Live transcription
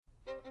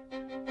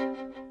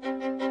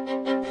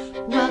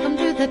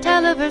The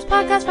Televerse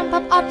podcast from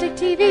Pop Optic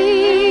TV.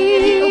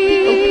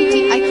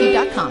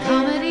 POPOPTIQ.com.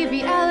 Comedy,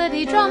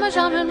 reality, drama,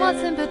 genre, and what's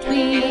in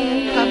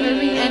between.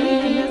 Covering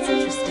anything that's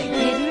interesting.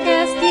 They do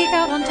guest geek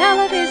out on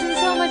television,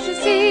 so much to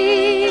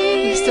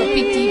see. So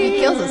Peak TV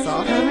kills us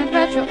all. Current,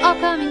 retro,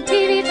 upcoming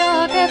TV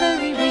talk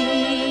every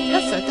week.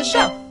 Let's start the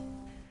show.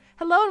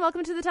 Hello and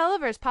welcome to the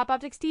Televerse, Pop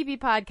Optics TV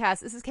podcast.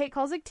 This is Kate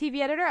Kulzick,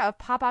 TV editor of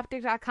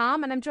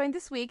PopOptic.com, and I'm joined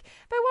this week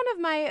by one of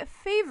my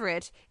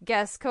favorite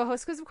guest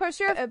co-hosts, because of course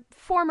you're a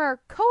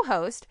former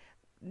co-host,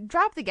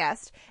 drop the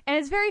guest, and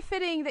it's very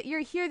fitting that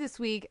you're here this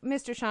week,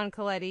 Mr. Sean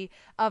Coletti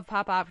of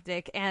Pop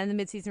Optic and the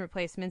Mid-Season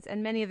Replacements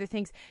and many other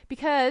things,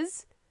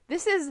 because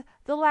this is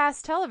the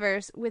last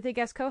Televerse with a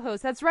guest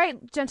co-host. That's right,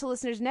 gentle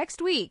listeners,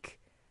 next week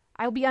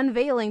I'll be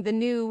unveiling the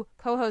new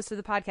co-host of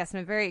the podcast, and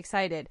I'm very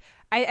excited.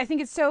 I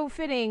think it's so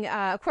fitting.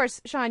 Of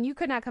course, Sean, you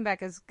could not come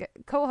back as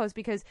co-host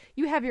because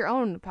you have your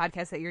own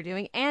podcast that you're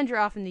doing, and you're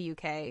off in the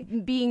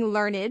UK being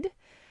learned.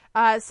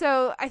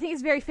 So I think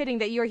it's very fitting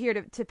that you're here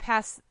to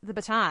pass the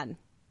baton.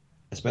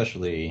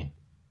 Especially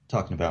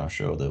talking about a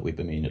show that we've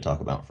been meaning to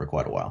talk about for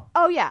quite a while.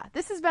 Oh, yeah.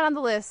 This has been on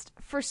the list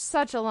for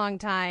such a long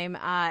time,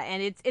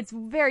 and it's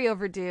very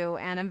overdue,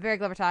 and I'm very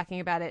glad we're talking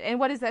about it. And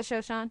what is that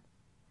show, Sean?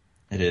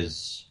 It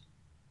is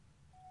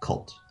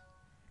Cult.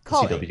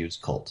 Cult. CW's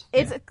Cult.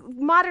 It's a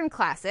modern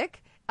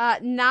classic.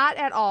 Not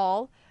at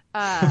all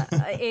not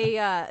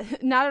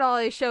at all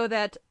a show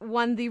that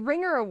won the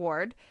Ringer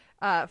Award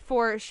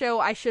for a show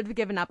I should have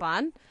given up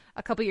on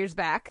a couple years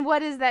back.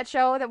 What is that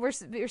show that we're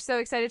so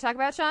excited to talk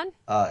about, Sean?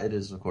 It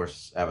is, of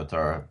course,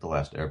 Avatar: The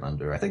Last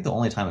Airbender. I think the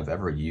only time I've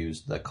ever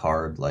used the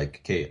card,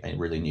 like, Kate, I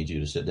really need you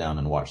to sit down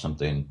and watch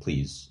something,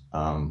 please,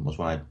 was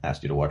when I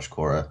asked you to watch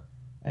Korra.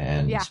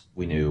 And yeah.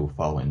 We knew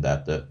following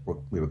that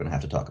we were going to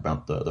have to talk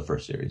about the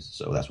first series.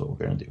 So that's what we're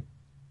going to do.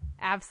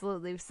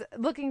 Absolutely.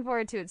 Looking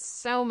forward to it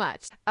so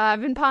much.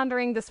 I've been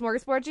pondering the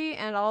smorgasbordy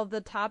and all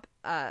the top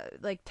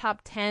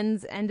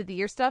 10s end of the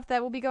year stuff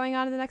that will be going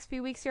on in the next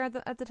few weeks here at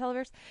the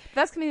Televerse.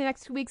 That's coming in the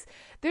next 2 weeks.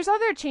 There's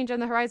other change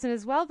on the horizon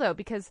as well, though,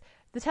 because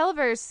the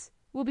Televerse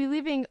will be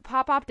leaving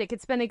Pop Optic.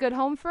 It's been a good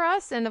home for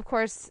us, and of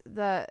course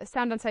the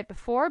Sound On Site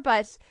before,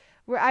 but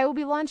where I will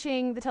be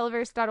launching the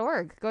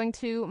televerse.org, going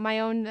to my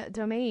own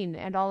domain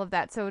and all of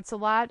that. So it's a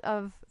lot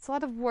of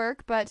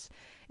work, but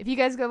if you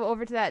guys go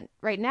over to that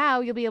right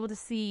now, you'll be able to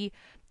see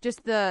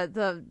just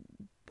the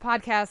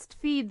podcast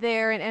feed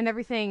there and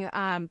everything.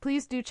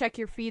 Please do check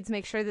your feeds,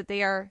 make sure that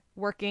they are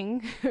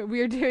working.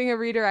 We are doing a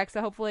redirect, so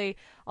hopefully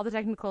all the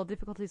technical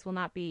difficulties will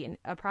not be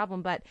a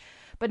problem. But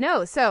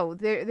no, so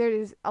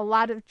there's a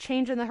lot of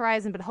change on the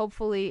horizon, but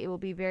hopefully it will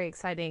be very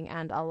exciting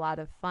and a lot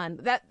of fun.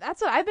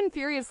 That's what I've been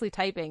furiously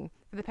typing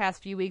for the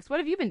past few weeks. What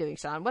have you been doing,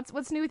 Sean?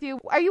 What's new with you?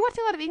 Are you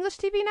watching a lot of English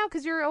TV now?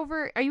 Because you're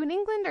over. Are you in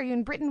England? Are you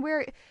in Britain?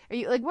 Where are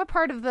you? Like, what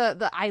part of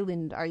the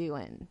island are you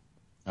in?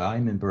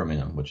 I'm in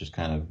Birmingham, which is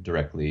kind of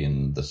directly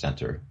in the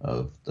center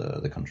of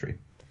the country.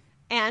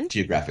 And?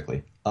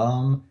 Geographically.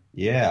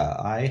 Yeah,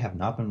 I have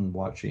not been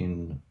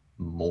watching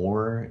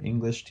more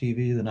English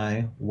TV than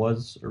I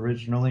was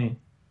originally.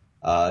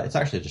 It's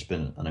actually just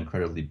been an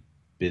incredibly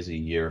busy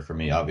year for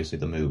me. Obviously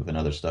the move and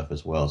other stuff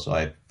as well. So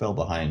I fell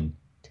behind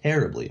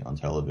terribly on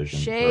television.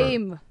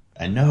 Shame.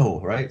 I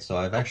know, right? So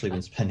I've actually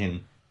been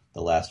spending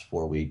the last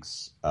 4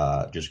 weeks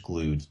just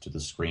glued to the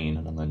screen,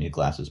 and I'm going to need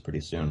glasses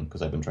pretty soon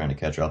because I've been trying to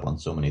catch up on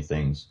so many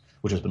things,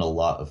 which has been a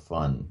lot of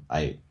fun.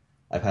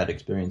 I've had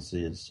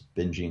experiences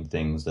binging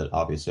things that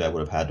obviously I would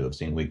have had to have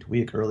seen week to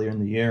week earlier in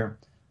the year,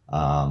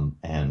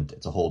 and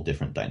it's a whole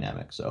different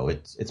dynamic. So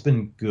it's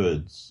been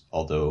good,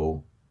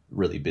 although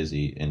really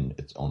busy in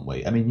its own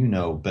way. I mean, you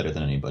know better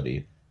than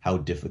anybody how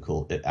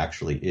difficult it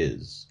actually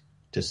is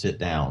to sit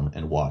down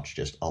and watch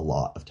just a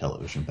lot of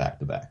television back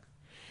to back.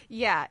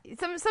 Yeah,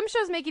 some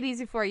shows make it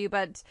easy for you,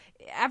 but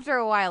after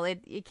a while,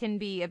 it can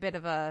be a bit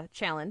of a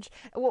challenge.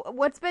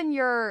 What's been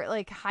your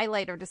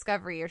highlight or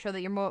discovery or show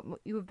that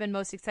you've been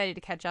most excited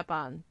to catch up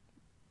on?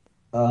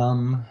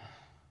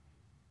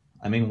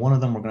 I mean, one of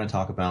them we're going to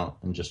talk about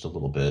in just a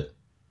little bit.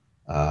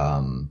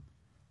 The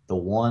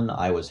one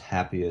I was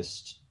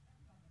happiest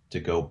to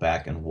go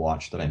back and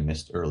watch that I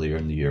missed earlier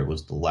in the year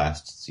was the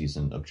last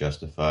season of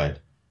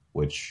Justified,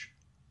 which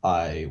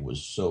I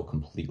was so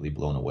completely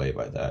blown away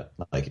by that.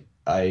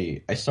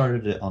 I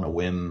started it on a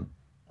whim,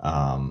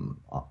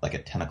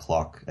 at 10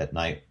 o'clock at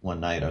night one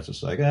night. I was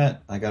just like,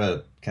 I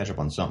gotta catch up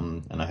on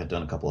something, and I had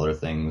done a couple other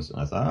things, and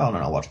I thought, oh, no,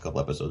 I'll watch a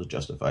couple episodes of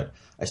Justified.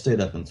 I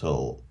stayed up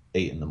until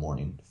 8 in the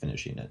morning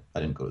finishing it.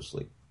 I didn't go to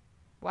sleep.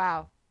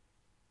 Wow.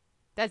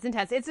 That's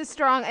intense. It's a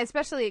strong,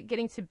 especially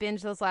getting to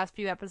binge those last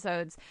few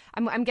episodes.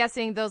 I'm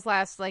guessing those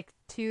last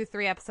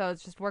 2-3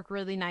 episodes just work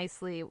really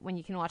nicely when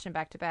you can watch them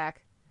back to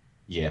back.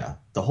 Yeah,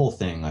 the whole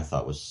thing I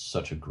thought was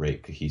such a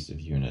great cohesive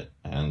unit,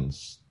 and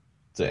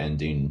the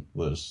ending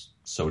was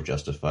so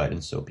justified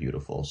and so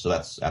beautiful. So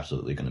that's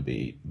absolutely going to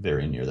be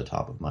very near the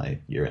top of my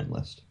year-end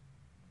list.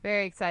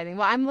 Very exciting.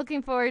 Well, I'm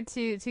looking forward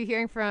to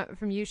hearing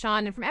from you,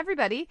 Sean, and from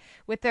everybody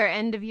with their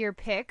end of year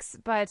picks.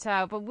 But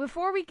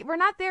before we're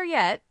not there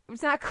yet.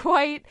 It's not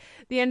quite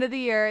the end of the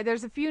year.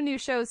 There's a few new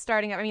shows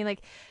starting up. I mean,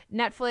 like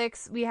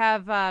Netflix. We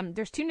have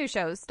there's 2 new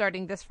shows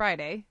starting this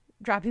Friday.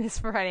 Dropping this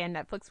Friday on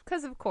Netflix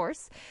because, of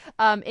course,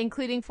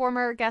 including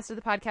former guest of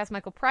the podcast,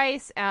 Michael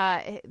Price,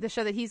 the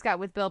show that he's got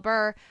with Bill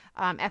Burr,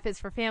 F is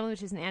for Family,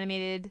 which is an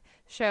animated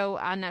show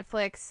on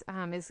Netflix,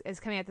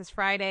 is coming out this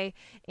Friday.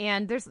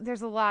 And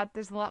there's a lot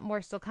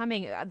more still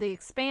coming. The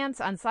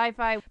Expanse on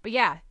Sci-Fi, but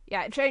yeah,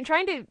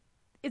 trying to.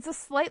 It's a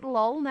slight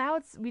lull now.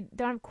 We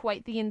don't have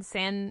quite the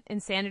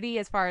insanity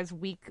as far as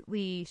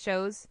weekly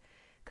shows.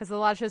 Because a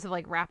lot of shows have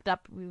like wrapped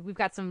up. We've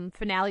got some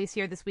finales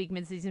here this week,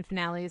 mid-season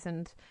finales,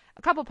 and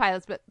a couple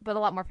pilots, but a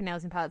lot more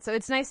finales and pilots. So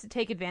it's nice to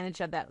take advantage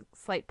of that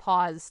slight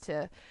pause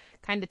to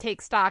kind of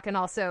take stock and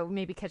also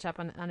maybe catch up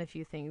on a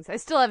few things. I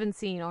still haven't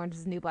seen Orange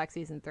is the New Black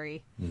season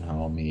 3.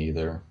 No, me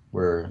either.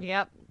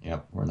 Yep,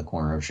 we're in the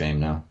corner of shame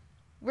now.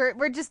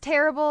 We're just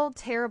terrible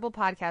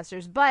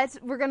podcasters, but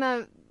we're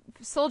gonna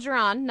soldier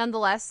on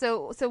nonetheless.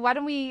 So why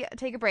don't we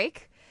take a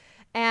break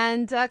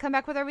and come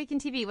back with our week in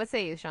TV? What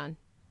say you, Sean?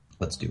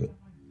 Let's do it.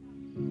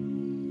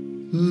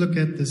 Look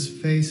at this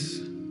face.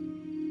 I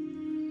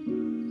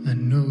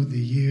know the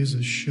years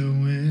are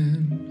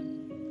showing.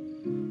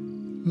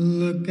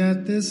 Look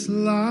at this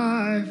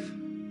life.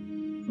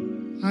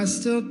 I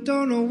still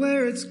don't know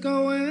where it's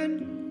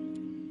going.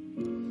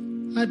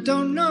 I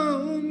don't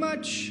know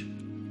much,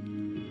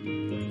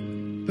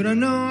 but I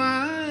know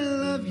I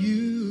love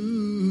you.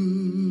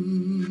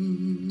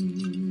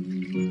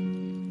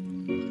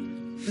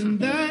 And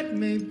that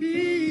may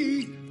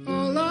be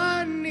all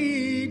I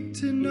need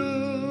to know.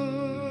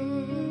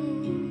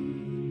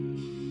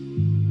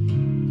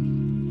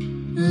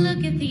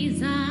 Look at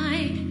these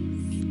eyes.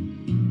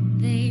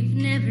 They've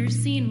never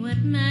seen what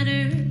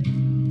mattered.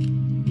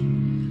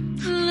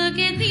 Look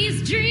at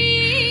these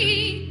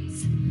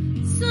dreams,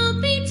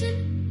 so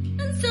beaten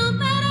and so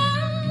battered.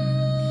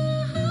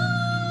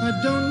 I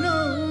don't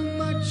know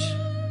much,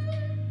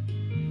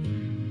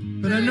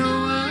 but I know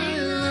I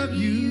love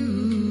you.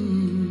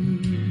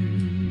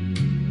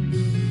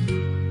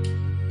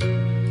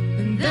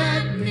 And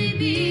that may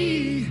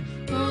be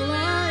all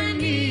I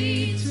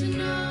need to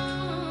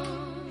know.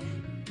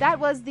 That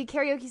was the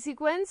karaoke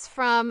sequence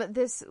from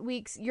this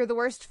week's You're the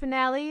Worst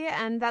finale,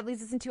 and that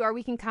leads us into our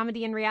week in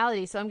comedy and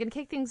reality. So I'm going to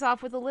kick things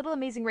off with a little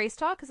Amazing Race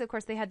talk, because of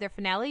course they had their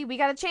finale. We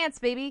got a chance,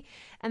 baby.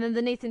 And then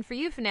the Nathan For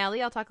You finale,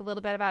 I'll talk a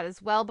little bit about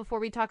as well before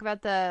we talk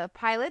about the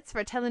pilots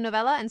for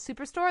Telenovela and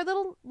Superstore. A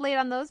little late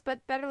on those,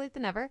 but better late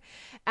than never.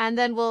 And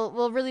then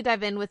we'll really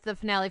dive in with the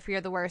finale for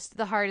You're the Worst,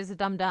 The Heart is a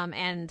Dum Dum,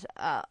 and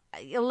a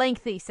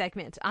lengthy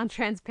segment on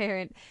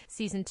Transparent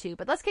Season 2.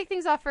 But let's kick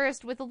things off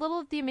first with a little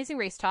of the Amazing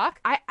Race talk.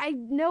 I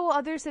know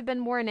others have been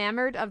more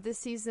enamored of this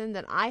season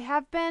than I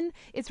have been.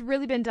 It's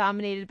really been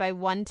dominated by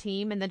one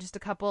team and then just a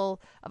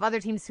couple of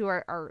other teams who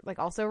are like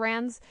also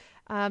Rans.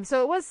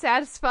 So it was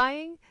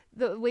satisfying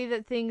the way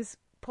that things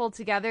pulled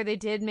together. They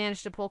did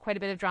manage to pull quite a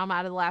bit of drama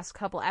out of the last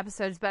couple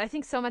episodes, but I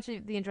think so much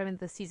of the enjoyment of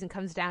the season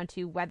comes down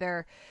to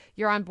whether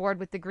you're on board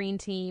with the green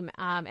team,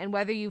 and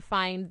whether you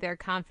find their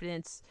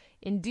confidence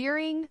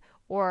endearing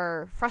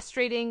or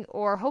frustrating,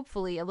 or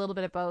hopefully a little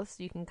bit of both.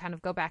 So you can kind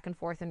of go back and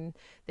forth, and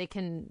they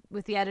can,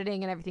 with the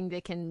editing and everything,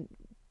 they can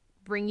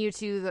bring you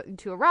to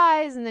a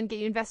rise and then get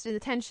you invested in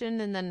the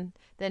tension and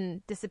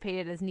then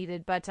dissipate it as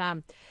needed. But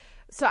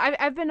so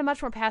I've been a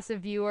much more passive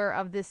viewer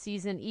of this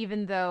season,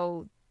 even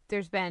though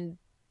there's been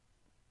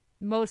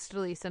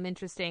mostly some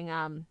interesting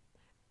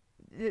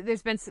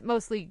there's been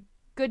mostly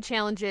good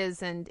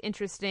challenges and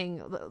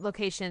interesting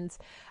locations.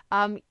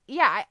 I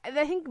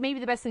think maybe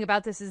the best thing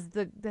about this is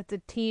that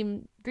the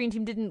green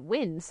team didn't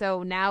win,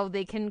 so now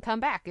they can come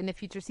back in a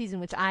future season,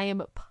 which I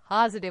am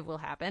positive will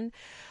happen.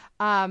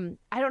 I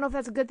don't know if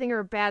that's a good thing or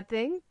a bad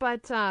thing,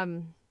 but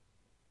I'm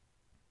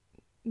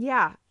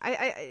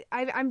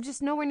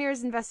just nowhere near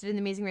as invested in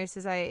The Amazing Race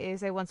as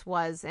I once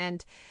was,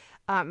 and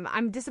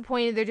I'm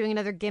disappointed they're doing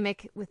another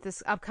gimmick with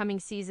this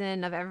upcoming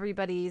season of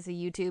everybody's a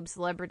YouTube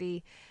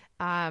celebrity.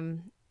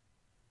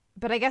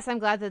 But I guess I'm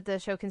glad that the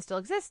show can still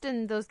exist,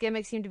 and those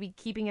gimmicks seem to be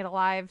keeping it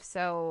alive.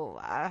 So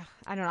I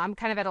don't know. I'm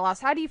kind of at a loss.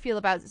 How do you feel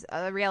about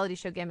reality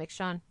show gimmicks,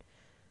 Sean?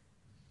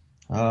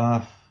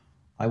 I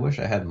wish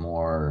I had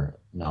more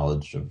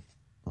knowledge of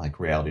like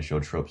reality show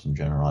tropes in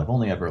general. I've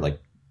only ever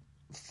like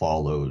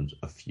followed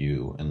a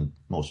few, and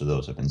most of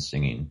those have been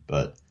singing.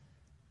 But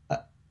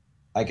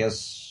I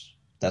guess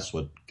that's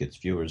what gets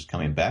viewers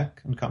coming back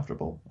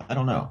uncomfortable. I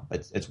don't know.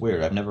 It's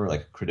weird. I've never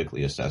like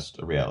critically assessed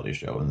a reality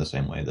show in the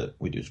same way that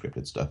we do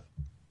scripted stuff.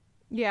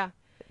 Yeah.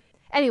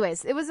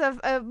 Anyways, it was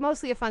a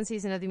mostly a fun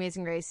season of The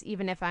Amazing Race,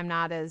 even if I'm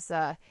not as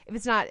if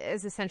it's not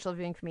as essential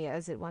viewing for me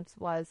as it once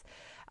was.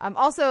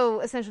 Also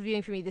essential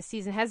viewing for me this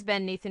season has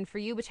been Nathan For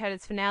You, which had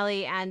its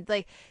finale, and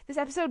like this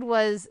episode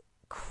was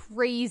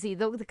crazy.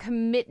 The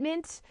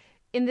commitment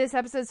in this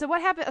episode. So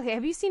what happened? Okay,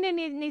 have you seen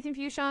any Nathan For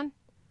You, Sean?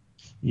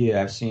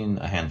 Yeah, I've seen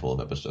a handful of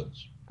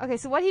episodes. Okay,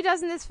 so what he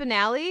does in this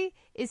finale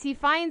is he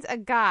finds a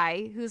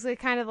guy who's like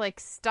kind of like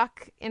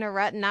stuck in a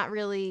rut, and not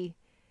really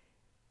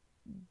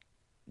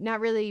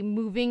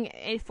moving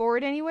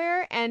forward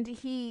anywhere, and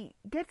he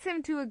gets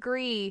him to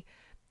agree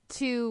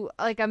to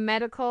like a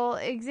medical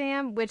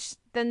exam, which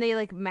then they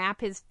like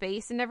map his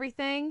face and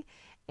everything,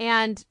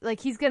 and like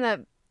he's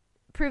gonna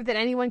prove that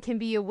anyone can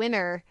be a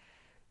winner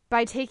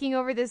by taking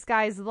over this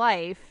guy's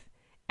life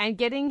and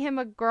getting him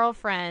a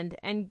girlfriend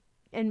and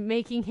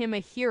making him a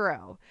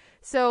hero.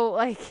 So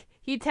like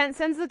he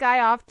sends the guy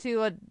off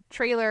to a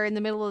trailer in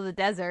the middle of the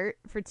desert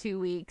for 2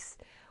 weeks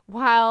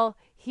while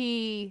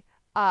he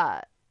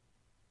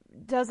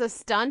does a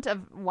stunt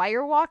of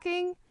wire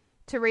walking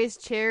to raise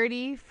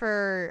charity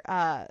for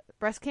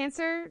breast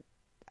cancer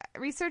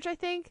research, I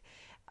think,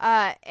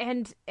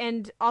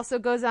 and also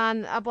goes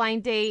on a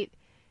blind date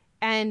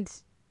and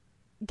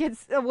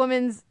gets a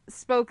woman's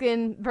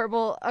spoken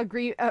verbal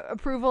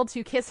approval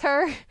to kiss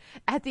her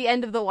at the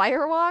end of the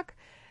wire walk.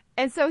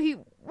 And so he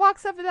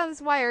walks up and down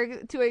this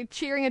wire to a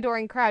cheering,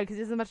 adoring crowd because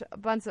he has a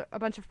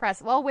bunch of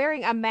press while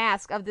wearing a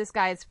mask of this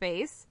guy's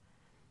face.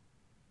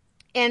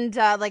 And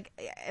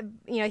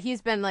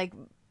he's been like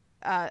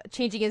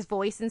changing his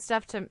voice and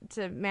stuff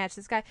to match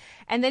this guy.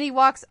 And then he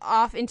walks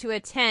off into a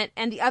tent,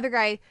 and the other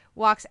guy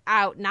walks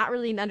out, not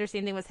really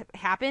understanding what's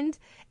happened,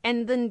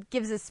 and then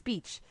gives a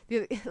speech.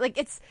 Like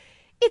it's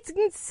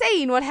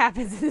insane what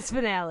happens in this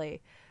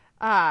finale.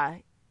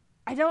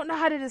 I don't know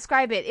how to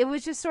describe it. It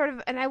was just sort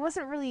of, and I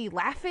wasn't really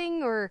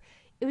laughing, or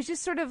it was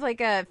just sort of like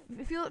it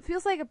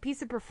feels like a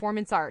piece of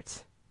performance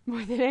art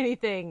more than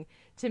anything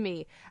to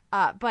me.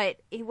 But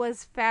it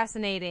was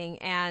fascinating,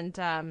 and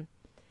I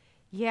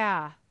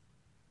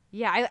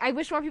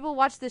wish more people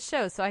watched this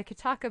show so I could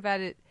talk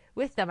about it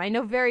with them. I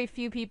know very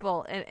few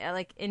people,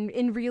 like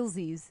in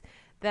realsies,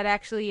 that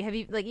actually have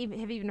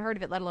even heard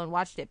of it, let alone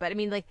watched it. But I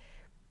mean, like,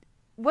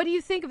 what do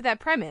you think of that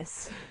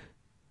premise?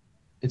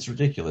 It's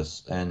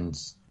ridiculous, and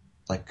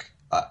like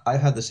I've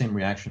had the same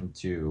reaction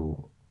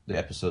to the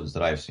episodes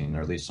that I've seen,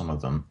 or at least some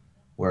of them,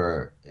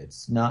 where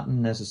it's not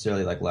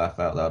necessarily like laugh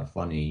out loud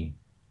funny.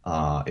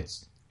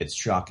 It's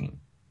shocking.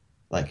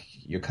 Like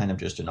you're kind of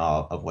just in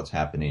awe of what's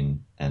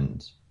happening,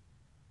 and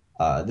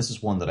this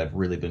is one that I've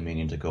really been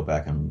meaning to go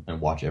back and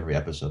watch every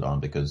episode on,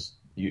 because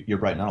you're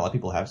right. Not a lot of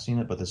people have seen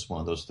it, but this is one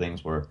of those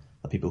things where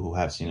the people who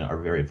have seen it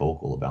are very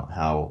vocal about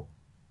how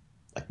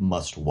like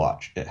must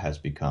watch it has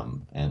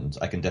become, and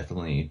I can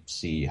definitely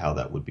see how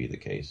that would be the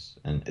case.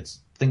 And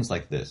it's things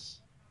like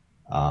this,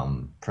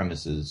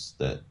 premises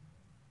that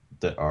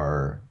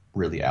are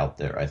really out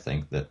there, I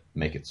think, that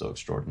make it so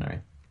extraordinary.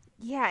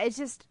 Yeah, it's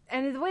just,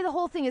 and the way the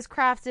whole thing is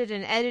crafted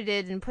and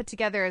edited and put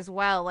together as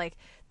well, like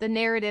the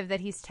narrative that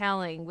he's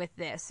telling with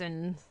this,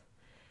 and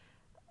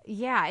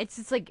yeah, it's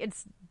just like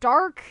it's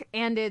dark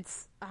and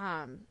it's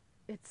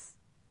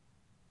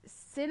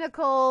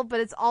cynical, but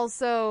it's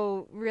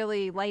also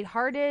really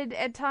lighthearted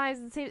at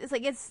times. It's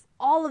like it's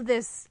all of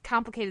this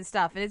complicated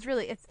stuff,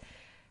 and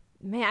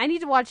man, I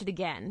need to watch it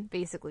again,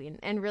 basically,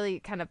 and really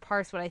kind of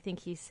parse what I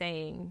think he's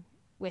saying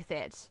with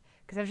it,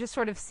 because I was just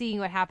sort of seeing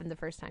what happened the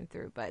first time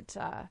through. But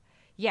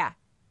yeah,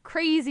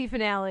 crazy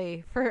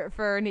finale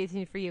for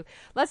Nathan, for you.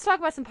 Let's talk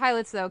about some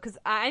pilots, though, because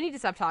I need to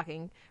stop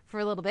talking for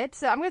a little bit.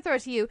 So I'm going to throw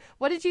it to you.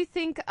 What did you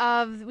think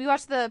of... We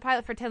watched the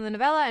pilot for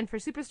Telenovela and for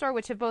Superstore,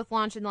 which have both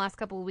launched in the last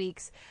couple of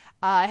weeks.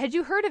 Had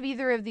you heard of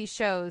either of these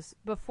shows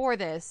before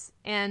this?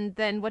 And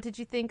then what did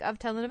you think of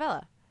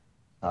Telenovela?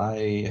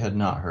 I had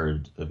not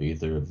heard of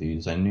either of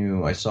these.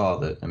 I saw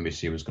that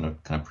NBC was going to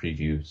kind of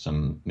preview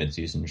some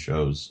mid-season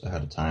shows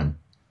ahead of time.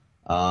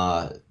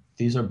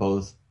 These are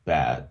both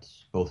bad,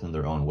 both in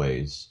their own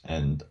ways.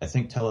 And I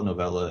think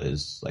Telenovela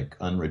is like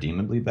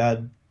unredeemably bad.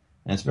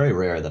 And it's very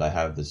rare that I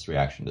have this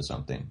reaction to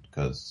something,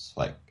 because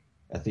like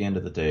at the end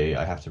of the day,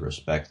 I have to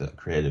respect that a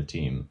creative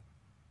team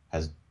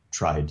has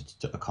tried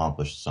to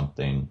accomplish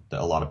something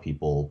that a lot of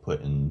people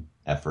put in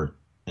effort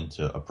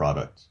into a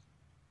product.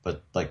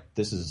 But like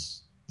this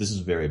is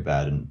very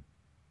bad, and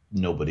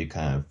nobody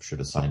kind of should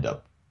have signed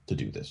up to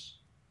do this.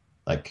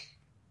 Like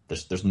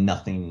there's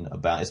nothing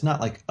about it's not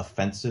like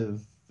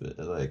offensive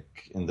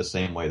like in the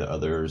same way that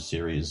other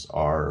series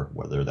are,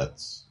 whether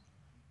that's,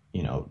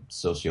 you know,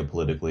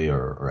 sociopolitically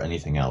or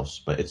anything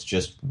else, but it's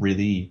just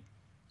really,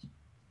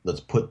 let's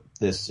put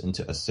this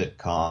into a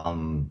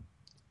sitcom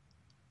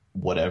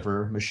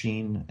whatever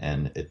machine,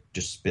 and it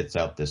just spits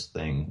out this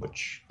thing,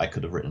 which I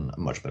could have written a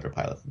much better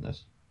pilot than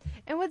this.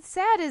 And what's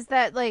sad is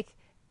that, like,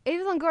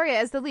 Eva Longoria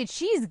as the lead,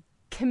 she's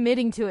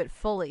committing to it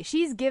fully.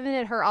 She's given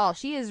it her all.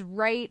 She is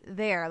right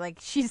there. Like,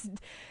 she's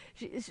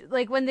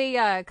like, when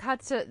they cut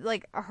to,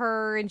 like,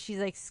 her and she's,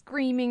 like,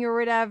 screaming or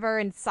whatever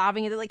and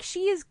sobbing, like,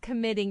 she is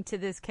committing to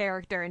this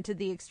character and to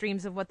the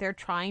extremes of what they're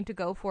trying to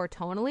go for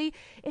tonally.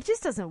 It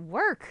just doesn't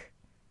work.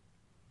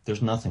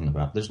 There's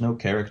no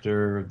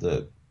character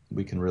that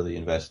we can really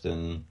invest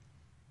in.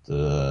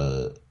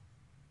 The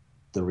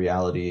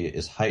reality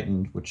is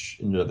heightened, which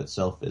in and of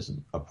itself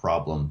isn't a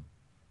problem.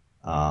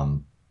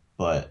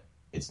 But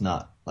it's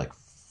not, like,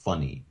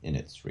 funny in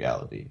its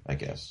reality, I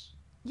guess.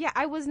 Yeah,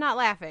 I was not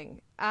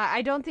laughing.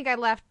 I don't think I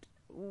laughed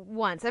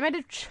once. I might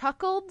have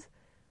chuckled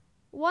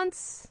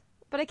once,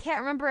 but I can't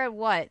remember at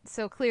what.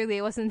 So clearly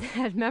it wasn't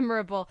that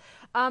memorable.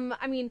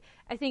 I mean,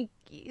 I think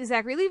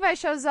Zachary Levi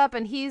shows up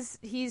and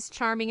he's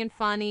charming and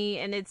funny,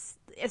 and it's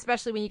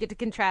especially when you get to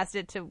contrast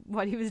it to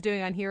what he was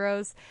doing on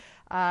Heroes.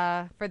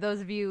 For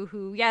those of you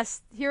who,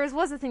 yes, Heroes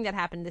was a thing that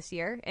happened this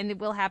year, and it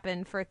will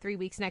happen for 3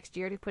 weeks next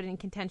year to put in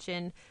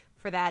contention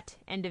for that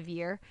end of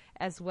year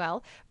as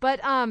well.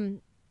 But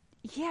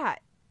yeah.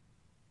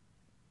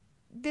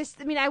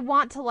 I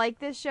want to like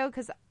this show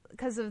because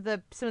of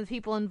some of the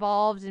people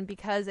involved, and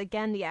because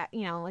again,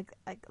 like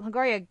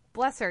Longoria,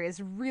 bless her, is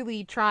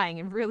really trying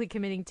and really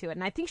committing to it,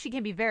 and I think she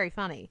can be very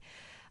funny.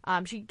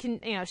 She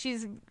can,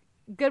 she's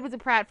good with the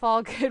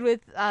pratfall, good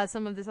with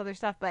some of this other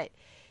stuff, but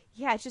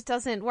yeah, it just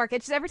doesn't work.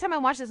 It's just every time I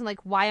watch this, I'm like,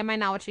 why am I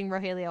not watching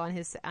Rogelio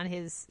on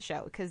his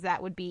show? Because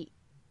that would be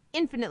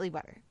infinitely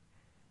better.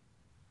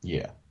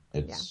 Yeah,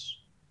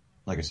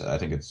 like I said, I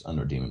think it's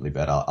unredeemably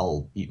bad.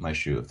 I'll eat my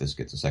shoe if this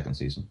gets a second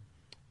season.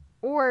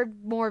 Or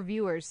more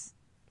viewers,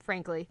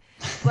 frankly.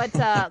 But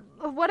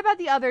what about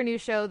the other new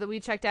show that we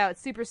checked out,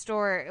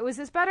 Superstore? Was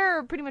this better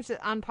or pretty much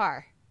on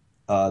par?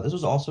 This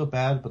was also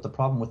bad, but the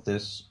problem with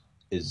this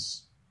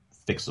is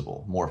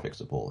more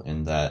fixable,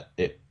 in that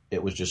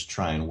it was just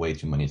trying way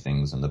too many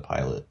things in the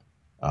pilot.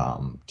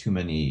 Too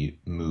many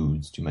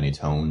moods, too many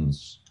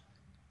tones.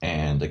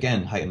 And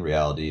again, heightened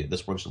reality.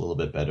 This works a little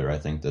bit better. I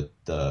think that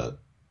the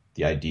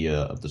idea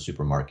of the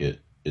supermarket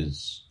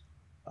is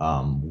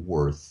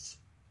worth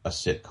a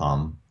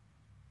sitcom,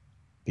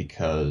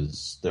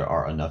 because there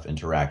are enough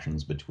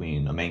interactions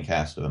between a main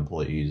cast of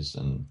employees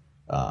and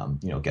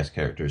guest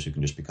characters who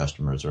can just be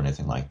customers or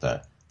anything like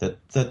that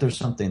there's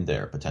something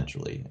there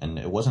potentially. And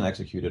it wasn't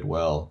executed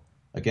well.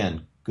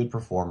 Again, good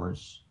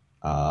performers.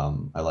 I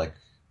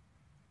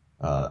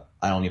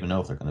don't even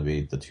know if they're going to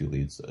be the two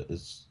leads.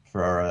 Is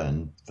Ferrara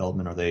and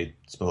Feldman, are they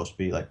supposed to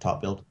be like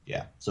top billed?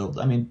 Yeah. So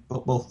I mean,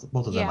 both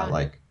of them I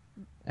like,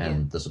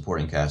 and the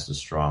supporting cast is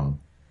strong,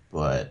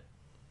 but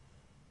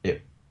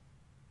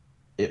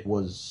it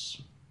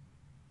was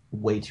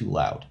way too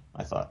loud,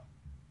 I thought.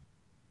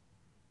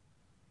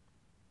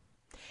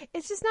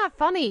 It's just not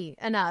funny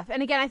enough.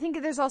 And again, I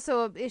think there's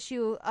also an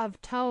issue of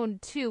tone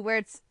too,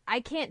 where I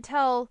can't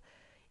tell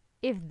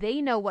if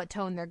they know what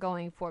tone they're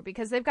going for,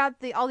 because they've got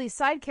all these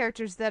side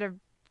characters that are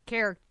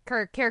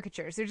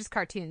caricatures. They're just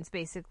cartoons,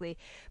 basically.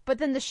 But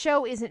then the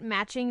show isn't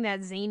matching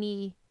that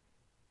zany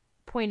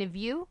point of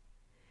view.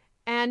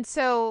 And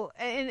so,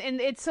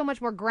 and it's so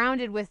much more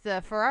grounded with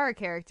the Ferrara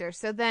character.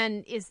 So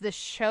then, is the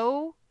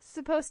show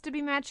supposed to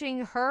be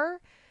matching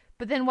her?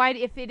 But then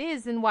if it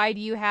is, then why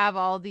do you have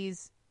all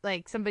these,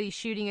 like, somebody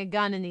shooting a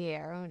gun in the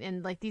air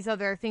and like these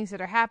other things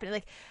that are happening?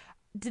 Like,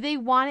 do they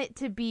want it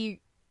to be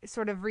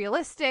sort of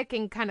realistic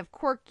and kind of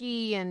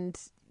quirky and,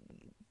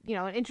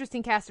 an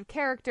interesting cast of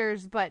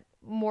characters, but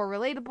more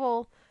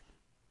relatable?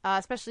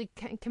 Especially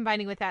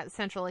combining with that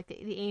central, like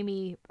the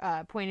Amy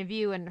point of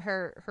view and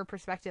her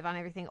perspective on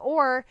everything,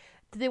 or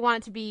do they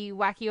want it to be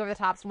wacky over the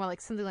top, more like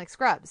something like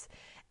Scrubs?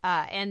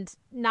 And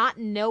not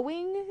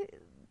knowing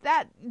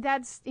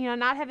that's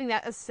not having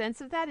that a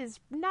sense of that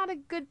is not a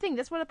good thing.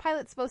 That's what a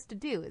pilot's supposed to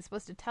do. It's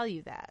supposed to tell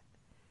you that.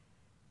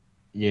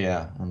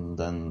 Yeah, and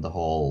then the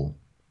whole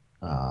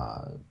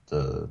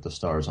the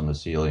stars on the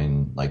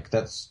ceiling, like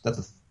that's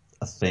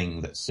a thing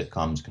that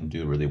sitcoms can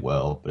do really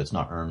well, but it's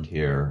not earned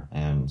here.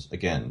 And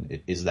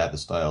again, is that the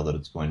style that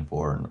it's going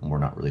for? And we're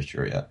not really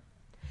sure yet.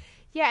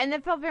 Yeah, and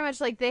it felt very much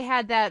like they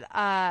had that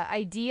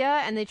idea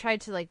and they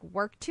tried to like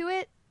work to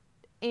it,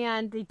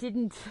 and they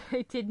didn't.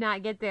 They did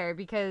not get there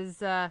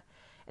because, and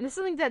it's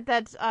something that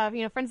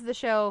friends of the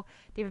show,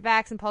 David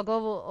Bax and Paul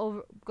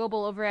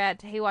Goebel over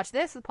at Hey Watch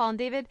This with Paul and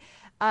David,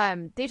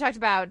 they talked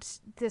about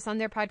this on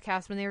their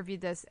podcast when they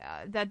reviewed this.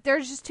 That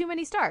there's just too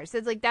many stars.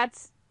 It's like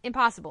that's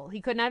impossible.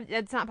 He couldn't have.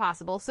 It's not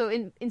possible. So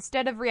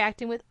instead of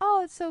reacting with,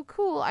 "Oh, it's so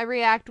cool," I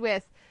react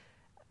with,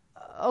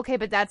 "Okay,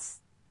 but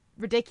that's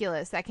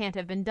ridiculous. That can't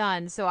have been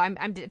done." So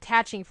I'm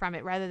detaching from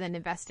it rather than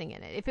investing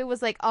in it. If it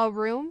was like a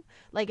room,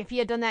 like if he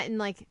had done that in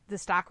like the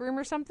stock room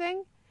or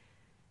something,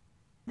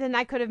 then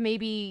I could have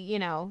maybe,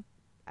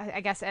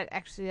 I guess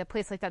actually a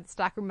place like that, the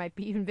stock room might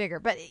be even bigger.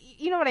 But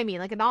you know what I mean,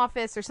 like an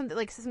office or something,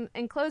 like some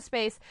enclosed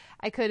space,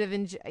 I could have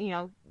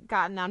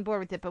gotten on board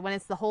with it. But when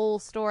it's the whole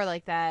store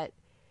like that,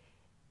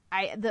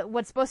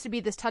 what's supposed to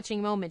be this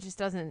touching moment just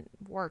doesn't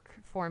work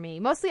for me.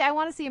 Mostly I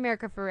want to see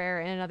America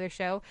Ferrera in another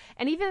show,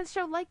 and even a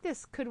show like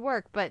this could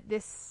work, but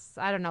this,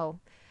 I don't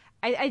know.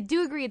 I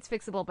do agree it's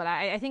fixable, but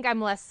I think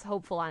I'm less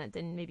hopeful on it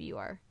than maybe you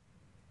are.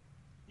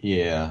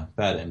 Yeah,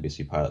 bad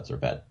NBC pilots are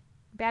bad.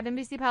 Bad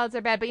NBC pilots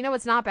are bad, but you know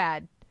what's not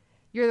bad?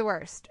 You're the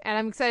Worst. And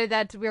I'm excited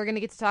that we're going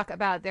to get to talk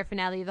about their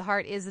finale, The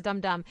Heart is a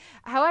Dum Dum.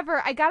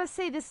 However, I gotta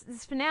say, this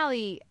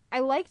finale, I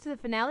liked the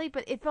finale,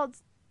 but it felt,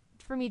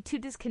 for me, too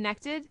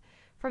disconnected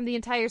from the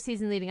entire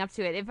season leading up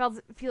to it. It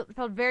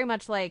felt very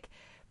much like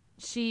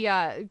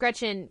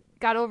Gretchen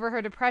got over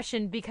her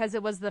depression because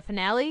it was the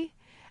finale,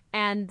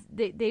 and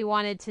they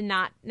wanted to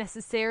not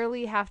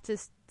necessarily have to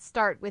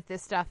start with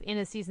this stuff in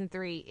a season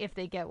 3 if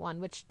they get one,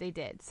 which they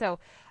did. So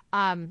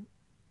I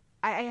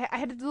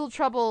had a little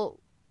trouble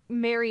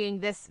marrying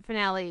this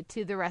finale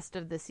to the rest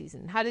of the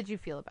season. How did you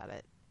feel about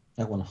it?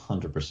 I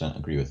 100%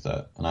 agree with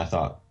that. And I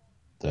thought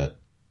that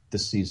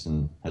this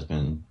season has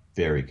been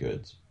very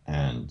good.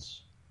 And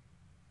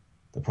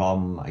the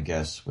problem, I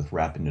guess, with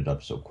wrapping it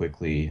up so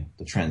quickly,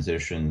 the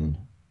transition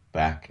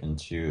back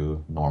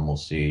into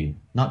normalcy,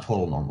 not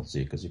total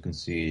normalcy, because you can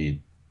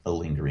see a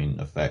lingering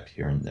effect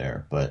here and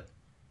there, but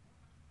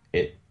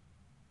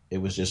it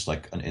was just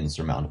like an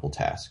insurmountable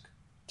task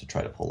to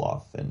try to pull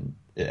off, and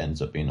it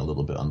ends up being a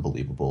little bit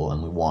unbelievable,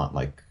 and we want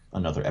like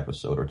another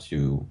episode or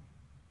two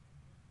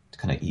to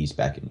kind of ease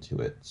back into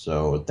it.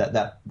 So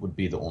that would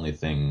be the only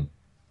thing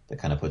that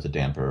kind of puts a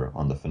damper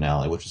on the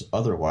finale, which is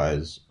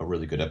otherwise a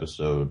really good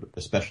episode,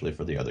 especially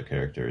for the other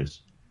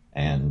characters.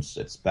 And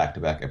it's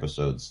back-to-back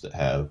episodes that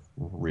have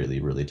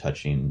really, really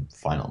touching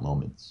final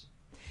moments.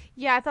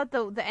 Yeah, I thought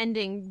the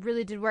ending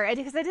really did work.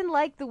 Because I didn't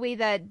like the way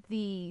that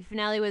the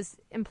finale was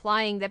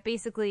implying that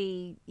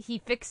basically he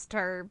fixed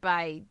her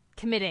by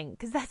committing.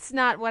 Because that's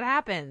not what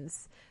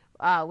happens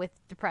with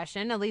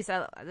depression. At least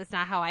that's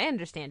not how I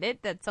understand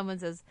it. That someone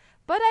says,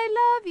 but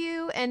I love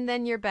you, and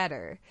then you're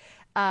better.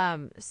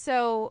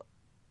 So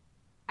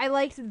I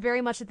liked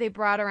very much that they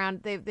brought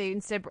around, they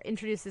instead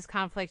introduced this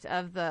conflict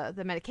of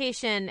the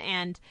medication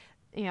and,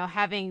 you know,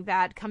 having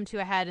that come to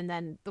a head, and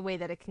then the way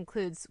that it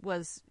concludes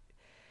was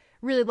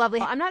really lovely.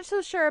 I'm not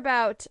so sure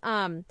about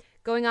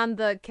going on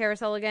the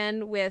carousel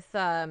again with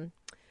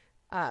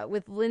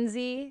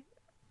Lindsay.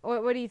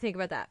 What do you think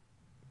about that?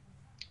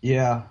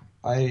 Yeah,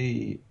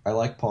 I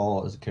like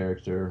Paul as a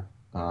character.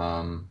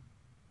 I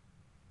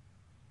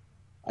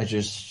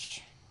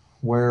just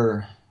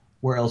where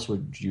else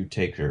would you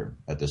take her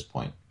at this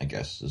point, I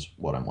guess, is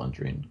what I'm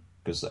wondering.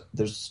 Because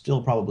there's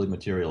still probably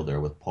material there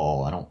with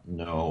Paul. I don't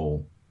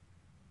know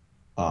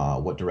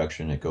what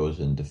direction it goes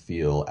in to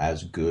feel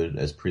as good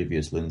as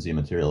previous Lindsay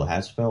material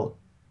has felt,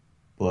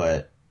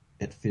 but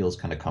it feels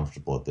kind of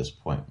comfortable at this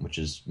point, which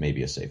is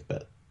maybe a safe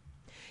bet.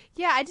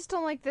 Yeah, I just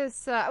don't like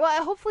this.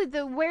 Well, hopefully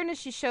the awareness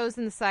she shows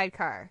in the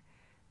sidecar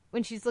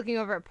when she's looking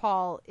over at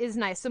Paul is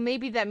nice. So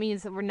maybe that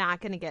means that we're not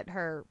going to get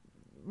her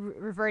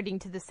reverting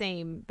to the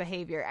same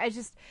behavior.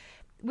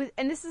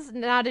 And this is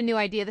not a new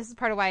idea. This is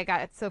part of why I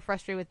got so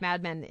frustrated with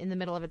Mad Men in the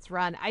middle of its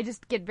run. I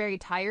just get very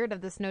tired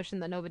of this notion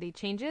that nobody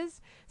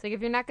changes. It's like,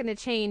 if you're not going to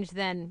change,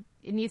 then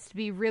it needs to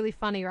be really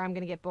funny, or I'm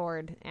going to get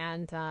bored.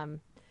 And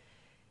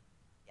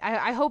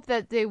I hope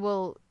that they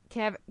will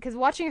have, because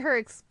watching her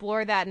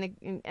explore that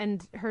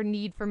and her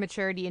need for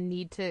maturity and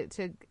need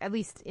to at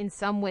least in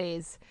some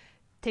ways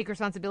take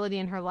responsibility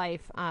in her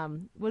life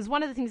was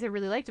one of the things I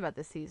really liked about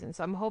this season.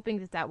 So I'm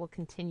hoping that will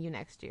continue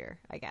next year,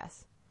 I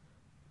guess.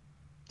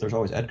 There's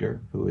always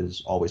Edgar, who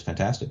is always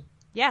fantastic.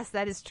 Yes,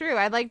 that is true.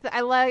 I like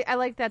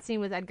that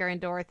scene with Edgar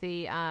and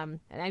Dorothy, and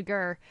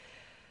Edgar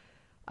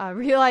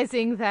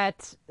realizing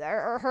that,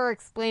 or her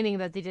explaining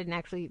that they didn't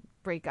actually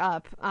break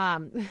up.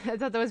 I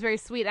thought that was very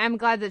sweet. I'm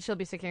glad that she'll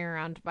be sticking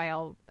around by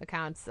all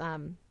accounts.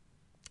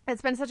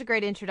 It's been such a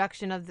great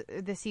introduction of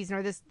this season,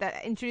 or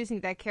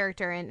introducing that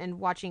character and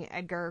watching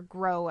Edgar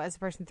grow as a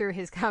person through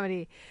his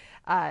comedy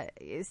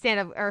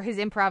stand-up or his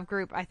improv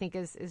group. I think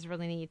is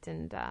really neat,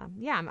 and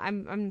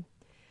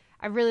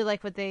I really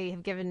like what they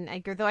have given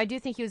Edgar, though I do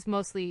think he was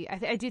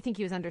I do think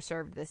he was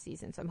underserved this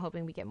season, so I'm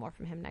hoping we get more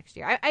from him next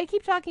year. I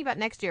keep talking about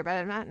next year, but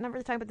I'm not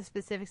really talking about the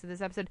specifics of this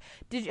episode.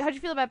 How'd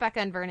you feel about Becca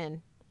and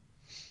Vernon?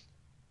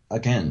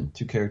 Again,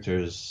 two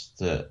characters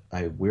that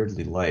I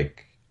weirdly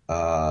like.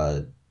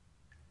 I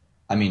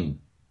mean,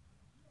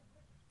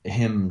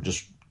 him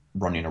just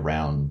running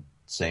around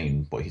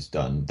saying what he's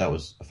done, that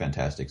was a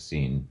fantastic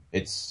scene.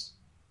 It's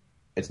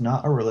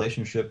not a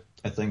relationship,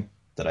 I think,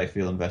 that I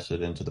feel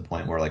invested in to the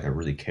point where like I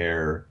really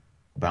care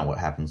about what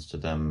happens to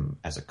them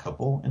as a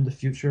couple in the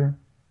future,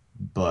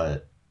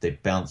 but they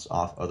bounce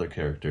off other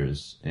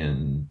characters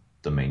in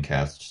the main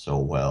cast so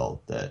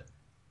well that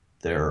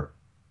they're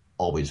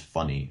always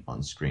funny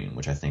on screen,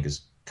 which I think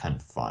is kind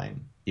of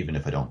fine, even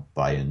if I don't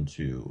buy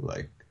into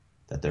like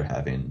that they're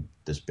having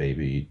this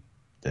baby,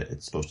 that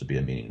it's supposed to be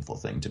a meaningful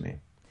thing to me.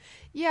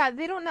 Yeah,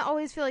 they don't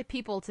always feel like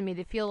people to me.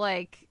 They feel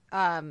like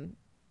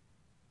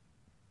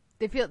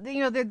they feel,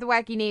 they're the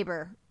wacky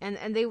neighbor,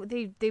 and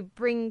they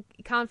bring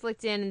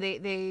conflict in, and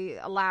they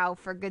allow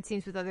for good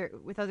scenes with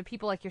other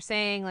people, like you're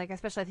saying, like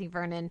especially I think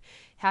Vernon,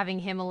 having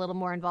him a little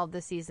more involved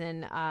this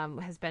season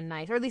has been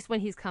nice, or at least when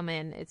he's come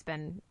in, it's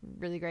been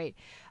really great.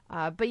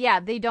 But yeah,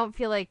 they don't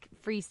feel like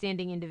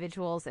freestanding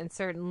individuals, and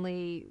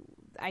certainly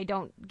I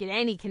don't get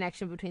any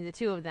connection between the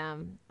two of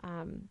them.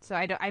 So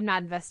I'm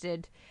not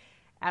invested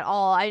at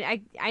all.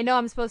 I know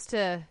I'm supposed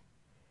to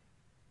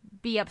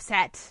be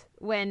upset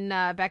when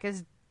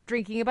Becca's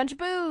drinking a bunch of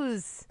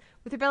booze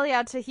with her belly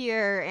out to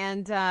here,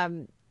 and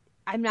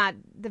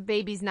the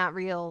baby's not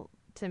real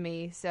to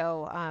me,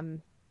 so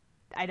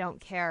I don't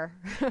care.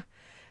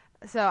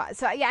 so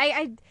yeah,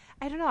 I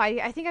don't know.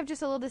 I think I'm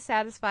just a little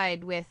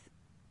dissatisfied with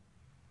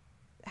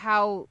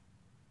how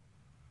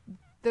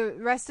the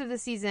rest of the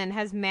season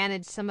has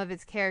managed some of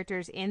its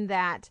characters in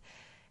that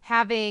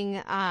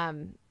having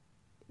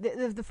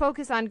the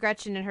focus on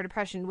Gretchen and her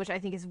depression, which I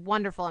think is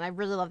wonderful, and I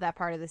really love that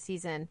part of the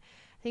season.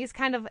 I think it's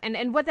kind of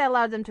and what that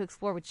allowed them to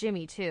explore with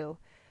Jimmy too,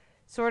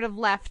 sort of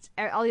left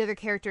all the other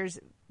characters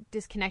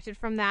disconnected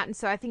from that, and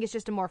so I think it's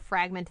just a more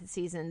fragmented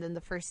season than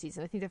the first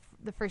season. I think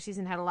the first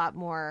season had a lot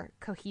more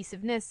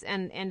cohesiveness,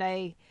 and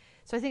I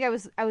think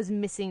I was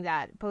missing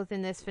that both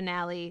in this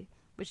finale,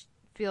 which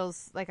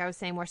feels like I was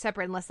saying more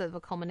separate and less of a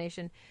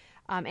culmination,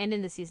 and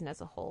in the season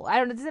as a whole. I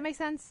don't know. Does that make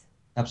sense?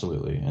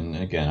 Absolutely. And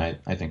again,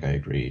 I think I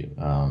agree.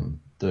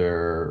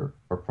 There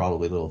are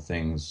probably little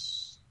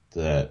things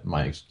that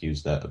might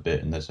excuse that a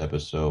bit in this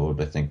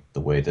episode. I think the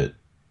way that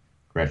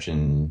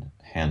Gretchen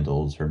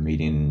handles her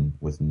meeting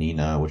with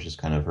Nina, which is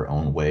kind of her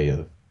own way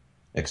of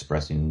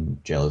expressing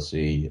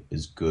jealousy,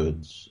 is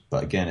good.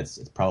 But again, it's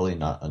probably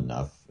not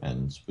enough,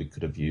 and we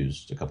could have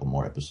used a couple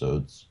more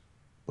episodes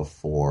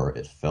before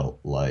it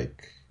felt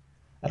like,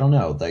 I don't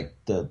know, like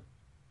the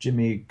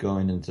Jimmy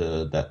going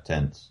into that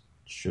tent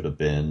should have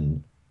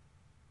been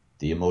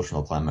the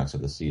emotional climax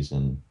of the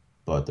season,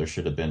 but there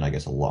should have been, I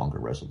guess, a longer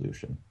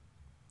resolution.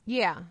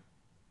 Yeah.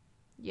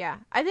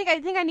 I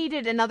think I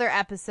needed another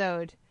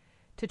episode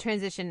to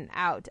transition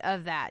out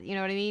of that. You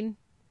know what I mean?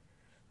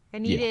 I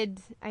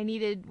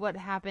needed what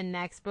happened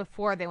next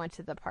before they went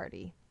to the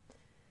party.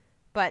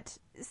 But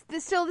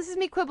this is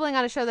me quibbling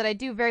on a show that I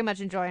do very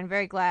much enjoy. I'm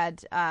very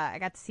glad I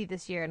got to see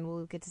this year, and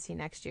we'll get to see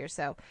next year.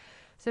 So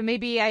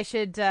maybe I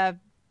should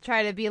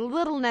try to be a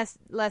little less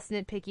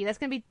nitpicky. That's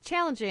going to be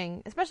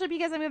challenging, especially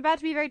because I'm about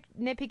to be very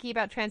nitpicky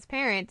about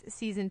Transparent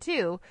Season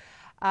 2,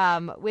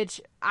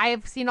 which I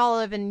have seen all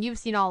of and you've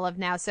seen all of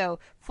now. So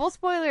full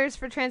spoilers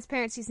for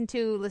Transparent Season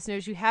 2,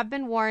 listeners. You have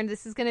been warned.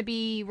 This is going to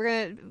be,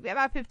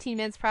 about 15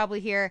 minutes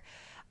probably here.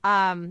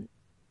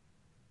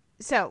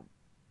 So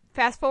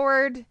fast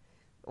forward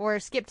or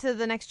skip to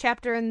the next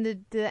chapter in the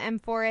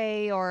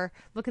M4A, or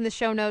look in the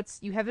show notes.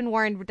 You have been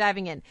warned. We're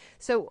diving in.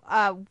 So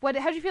how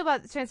do you feel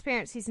about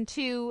Transparent Season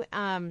 2?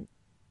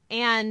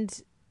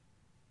 And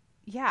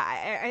yeah,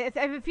 I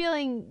have a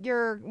feeling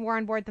you're more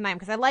on board than I am,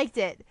 because I liked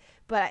it,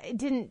 but it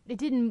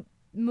didn't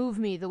move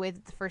me the way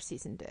that the first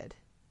season did.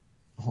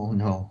 Oh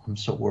no, I'm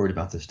so worried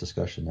about this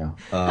discussion now.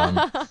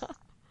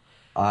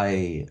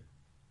 I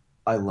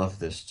love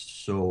this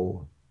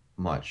so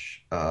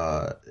much.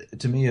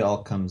 To me, it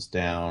all comes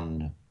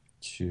down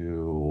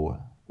to,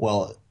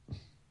 well,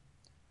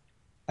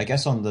 I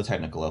guess on the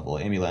technical level,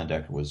 Amy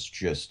Landecker was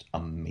just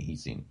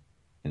amazing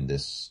in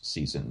this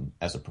season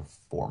as a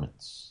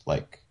performance.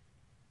 Like,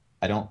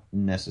 I don't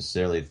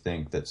necessarily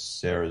think that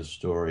Sarah's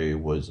story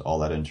was all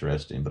that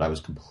interesting, but I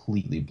was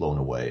completely blown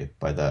away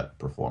by that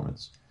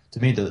performance. To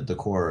me, the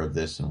core of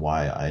this and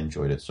why I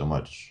enjoyed it so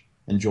much,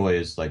 enjoy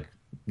is like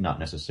not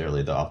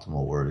necessarily the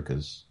optimal word,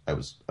 because I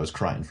was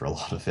crying for a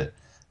lot of it,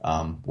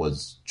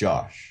 was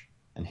Josh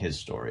and his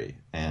story.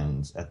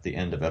 And at the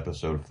end of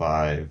episode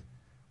 5,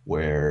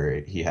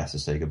 where he has to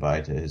say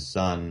goodbye to his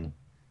son,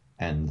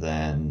 and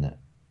then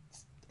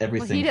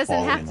everything. Well, he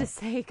doesn't have to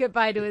say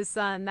goodbye to his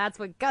son. That's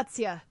what guts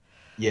you.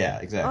 Yeah,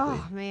 exactly.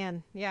 Oh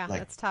man, yeah, like,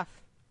 that's tough.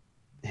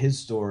 His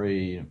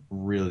story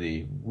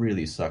really,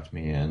 really sucked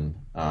me in,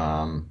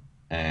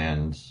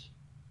 and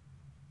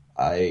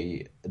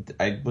I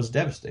was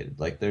devastated.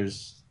 Like,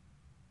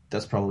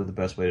 that's probably the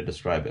best way to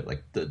describe it.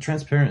 Like, the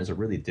Transparent is a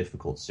really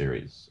difficult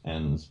series,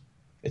 and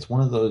it's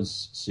one of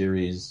those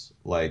series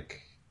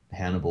like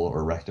Hannibal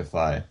or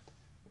Rectify,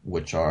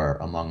 which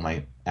are among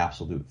my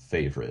absolute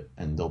favorite,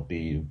 and they'll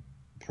be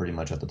pretty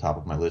much at the top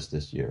of my list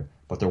this year.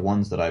 But they're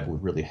ones that I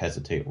would really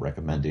hesitate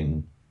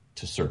recommending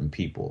to certain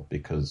people,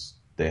 because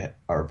they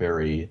are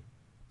very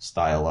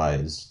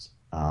stylized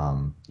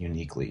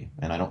uniquely,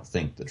 and I don't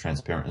think that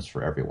Transparent is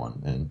for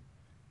everyone.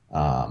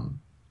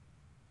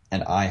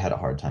 And I had a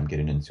hard time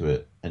getting into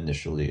it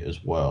initially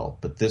as well.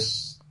 But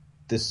this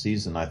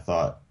season, I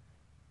thought,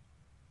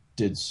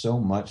 did so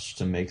much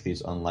to make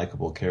these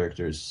unlikable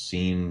characters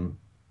seem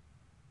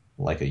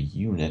like a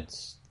unit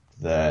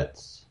that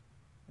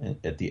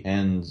at the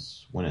end,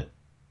 when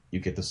you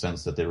get the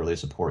sense that they really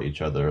support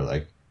each other,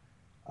 like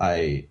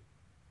I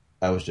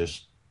was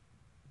just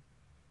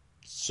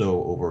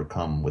so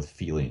overcome with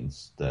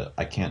feelings that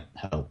I can't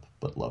help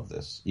but love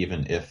this,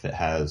 even if it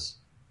has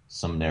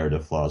some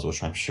narrative flaws,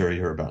 which I'm sure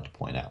you're about to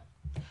point out.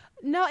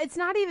 No, it's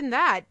not even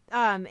that.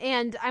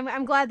 And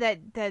I'm glad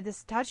that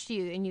this touched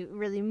you and you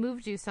really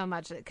moved you so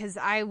much, because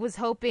I was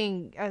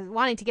hoping,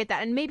 wanting to get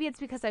that. And maybe it's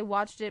because I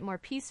watched it more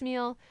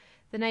piecemeal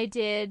than I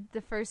did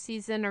the first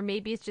season, or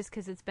maybe it's just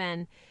because it's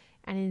been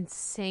an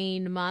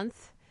insane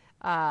month.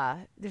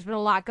 There's been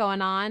a lot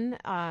going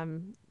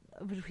on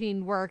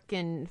between work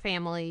and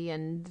family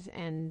and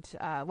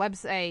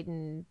website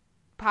and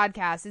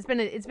podcasts.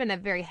 It's been a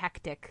very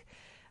hectic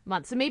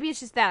month. So maybe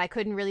it's just that I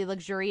couldn't really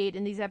luxuriate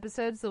in these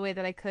episodes the way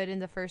that I could in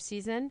the first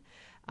season.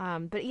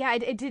 But yeah,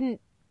 it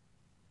didn't.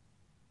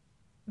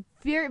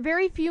 Very,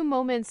 very few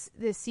moments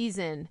this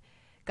season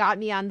got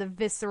me on the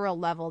visceral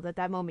level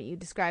that moment you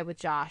described with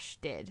Josh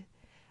did.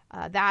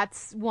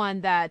 That's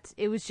one that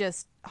it was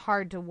just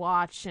hard to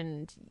watch,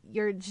 and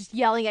you're just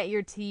yelling at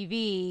your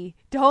TV,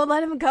 don't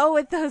let him go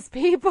with those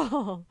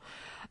people.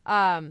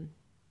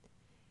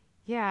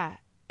 Yeah.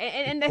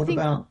 And I think...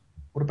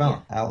 What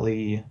about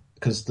Ali?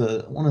 Because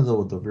one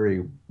of the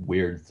very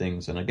weird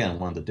things, and again,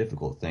 one of the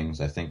difficult things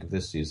I think of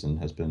this season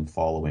has been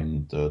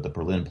following the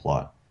Berlin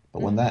plot.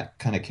 But when that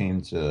kind of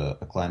came to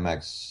a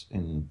climax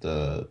in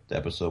the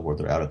episode where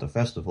they're out at the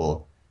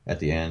festival, at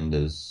the end,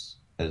 as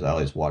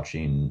Ali's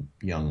watching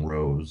young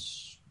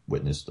Rose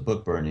witness the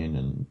book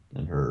burning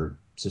and her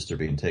sister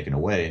being taken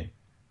away,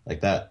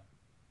 like that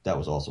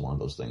was also one of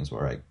those things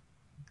where I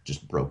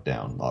just broke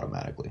down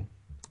automatically.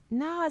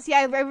 No, see,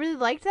 I really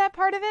liked that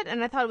part of it,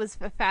 and I thought it was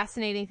a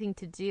fascinating thing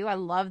to do. I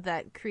love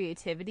that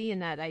creativity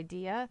and that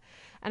idea.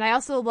 And I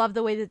also love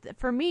the way that,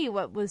 for me,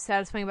 what was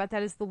satisfying about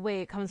that is the way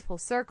it comes full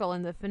circle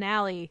in the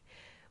finale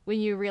when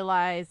you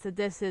realize that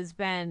this has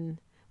been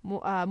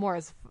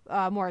Mora's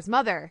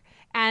mother.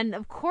 And,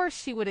 of course,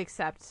 she would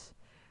accept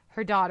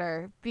her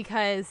daughter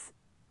because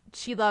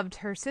she loved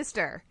her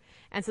sister.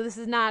 And so this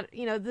is not,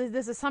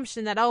 this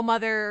assumption that,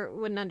 mother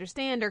wouldn't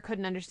understand or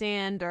couldn't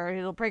understand or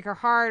it'll break her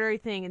heart or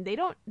anything. And they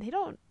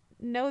don't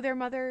know their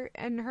mother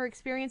and her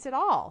experience at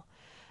all,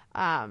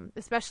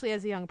 especially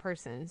as a young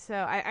person. So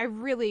I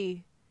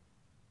really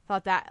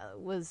thought that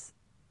was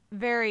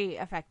very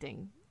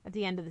affecting at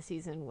the end of the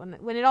season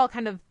when it all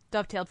kind of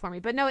dovetailed for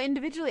me. But no,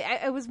 individually,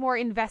 I was more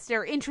invested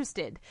or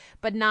interested,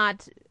 but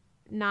not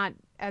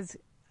as,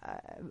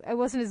 I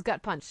wasn't as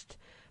gut punched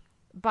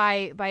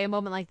by a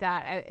moment like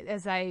that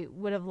as I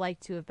would have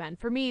liked to have been.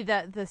 For me,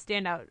 the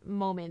standout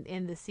moment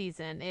in the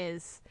season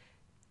is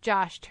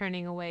Josh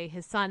turning away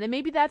his son. And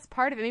maybe that's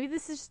part of it. Maybe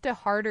this is just a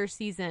harder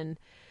season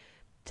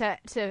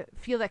to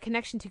feel that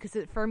connection to, because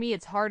for me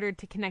it's harder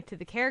to connect to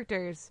the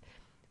characters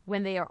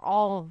when they are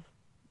all,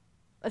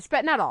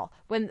 not all,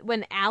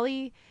 when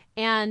Ali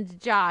and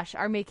Josh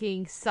are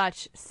making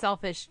such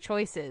selfish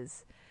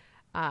choices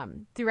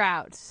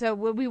throughout. So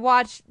when we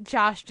watch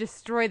Josh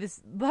destroy this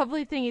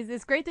lovely thing,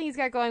 this great thing he's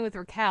got going with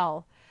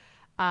Raquel,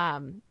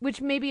 which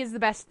maybe is the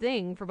best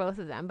thing for both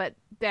of them, but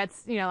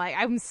that's,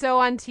 I'm so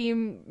on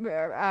team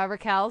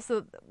Raquel.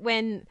 So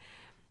when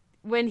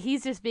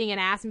he's just being an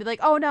ass and be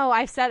like, oh no,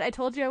 I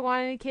told you I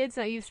wanted a kid,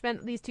 so you've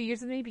spent these 2 years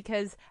with me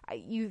because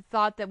you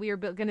thought that we were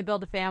going to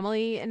build a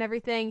family and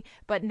everything,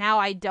 but now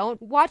I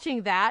don't.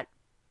 Watching that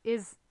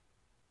is,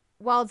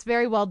 while it's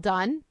very well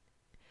done,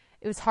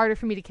 it was harder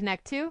for me to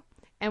connect to.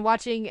 And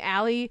watching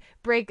Ali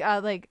break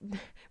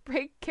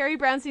Carrie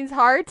Brownstein's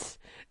heart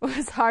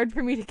was hard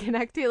for me to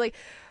connect to.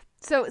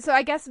 So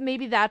I guess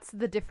maybe that's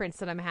the difference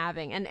that I'm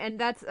having, and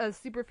that's a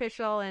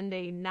superficial and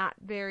a not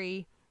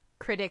very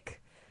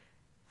critic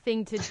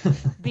thing to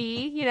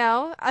be. I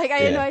know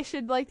I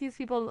should like these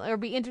people or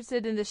be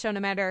interested in this show, no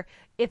matter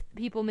if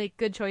people make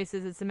good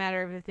choices. It's a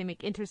matter of if they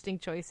make interesting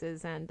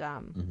choices, and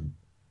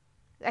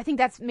I think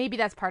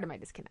that's part of my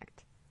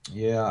disconnect.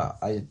 Yeah,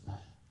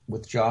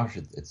 with Josh,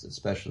 it's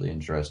especially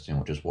interesting,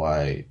 which is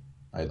why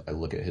I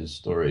look at his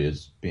story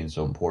as being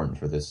so important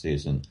for this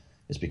season,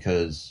 is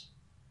because,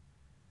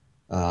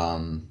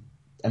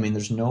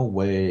 there's no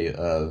way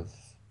of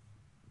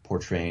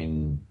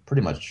portraying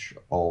pretty much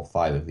all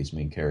 5 of these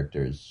main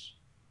characters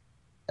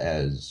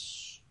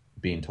as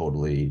being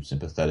totally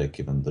sympathetic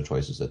given the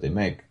choices that they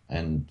make.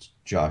 And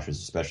Josh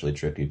is especially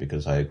tricky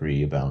because I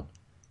agree about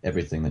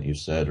everything that you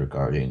said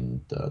regarding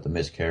the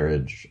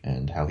miscarriage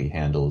and how he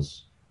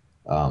handles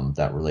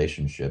that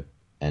relationship,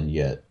 and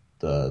yet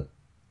the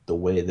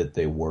way that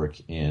they work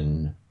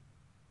in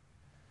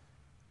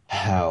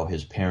how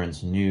his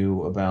parents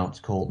knew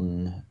about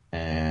Colton,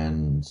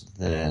 and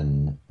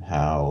then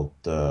how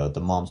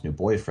the mom's new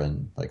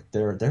boyfriend, like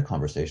their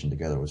conversation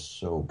together was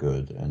so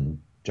good, and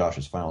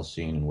Josh's final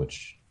scene in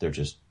which they're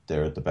just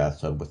there at the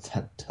bathtub with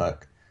that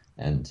duck,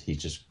 and he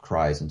just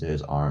cries into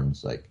his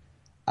arms. Like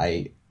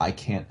I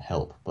can't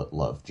help but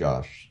love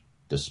Josh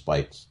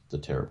despite the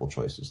terrible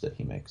choices that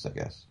he makes, I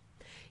guess.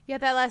 Yeah,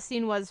 that last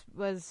scene was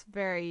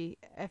very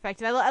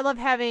effective. I love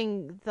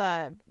having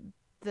the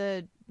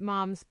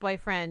mom's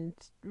boyfriend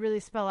really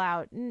spell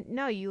out,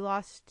 no, you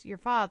lost your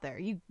father.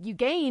 You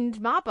gained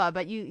Mappa,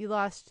 but you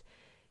lost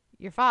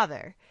your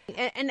father.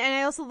 And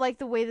I also like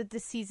the way that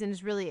this season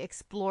is really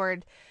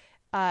explored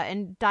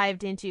and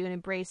dived into and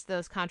embraced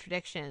those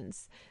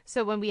contradictions.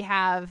 So when we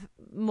have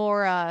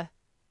Mora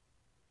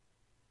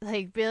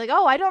be like,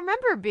 oh, I don't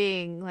remember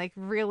being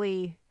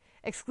really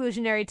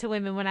exclusionary to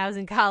women when I was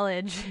in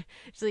college.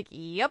 She's like,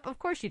 yep, of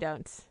course you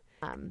don't.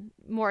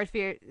 Mora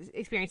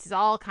experiences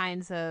all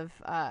kinds of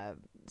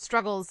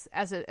struggles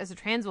as a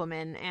trans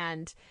woman,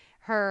 and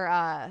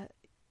her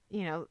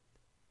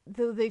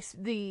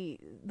the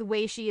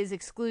way she is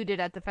excluded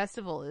at the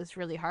festival is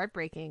really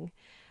heartbreaking,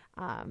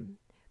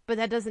 but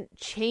that doesn't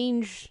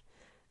change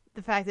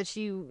the fact that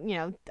she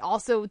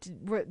also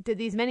did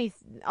these many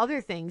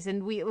other things.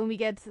 And when we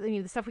get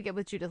the stuff we get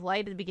with Judith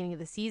Light at the beginning of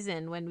the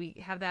season, when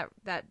we have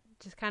that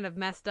just kind of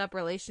messed up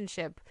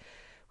relationship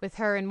with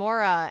her and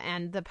Mora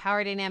and the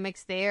power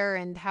dynamics there,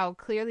 and how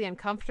clearly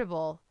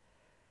uncomfortable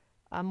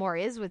more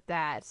is with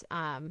that.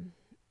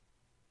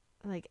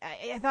 Like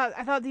I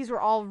thought these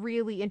were all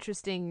really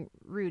interesting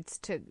routes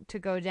to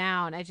go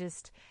down. I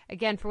just,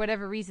 again, for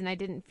whatever reason, I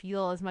didn't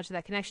feel as much of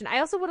that connection. I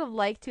also would have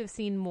liked to have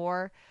seen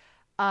more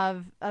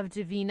of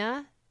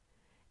Davina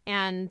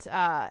and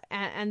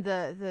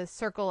the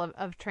circle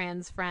of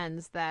trans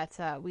friends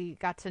that we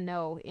got to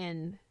know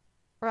in,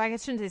 or I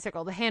guess I shouldn't say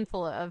circle, the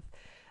handful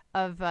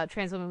of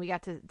trans women we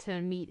got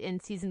to meet in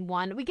season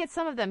 1. We get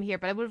some of them here,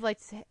 but I would have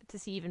liked to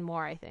see even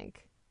more, I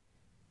think.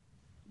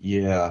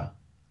 Yeah.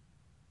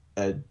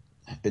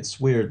 It's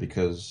weird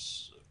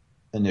because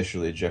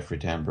initially Jeffrey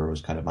Tambor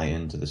was kind of my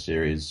into the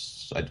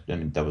series. I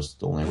mean, that was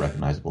the only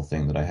recognizable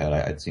thing that I had.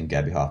 I'd seen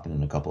Gabby Hoffman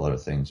and a couple other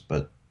things,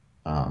 but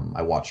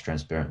I watched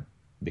Transparent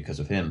because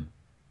of him,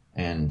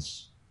 and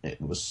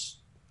it was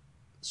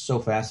so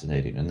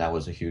fascinating, and that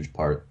was a huge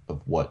part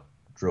of what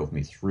drove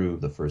me through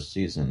the first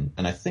season.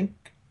 And I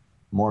think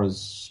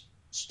Maura's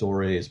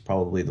story is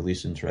probably the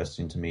least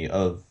interesting to me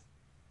of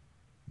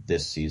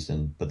this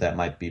season, but that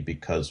might be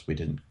because we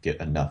didn't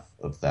get enough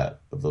of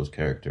those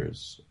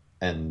characters.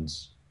 And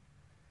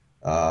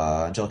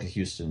Angelica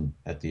Houston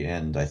at the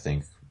end, I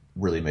think,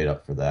 really made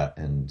up for that,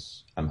 and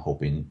I'm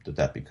hoping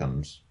that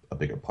becomes a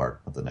bigger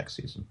part of the next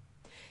season.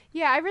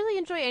 Yeah, I really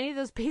enjoy any of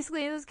those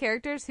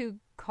characters who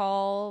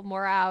call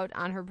Maura out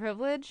on her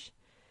privilege,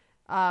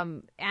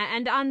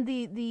 and on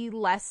the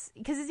less,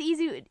 because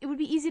it would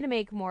be easy to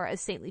make Maura a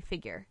saintly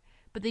figure.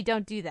 But they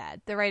don't do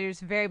that. The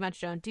writers very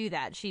much don't do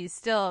that. She's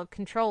still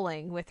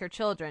controlling with her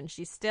children.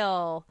 She's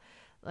still,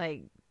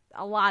 like,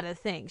 a lot of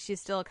things.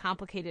 She's still a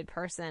complicated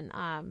person.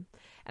 And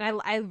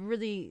I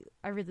really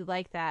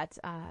like that.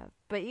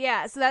 But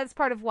yeah, so that's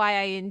part of why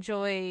I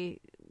enjoy,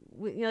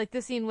 like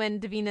the scene when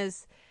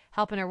Davina's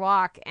helping her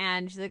walk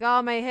and she's like,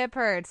 "Oh, my hip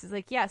hurts." It's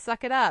like, yeah,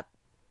 suck it up.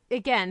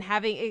 Again,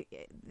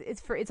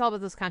 it's all about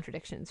those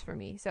contradictions for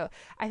me. So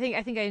I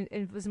think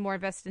I was more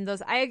invested in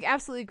those. I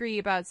absolutely agree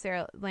about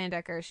Sarah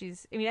Landecker.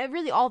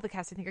 Really all the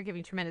cast I think are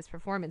giving tremendous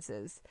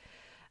performances.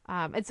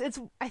 I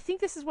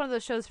think this is one of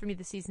those shows for me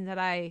this season that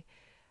I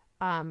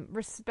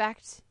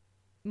respect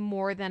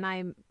more than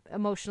I'm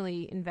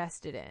emotionally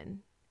invested in.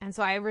 And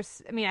so I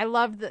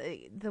love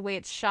the way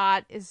it's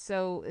shot is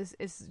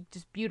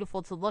just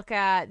beautiful to look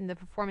at, and the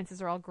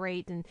performances are all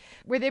great. And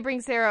where they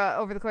bring Sarah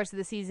over the course of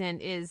the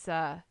season is,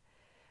 I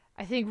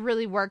think,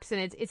 really works. And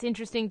it's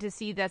interesting to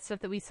see that stuff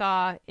that we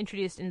saw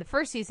introduced in the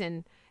first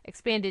season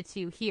expanded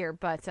to here.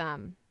 But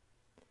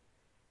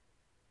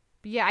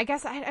yeah, I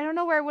guess I don't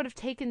know where I would have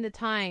taken the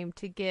time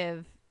to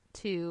give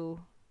to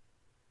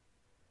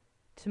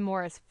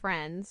Maura's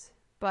friends,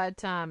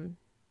 but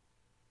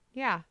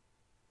yeah.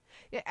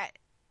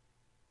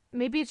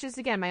 Maybe it's just,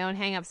 again, my own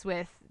hangups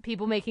with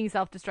people making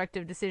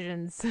self-destructive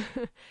decisions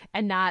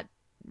and not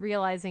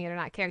realizing it or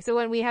not caring. So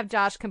when we have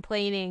Josh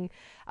complaining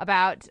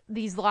about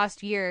these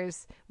lost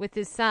years with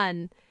his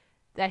son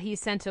that he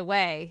sent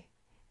away,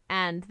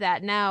 and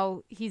that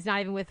now he's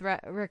not even with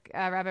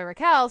Rabbi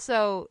Raquel,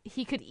 so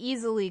he could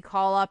easily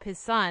call up his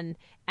son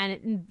and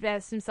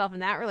invest himself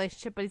in that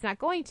relationship, but he's not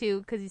going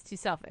to because he's too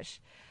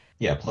selfish.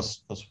 Yeah,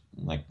 plus,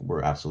 like,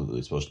 we're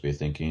absolutely supposed to be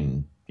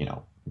thinking,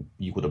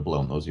 you would have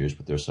blown those years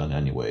with their son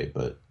anyway,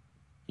 but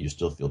you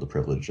still feel the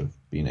privilege of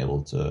being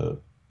able to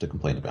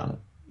complain about it.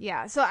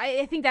 Yeah, so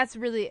I think that's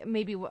really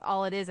maybe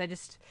all it is. I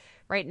just,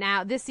 right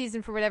now, this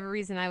season, for whatever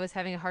reason, I was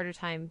having a harder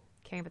time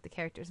caring about the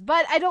characters.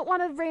 But I don't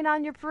want to rain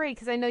on your parade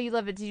because I know you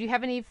love it. Did you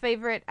have any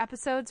favorite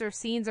episodes or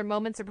scenes or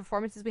moments or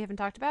performances we haven't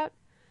talked about?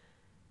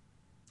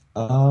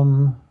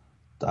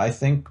 I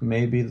think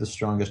maybe the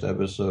strongest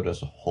episode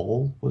as a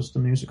whole was the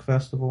music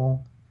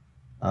festival.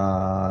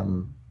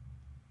 But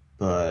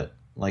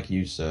like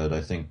you said,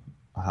 I think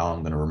how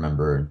I'm going to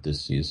remember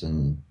this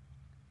season,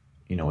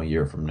 a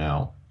year from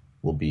now,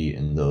 will be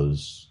in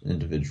those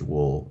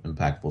individual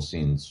impactful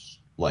scenes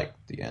like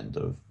the end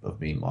of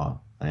Mima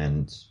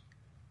and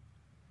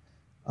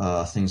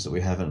things that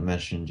we haven't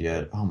mentioned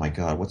yet. Oh my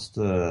God, what's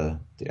the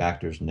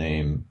actor's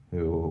name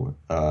who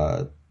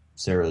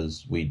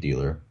Sarah's weed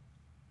dealer?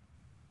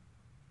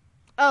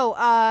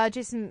 Oh,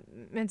 Jason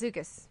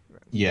Mantzoukas.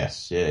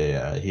 Yes,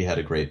 yeah. He had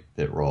a great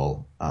bit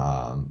role.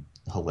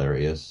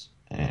 Hilarious.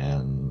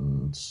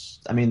 And,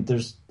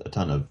 there's a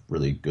ton of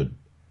really good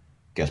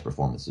guest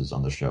performances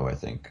on the show, I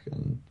think.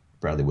 And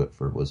Bradley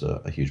Whitford was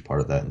a huge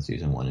part of that in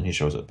season 1, and he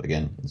shows up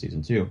again in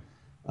season 2.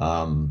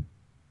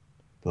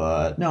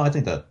 But, no, I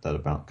think that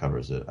about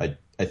covers it.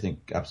 I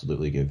think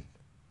absolutely give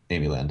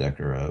Amy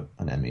Landecker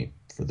an Emmy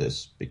for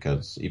this,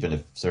 because even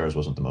if Sarah's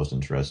wasn't the most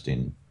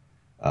interesting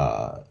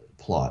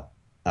plot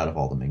out of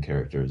all the main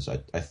characters,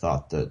 I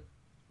thought that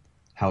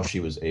how she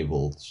was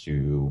able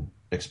to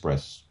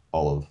express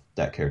all of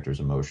that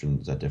character's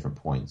emotions at different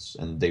points,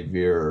 and they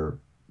veer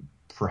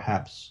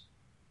perhaps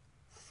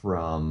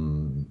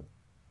from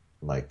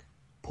like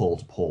pole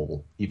to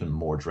pole even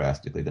more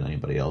drastically than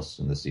anybody else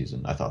in this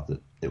season. I thought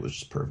that it was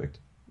just perfect.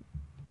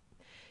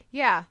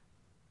 Yeah,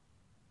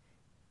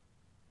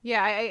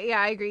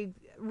 I agree.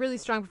 really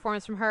strong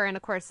performance from her, and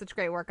of course, such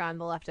great work on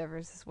The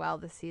Leftovers as well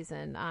this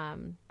season.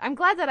 I'm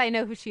glad that I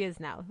know who she is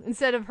now.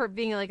 Instead of her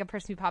being like a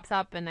person who pops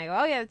up and I go,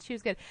 oh yeah, she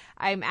was good.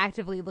 I'm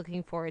actively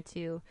looking forward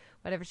to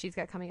whatever she's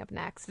got coming up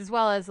next, as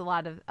well as a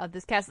lot of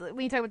this cast.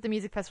 When you talk about the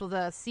music festival,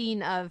 the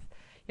scene of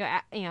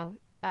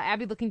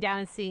Abby looking down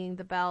and seeing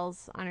the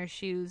bells on her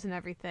shoes and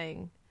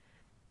everything.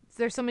 So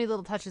there's so many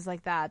little touches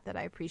like that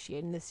I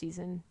appreciate in this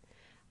season.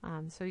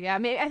 So yeah,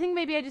 I think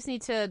maybe I just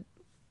need to.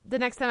 The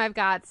next time I've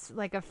got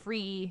like a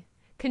free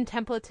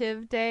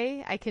contemplative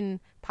day, I can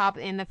pop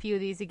in a few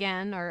of these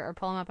again or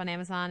pull them up on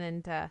Amazon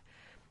and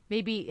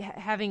maybe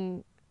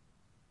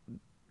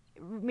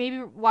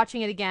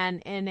watching it again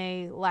in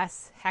a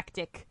less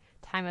hectic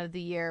time of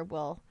the year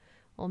will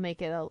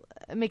make it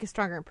make a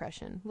stronger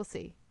impression. We'll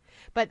see.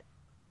 But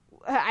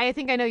I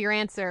think I know your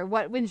answer.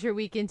 What wins your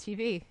week in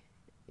TV?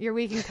 Your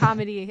week in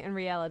comedy and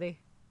reality?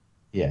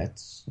 Yeah,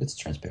 it's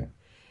Transparent.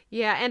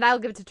 Yeah, and I'll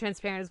give it to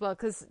Transparent as well,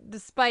 because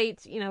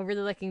despite,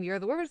 really liking the Year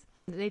of the Workers,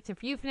 the Nathan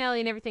For You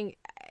finale and everything,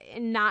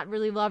 and not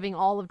really loving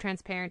all of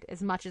Transparent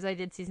as much as I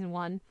did season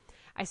 1,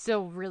 I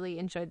still really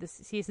enjoyed this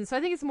season. So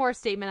I think it's more a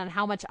statement on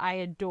how much I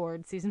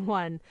adored season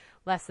 1,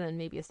 less than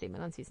maybe a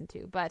statement on season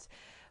 2. But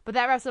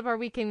that wraps up our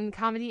week in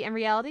comedy and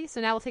reality.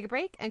 So now we'll take a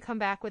break and come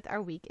back with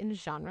our week in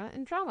genre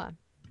and drama.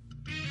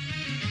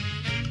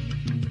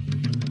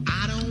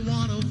 I don't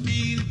want to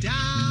feel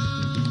down.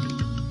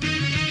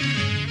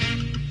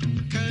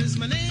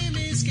 My name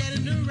is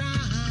getting around.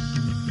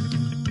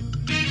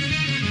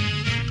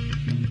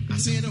 I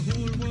say the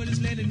whole world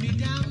is letting me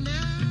down now.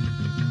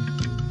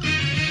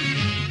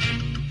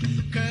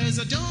 'Cause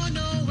I don't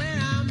know where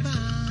I'm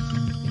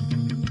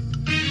bound.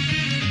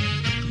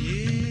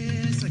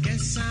 Yes, I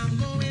guess I'm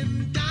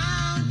going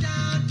down,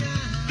 down,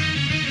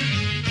 down.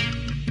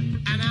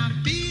 And I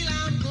feel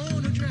I'm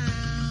gonna drown.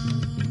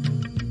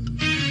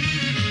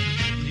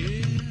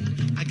 Yeah,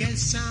 I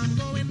guess I'm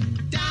going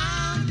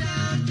down,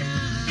 down, down.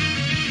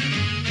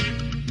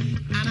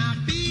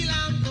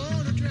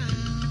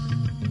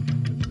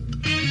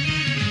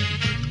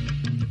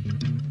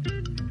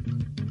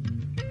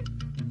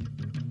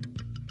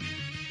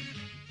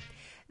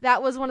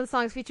 That was one of the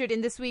songs featured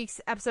in this week's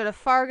episode of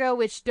Fargo,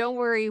 which, don't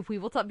worry, we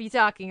will be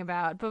talking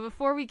about. But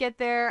before we get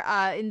there,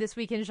 in this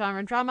week in genre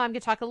and drama, I'm going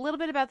to talk a little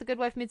bit about the Good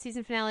Wife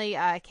mid-season finale,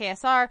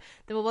 KSR.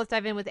 Then we'll both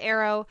dive in with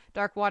Arrow,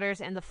 Dark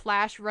Waters, and The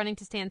Flash running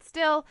to stand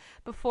still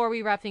before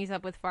we wrap things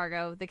up with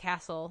Fargo, The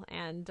Castle,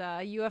 and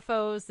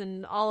UFOs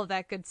and all of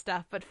that good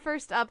stuff. But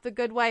first up, The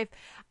Good Wife.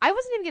 I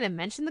wasn't even going to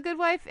mention The Good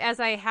Wife, as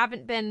I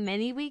haven't been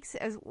many weeks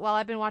while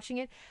I've been watching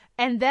it.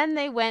 And then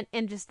they went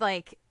and just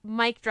like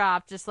mic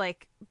drop, just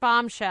like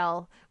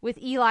bombshell with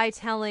Eli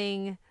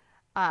telling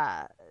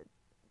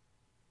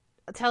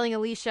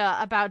Alicia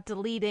about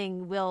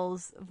deleting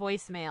Will's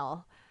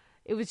voicemail.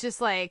 It was just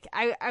like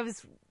I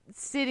was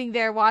sitting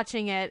there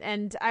watching it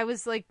and I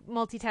was like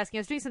multitasking. I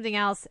was doing something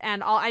else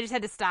and I just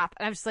had to stop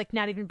and I was just like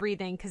not even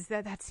breathing because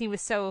that scene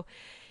was so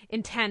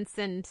intense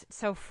and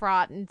so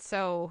fraught and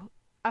so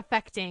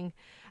affecting.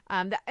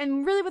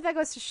 And really what that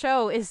goes to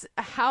show is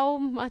how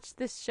much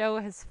this show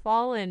has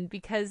fallen,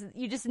 because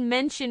you just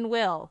mention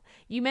Will.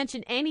 You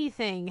mention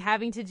anything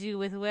having to do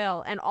with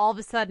Will, and all of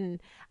a sudden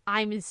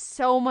I'm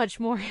so much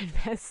more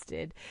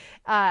invested.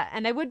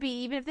 And I would be,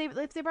 even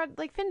if they brought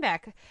like Finn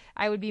back,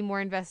 I would be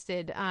more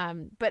invested.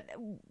 But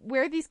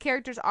where these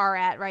characters are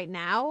at right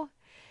now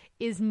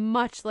is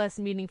much less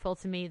meaningful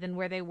to me than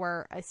where they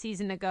were a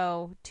season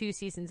ago, 2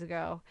 seasons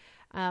ago.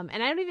 And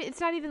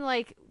it's not even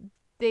like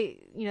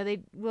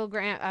Will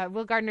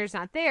Gardner's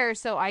not there,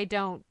 so I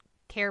don't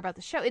care about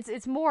the show.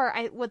 It's more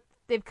what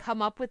they've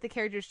come up with the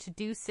characters to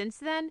do since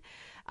then,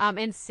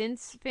 and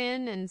since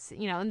Finn, and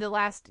in the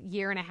last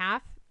year and a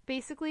half,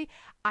 basically,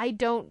 I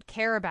don't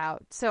care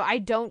about. So I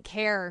don't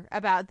care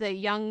about the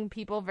young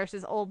people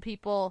versus old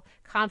people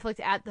conflict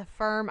at the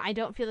firm. I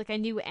don't feel like I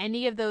knew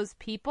any of those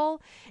people,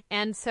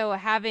 and so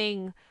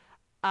having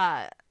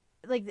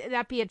like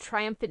that be a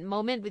triumphant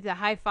moment with the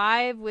high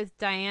five with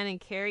Diane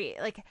and Carrie,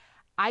 like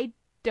I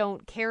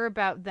don't care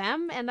about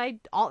them, and I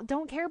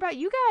don't care about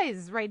you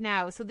guys right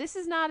now. So this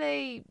is not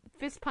a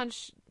fist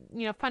punch,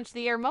 punch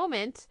the air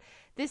moment.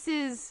 This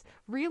is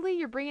really,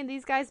 you're bringing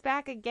these guys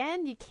back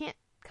again. You can't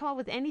come up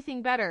with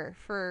anything better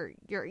for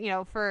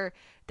for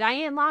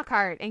Diane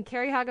Lockhart and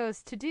Carrie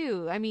Hagos to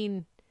do. I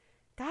mean,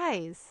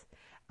 guys.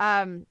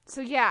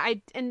 So yeah,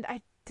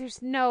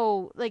 there's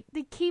no, like,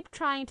 they keep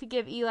trying to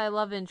give Eli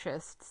love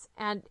interests,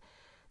 and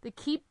they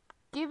keep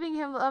giving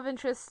him love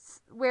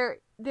interests where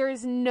there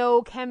is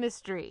no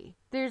chemistry.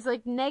 There's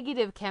like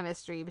negative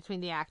chemistry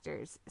between the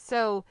actors.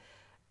 So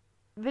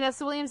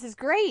Vanessa Williams is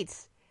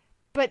great,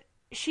 but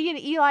she and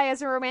Eli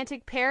as a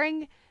romantic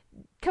pairing,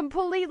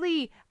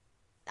 completely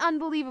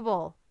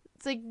unbelievable.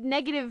 It's like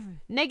negative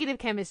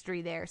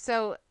chemistry there.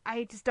 So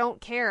I just don't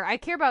care. I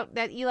care about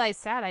that Eli's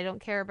sad. I don't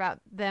care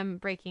about them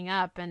breaking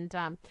up. And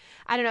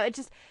I don't know. It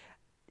just,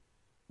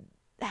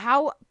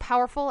 how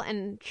powerful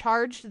and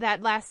charged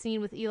that last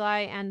scene with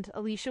Eli and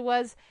Alicia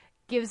was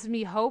gives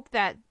me hope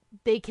that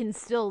they can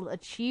still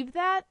achieve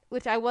that,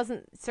 which I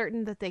wasn't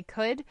certain that they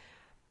could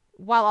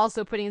while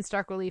also putting in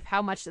stark relief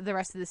how much the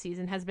rest of the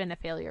season has been a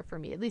failure for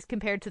me, at least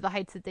compared to the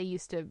heights that they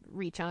used to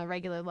reach on a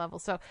regular level.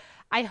 So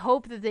I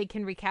hope that they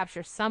can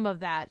recapture some of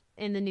that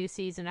in the new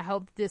season. I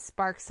hope this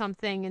sparks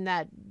something and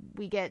that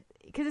we get,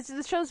 because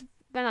the show's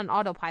been on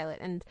autopilot,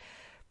 and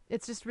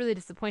it's just really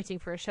disappointing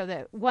for a show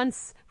that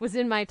once was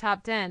in my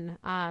top 10.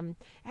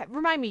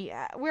 Remind me,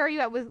 where are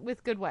you at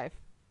with Good Wife?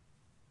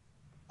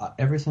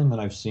 Everything that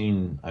I've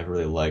seen, I've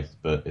really liked,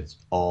 but it's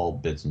all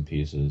bits and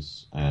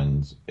pieces,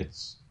 and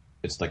it's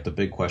like the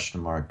big question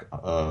mark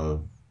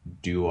of,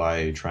 do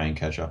I try and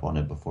catch up on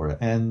it before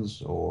it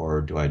ends,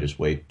 or do I just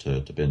wait to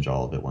binge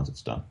all of it once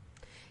it's done?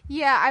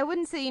 Yeah, I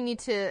wouldn't say you need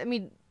to. I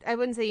mean, I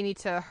wouldn't say you need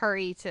to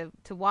hurry to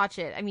watch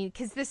it. I mean,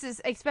 because this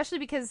is, especially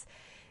because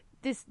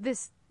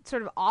this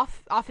sort of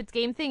off its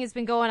game thing has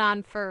been going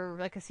on for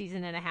like a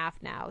season and a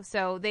half now.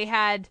 So they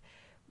had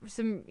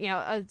some,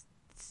 a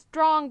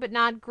strong but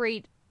not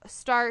great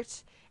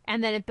start,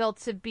 and then it built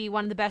to be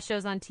one of the best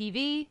shows on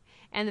TV,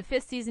 and the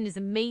 5th season is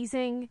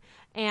amazing,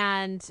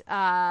 and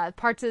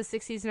parts of the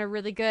 6th season are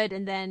really good,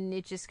 and then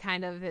it just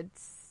kind of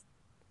it's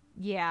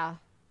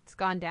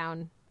gone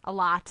down a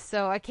lot.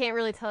 So I can't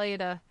really tell you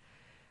to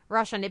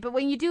rush on it, but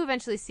when you do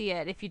eventually see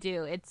it, if you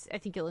do, I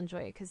think you'll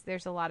enjoy it, because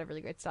there's a lot of really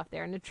great stuff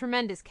there and a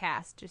tremendous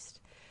cast. Just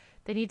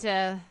they need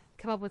to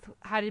come up with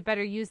how to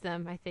better use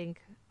them, I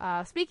think.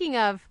 Speaking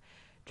of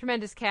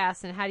tremendous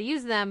cast and how to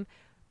use them,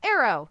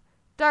 Arrow,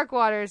 Dark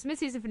Waters,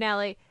 mid-season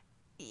finale.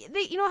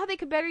 You know how they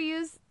could better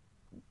use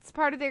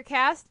part of their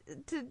cast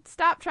to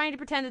stop trying to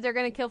pretend that they're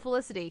going to kill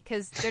Felicity,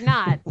 because they're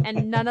not,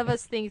 and none of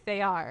us think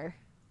they are.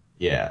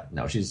 Yeah,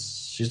 no,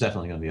 she's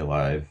definitely going to be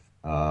alive.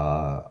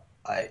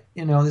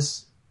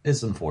 This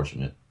is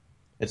unfortunate.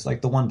 It's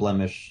like the one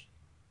blemish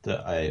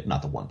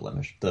not the one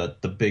blemish,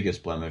 the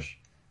biggest blemish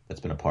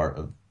that's been a part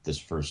of this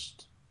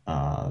first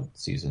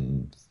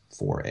season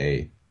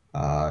 4A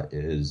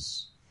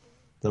is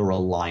the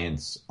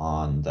reliance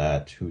on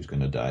that who's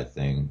going to die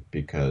thing,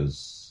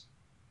 because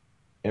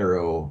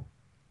Arrow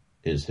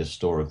is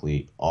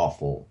historically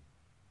awful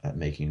at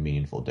making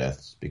meaningful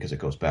deaths because it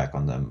goes back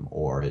on them,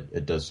 or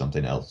it does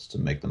something else to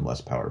make them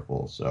less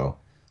powerful. So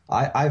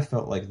I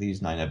felt like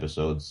these 9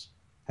 episodes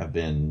have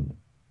been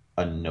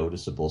a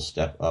noticeable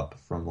step up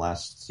from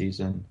last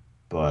season,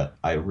 but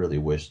I really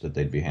wish that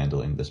they'd be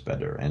handling this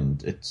better.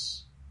 And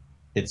it's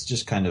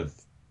just kind of,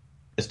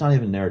 it's not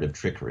even narrative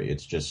trickery,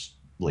 it's just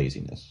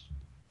laziness.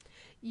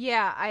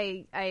 Yeah,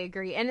 I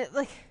agree. And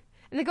and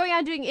they're going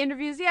on doing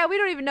interviews. Yeah, we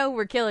don't even know who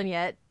we're killing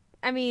yet.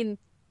 I mean,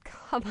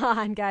 come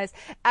on, guys.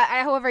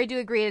 However, I do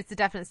agree it's a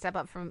definite step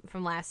up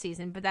from last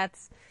season, but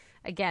that's,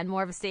 again,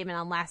 more of a statement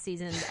on last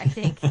season, I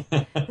think,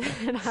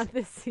 than on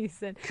this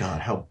season.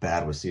 God, how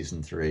bad was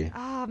season 3?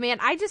 Oh, man,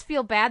 I just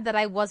feel bad that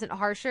I wasn't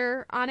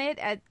harsher on it,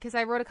 because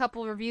I wrote a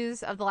couple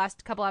reviews of the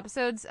last couple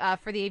episodes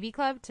for the AV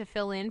Club to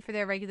fill in for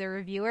their regular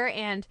reviewer,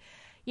 and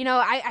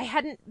I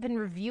hadn't been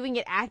reviewing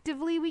it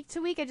actively week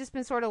to week. I just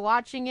been sort of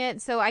watching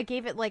it. So I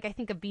gave it I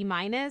think a B-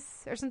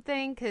 or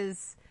something,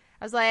 because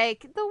I was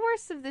like, the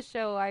worst of the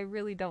show I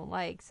really don't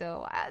like.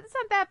 So it's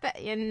not that bad.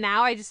 And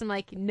now I just am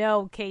like,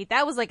 no, Kate,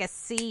 that was like a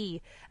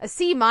C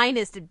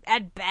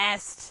at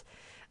best.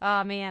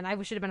 Oh man,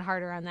 I should have been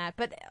harder on that.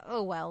 But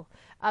oh well.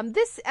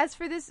 As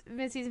for this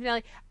mid-season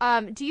finale,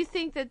 do you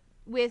think that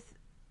with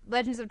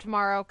Legends of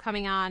Tomorrow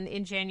coming on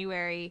in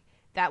January,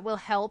 that will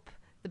help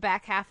the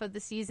back half of the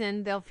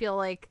season? They'll feel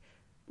like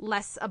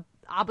less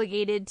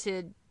obligated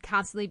to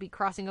constantly be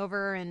crossing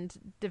over and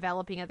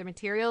developing other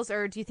materials?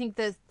 Or do you think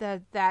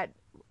that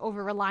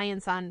over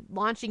reliance on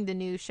launching the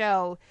new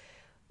show,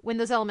 when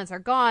those elements are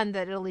gone,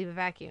 that it'll leave a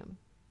vacuum?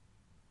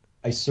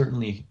 I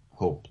certainly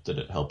hope that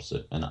it helps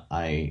it, and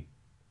I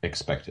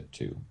expect it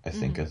to. I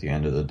think at the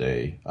end of the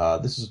day,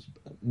 this has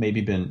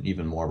maybe been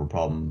even more of a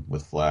problem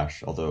with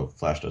Flash, although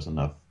Flash does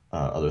enough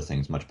other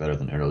things much better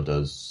than Arrow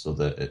does, so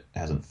that it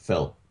hasn't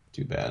felt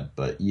too bad.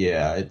 But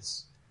yeah,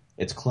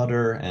 it's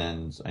clutter,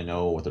 and I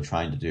know what they're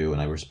trying to do,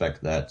 and I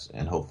respect that,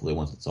 and hopefully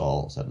once it's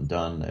all said and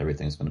done,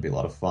 everything's going to be a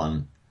lot of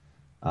fun.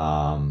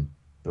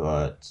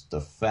 But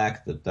the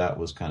fact that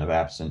was kind of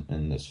absent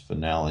in this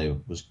finale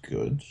was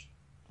good.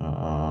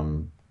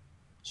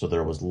 So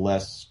there was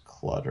less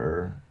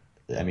clutter.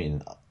 I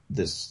mean,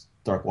 this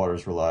Dark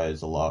Waters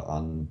relies a lot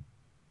on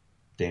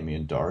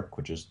Damien Dark,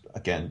 which has,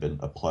 again, been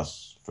a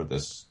plus for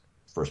this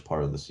first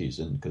part of the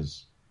season,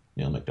 because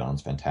Neil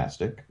McDonough's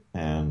fantastic.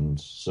 And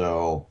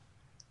so,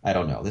 I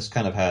don't know. This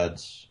kind of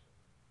had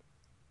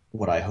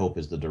what I hope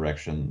is the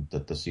direction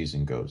that the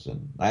season goes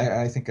in.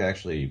 I think I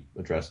actually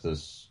addressed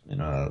this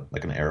in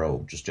an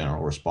Arrow, just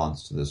general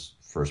response to this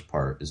first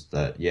part, is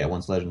that, yeah,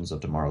 once Legends of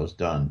Tomorrow is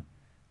done,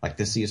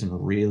 this season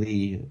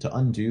really, to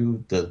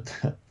undo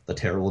the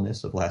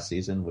terribleness of last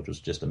season, which was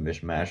just a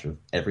mishmash of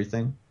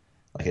everything,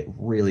 it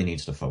really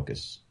needs to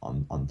focus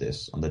on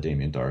the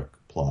Damien Dark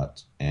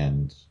plot.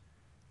 And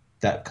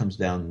that comes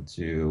down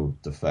to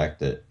the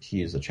fact that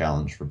he is a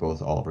challenge for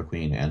both Oliver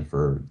Queen and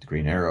for the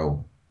Green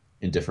Arrow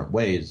in different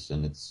ways.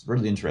 And it's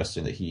really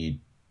interesting that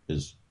he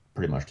is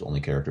pretty much the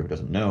only character who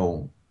doesn't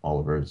know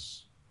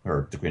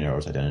the Green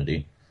Arrow's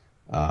identity.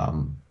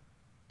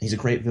 he's a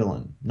great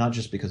villain, not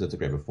just because it's a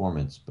great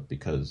performance, but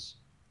because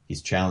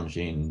he's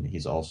challenging.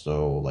 He's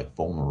also like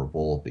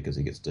vulnerable because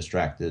he gets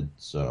distracted.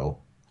 So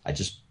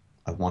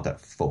I want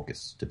that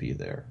focus to be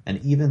there,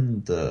 and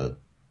even the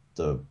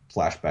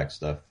flashback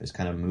stuff is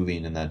kind of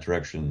moving in that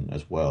direction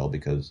as well,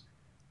 because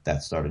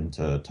that's starting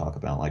to talk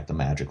about like the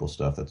magical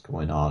stuff that's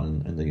going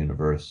on in the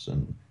universe,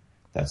 and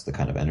that's the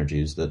kind of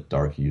energies that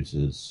Dark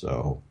uses.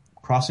 So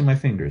crossing my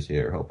fingers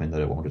here, hoping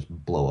that it won't just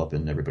blow up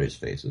in everybody's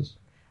faces.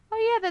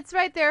 Oh yeah, that's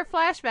right. There are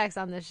flashbacks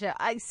on this show.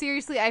 I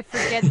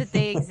forget that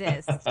they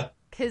exist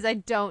because I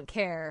don't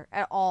care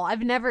at all.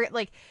 I've never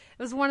it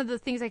was one of the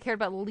things I cared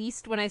about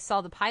least when I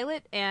saw the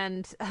pilot,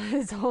 and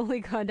it's only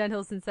gone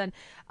downhill since then.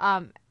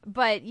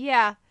 But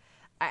yeah,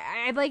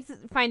 I liked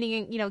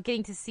finding,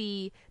 getting to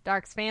see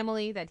Dark's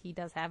family, that he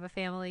does have a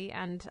family,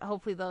 and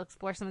hopefully they'll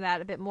explore some of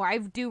that a bit more. I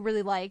do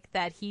really like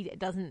that he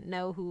doesn't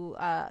know who,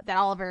 that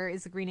Oliver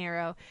is the Green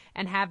Arrow,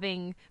 and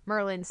having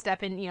Merlin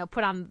step in,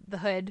 put on the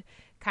hood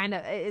kind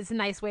of is a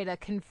nice way to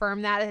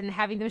confirm that, and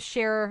having them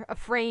share a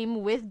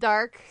frame with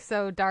Dark,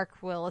 so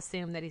Dark will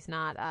assume that he's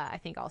not, I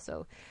think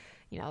also,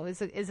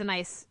 is a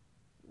nice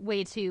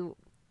way to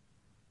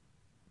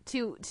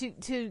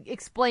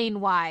explain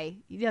why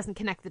he doesn't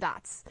connect the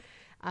dots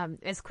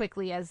as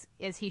quickly as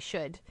he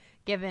should,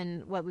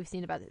 given what we've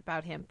seen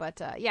about him.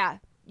 But yeah,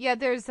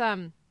 there's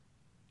I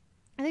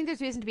think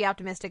there's reason to be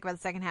optimistic about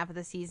the second half of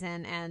the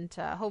season, and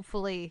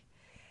hopefully,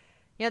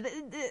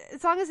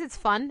 as long as it's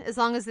fun, as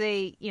long as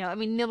they, Neil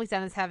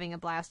McDonough is having a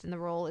blast in the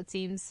role. It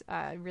seems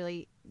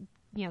really,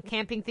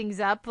 camping things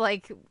up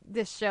like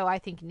this show I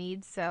think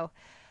needs. So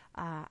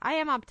I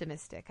am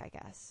optimistic, I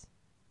guess.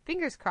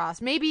 Fingers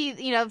crossed. Maybe,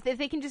 if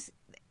they can just...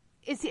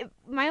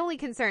 my only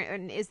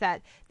concern is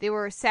that they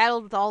were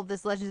saddled with all of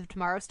this Legends of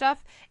Tomorrow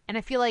stuff, and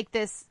I feel like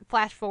this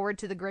flash forward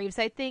to the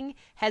gravesite thing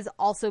has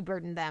also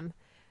burdened them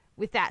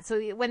with that. So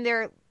when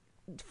they're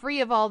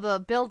free of all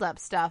the build-up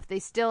stuff, they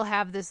still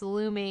have this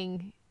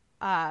looming,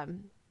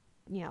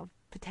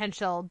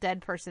 potential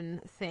dead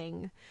person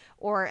thing,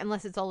 or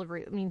unless it's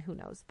Oliver. I mean, who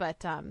knows?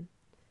 But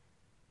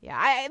yeah,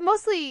 I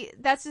mostly,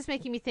 that's just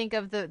making me think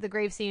of the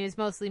grave scene is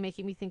mostly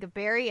making me think of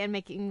Barry and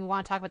making me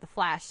want to talk about the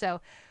Flash.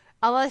 So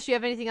unless you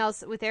have anything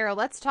else with Arrow,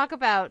 let's talk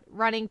about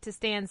Running to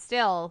Stand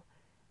Still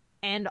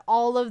and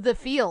all of the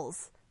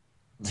feels.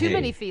 Too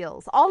many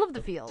feels. All of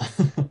the feels.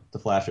 The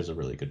Flash is a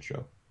really good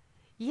show.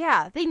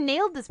 Yeah, they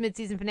nailed this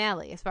mid-season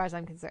finale as far as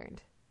I'm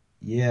concerned.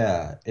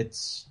 Yeah,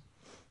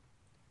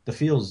 the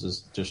feels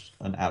is just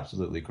an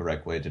absolutely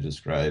correct way to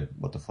describe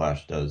what the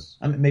Flash does.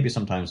 I mean, maybe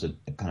sometimes it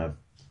kind of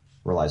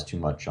relies too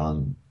much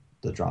on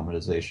the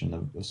dramatization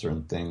of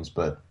certain things,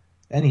 but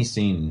any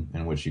scene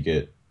in which you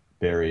get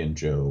Barry and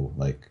Joe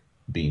like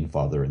being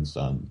father and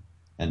son,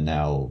 and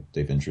now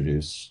they've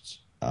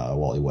introduced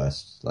Wally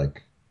West,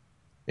 like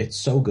it's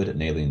so good at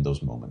nailing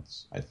those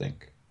moments, I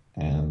think.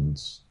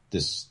 And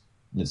this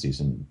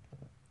mid-season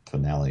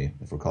finale,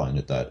 if we're calling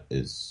it that,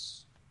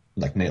 is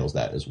like nails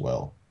that as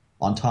well,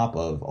 on top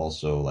of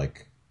also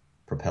like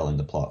propelling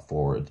the plot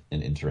forward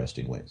in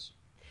interesting ways.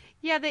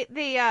 Yeah,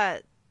 they've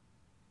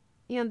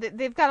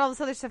got all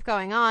this other stuff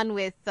going on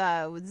with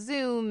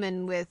Zoom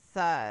and with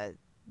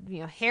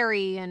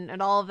Harry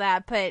and all of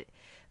that, but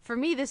for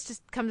me this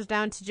just comes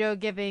down to Joe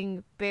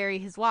giving Barry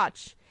his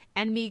watch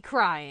and me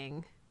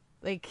crying,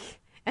 like,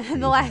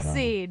 and the last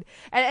scene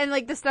and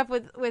like the stuff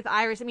with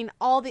Iris. I mean,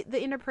 all the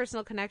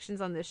interpersonal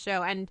connections on this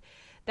show, and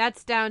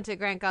that's down to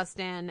Grant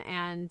Gustin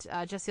and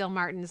Jesse L.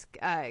 Martin's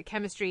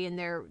chemistry and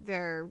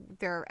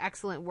their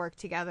excellent work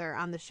together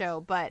on the show.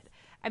 But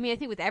I mean, I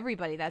think with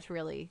everybody that's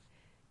really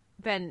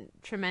been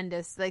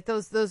tremendous. Like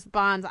those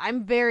bonds,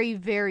 I'm very,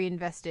 very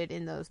invested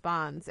in those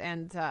bonds,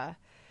 and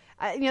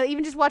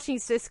even just watching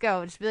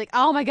Cisco just be like,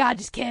 oh my god,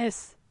 just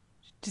kiss,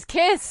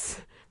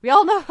 we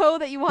all know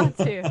that you want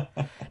to.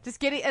 Just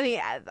kidding. I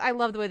mean, I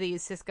love the way they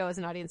use Cisco as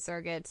an audience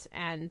surrogate,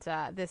 and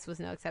this was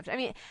no exception. I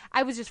mean,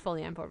 I was just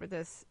fully on board with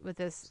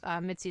this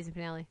mid-season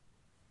finale.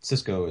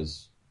 Cisco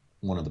is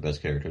one of the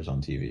best characters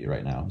on TV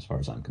right now, as far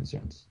as I'm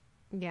concerned.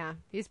 Yeah,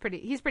 he's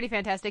pretty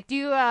fantastic. Do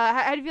you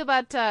how do you feel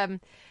about the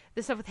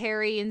stuff with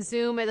Harry and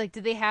Zoom? Like,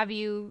 did they have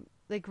you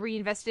like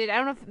reinvested? I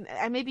don't know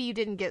if maybe you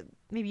didn't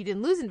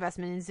lose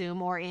investment in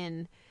Zoom or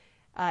in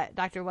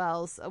Dr.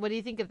 Wells. What do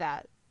you think of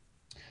that?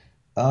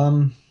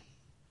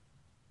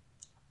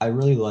 I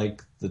really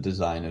like the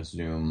design of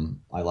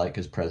Zoom. I like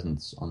his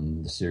presence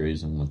on the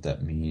series and what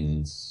that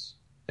means.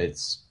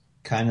 It's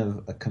kind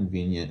of a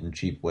convenient and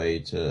cheap way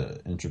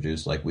to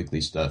introduce like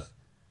weekly stuff.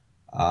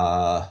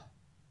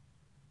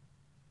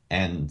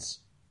 And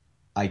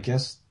I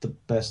guess the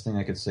best thing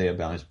I could say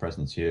about his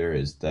presence here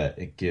is that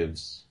it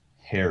gives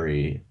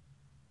Harry,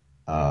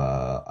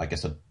 I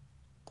guess, a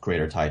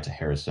greater tie to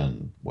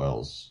Harrison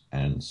Wells.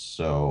 And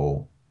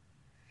so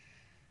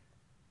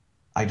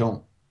I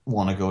don't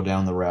want to go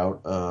down the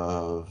route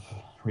of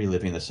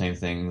reliving the same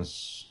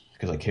things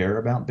because I care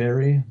about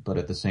Barry, but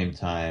at the same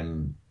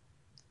time,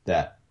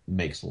 that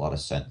makes a lot of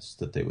sense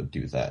that they would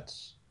do that.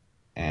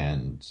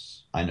 And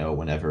I know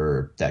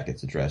whenever that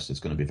gets addressed, it's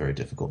going to be very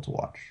difficult to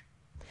watch.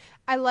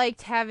 I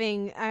liked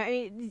having. I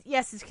mean,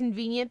 yes, it's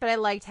convenient, but I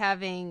liked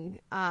having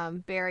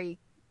Barry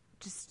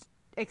just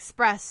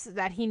express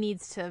that he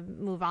needs to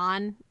move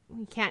on.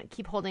 He can't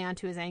keep holding on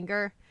to his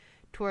anger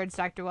towards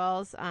Dr.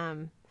 Wells,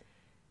 and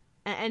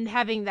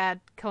having that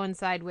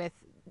coincide with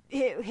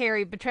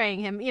Harry betraying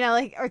him. You know,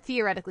 like, or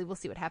theoretically, we'll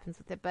see what happens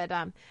with it. But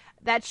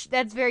that's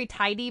very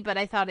tidy. But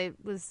I thought it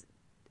was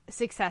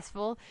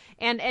successful,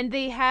 and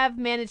they have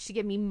managed to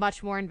get me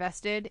much more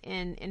invested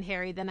in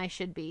Harry than I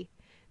should be,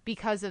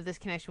 because of this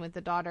connection with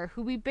the daughter,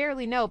 who we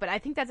barely know. But I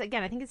think I think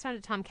it's down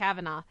to Tom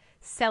Cavanaugh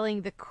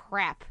selling the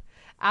crap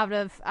out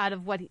of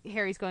what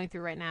Harry's going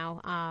through right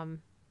now.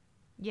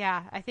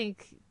 Yeah, I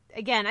think,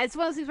 again, it's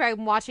one of those things where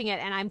I'm watching it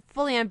and I'm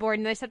fully on board,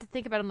 and I just have to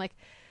think about it. I'm like,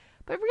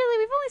 but really,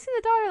 we've only seen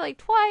the daughter like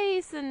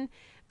twice,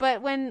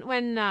 but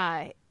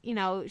when you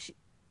know,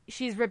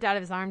 she's ripped out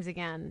of his arms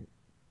again,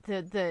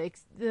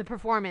 the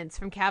performance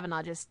from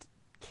Cavanaugh just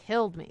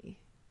killed me.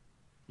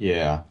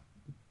 Yeah,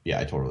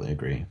 I totally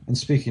agree. And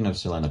speaking of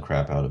selling the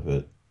crap out of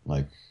it,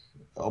 like,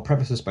 I'll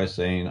preface this by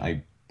saying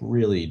I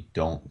really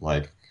don't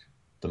like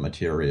the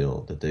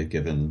material that they've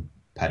given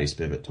Patty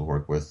Spivot to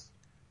work with,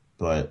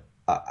 but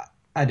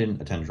I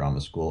didn't attend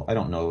drama school. I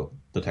don't know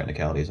the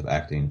technicalities of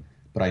acting,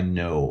 but I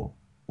know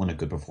when a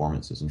good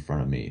performance is in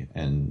front of me.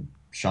 And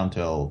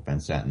Chantal Van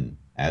Santen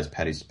as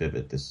Patty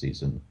Spivot this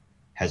season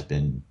has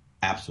been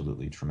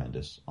absolutely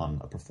tremendous on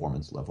a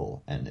performance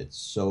level, and it's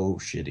so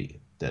shitty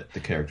that the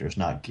character is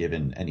not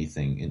given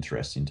anything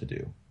interesting to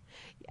do.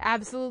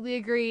 Absolutely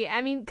agree.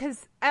 I mean,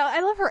 because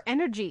I love her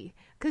energy,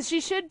 because she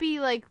should be,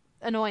 like,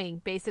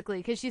 annoying, basically,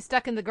 because she's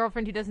stuck in the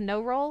girlfriend who doesn't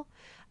know role.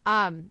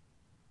 And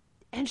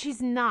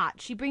she's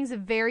not. She brings a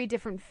very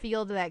different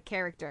feel to that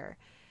character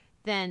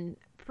than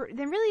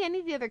really any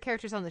of the other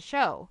characters on the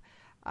show.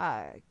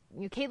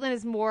 Caitlin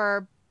is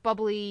more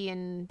bubbly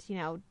and, you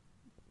know,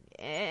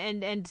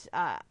 and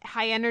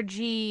high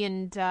energy,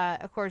 and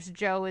of course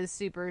Jo is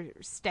super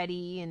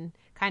steady and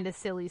kind of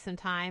silly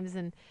sometimes.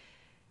 And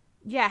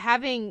yeah,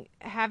 having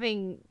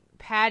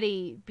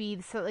Patty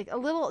be so, like, a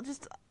little,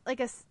 just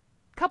like a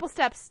couple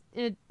steps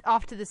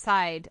off to the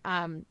side,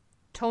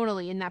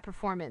 tonally, in that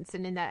performance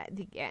and in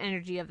the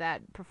energy of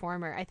that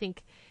performer, I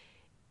think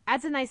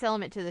adds a nice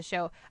element to the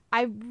show.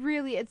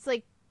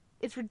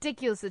 It's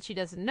ridiculous that she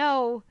doesn't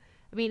know.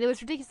 I mean, it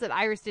was ridiculous that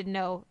Iris didn't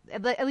know.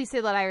 At least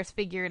they let Iris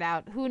figure it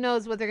out. Who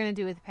knows what they're going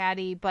to do with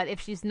Patty, but if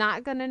she's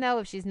not going to know,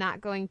 if she's not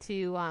going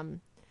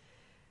to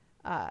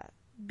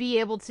be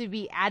able to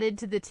be added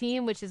to the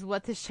team, which is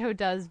what the show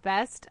does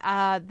best,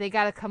 they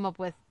got to come up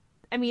with,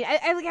 I mean,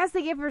 I guess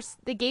they gave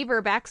her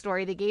a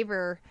backstory, they gave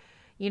her,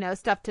 you know,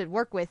 stuff to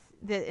work with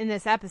in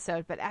this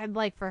episode, but I'd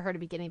like for her to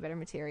be getting better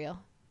material.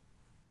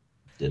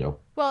 Ditto.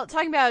 Well,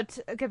 talking about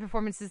good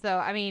performances, though,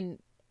 I mean,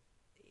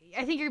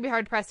 I think you're going to be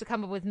hard-pressed to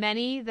come up with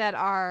many that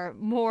are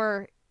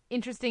more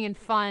interesting and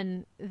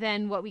fun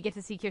than what we get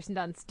to see Kirsten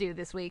Dunst do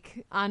this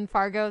week on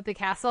Fargo, the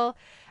castle.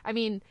 I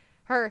mean,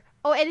 and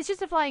it's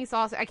just a flying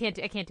saucer. I can't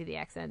do the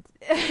accent.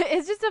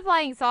 It's just a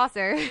flying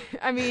saucer.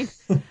 I mean,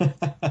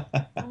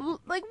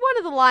 like, one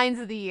of the lines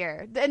of the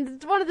year,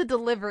 and one of the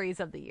deliveries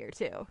of the year,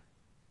 too.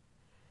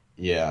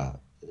 Yeah,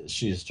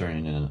 she's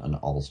turning in an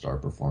all-star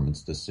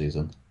performance this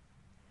season.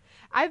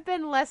 I've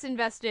been less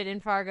invested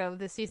in Fargo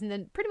this season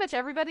than pretty much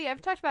everybody. I've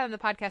talked about it on the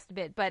podcast a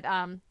bit, but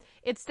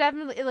it's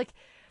definitely, like,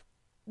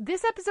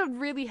 this episode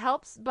really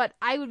helps, but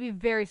I would be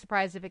very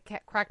surprised if it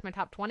cracked my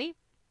top 20.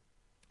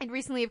 It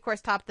recently, of course,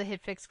 topped the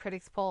HitFix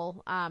Critics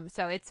poll,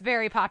 so it's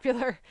very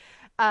popular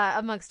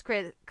amongst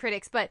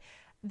critics. But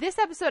this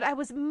episode I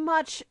was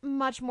much,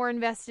 much more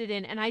invested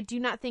in, and I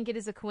do not think it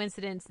is a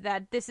coincidence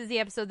that this is the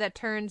episode that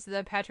turns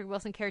the Patrick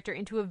Wilson character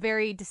into a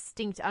very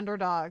distinct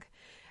underdog.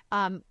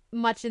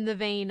 Much in the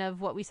vein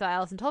of what we saw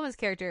Alison Tolman's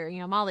character, you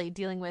know, Molly,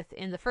 dealing with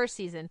in the first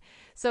season.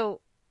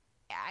 So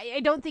I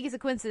don't think it's a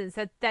coincidence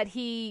that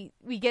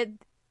we get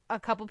a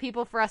couple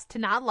people for us to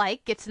not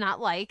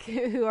like,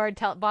 who are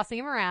bossing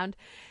him around,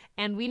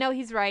 and we know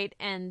he's right,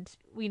 and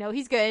we know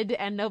he's good,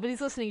 and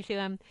nobody's listening to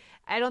him.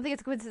 I don't think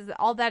it's a coincidence that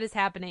all that is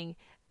happening,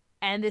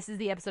 and this is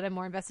the episode I'm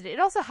more invested in. It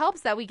also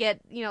helps that we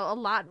get, you know, a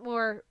lot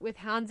more with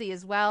Hansi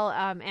as well,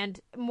 and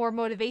more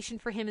motivation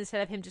for him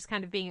instead of him just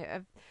kind of being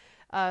a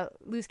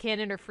loose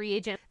cannon or free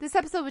agent. This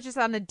episode was just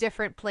on a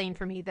different plane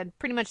for me than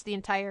pretty much the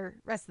entire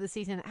rest of the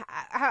season.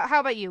 How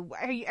about you?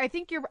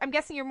 I'm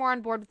guessing you're more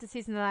on board with the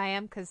season than I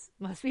am, because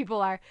most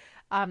people are.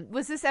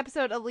 Was this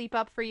episode a leap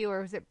up for you, or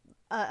was it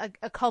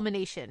a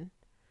culmination?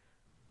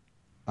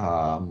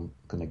 I'm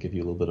going to give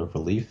you a little bit of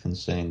relief in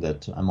saying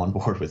that I'm on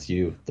board with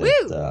you.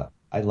 That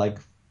I like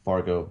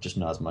Fargo just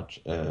not as much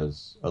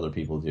as other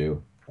people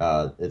do.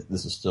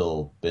 This has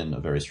still been a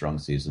very strong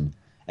season.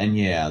 And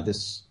yeah,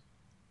 this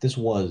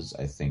was,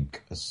 I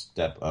think, a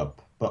step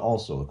up, but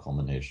also a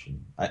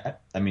culmination.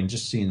 I mean,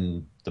 just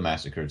seeing the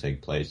massacre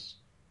take place,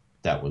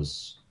 that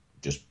was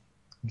just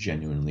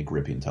genuinely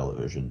gripping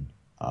television.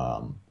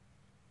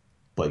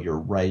 But you're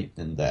right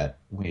in that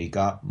we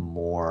got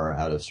more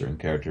out of certain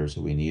characters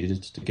who we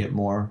needed to get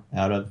more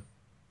out of.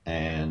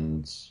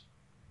 And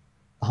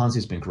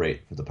Hansi's been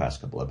great for the past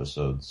couple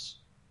episodes.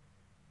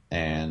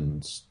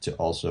 and to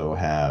also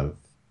have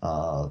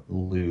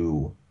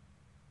Lou,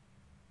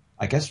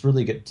 I guess,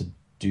 really get to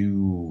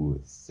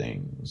do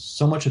things.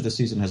 So much of the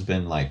season has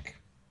been like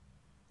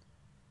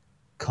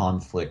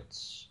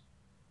conflicts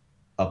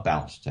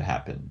about to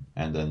happen,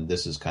 and then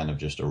this is kind of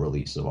just a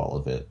release of all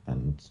of it,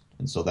 and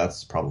so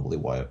that's probably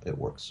why it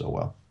works so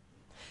well.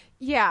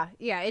 Yeah,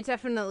 it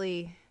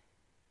definitely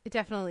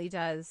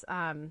does.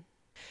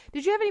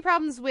 Did you have any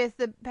problems with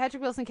the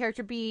Patrick Wilson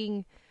character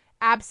being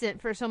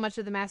absent for so much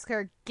of the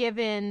massacre,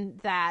 given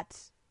that,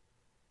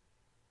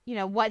 you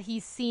know, what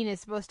he's seen is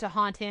supposed to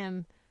haunt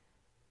him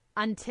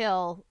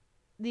until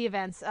the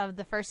events of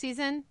the first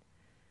season?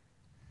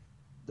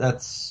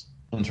 That's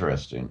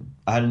interesting.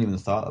 I hadn't even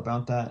thought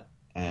about that,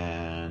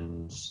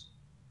 and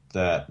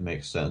that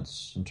makes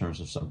sense in terms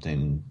of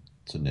something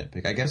to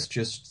nitpick. I guess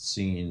just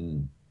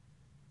seeing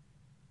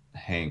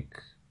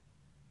Hank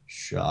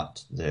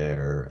shot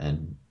there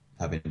and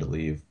having to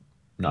leave,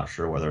 not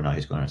sure whether or not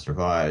he's going to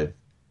survive,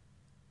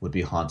 would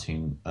be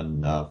haunting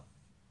enough.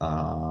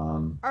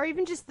 Or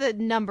even just the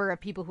number of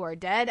people who are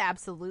dead,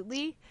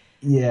 absolutely.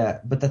 Yeah,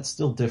 but that's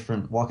still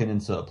different. Walking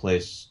into a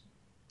place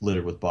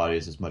littered with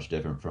bodies is much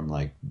different from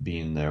like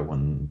being there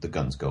when the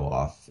guns go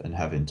off and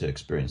having to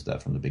experience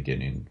that from the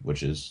beginning,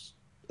 which is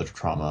a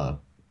trauma,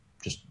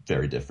 just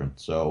very different.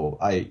 So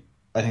I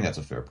think that's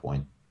a fair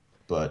point,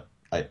 but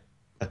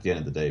at the end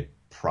of the day,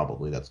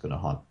 probably that's going to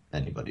haunt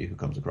anybody who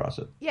comes across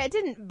it. Yeah, it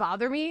didn't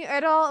bother me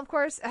at all, of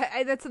course.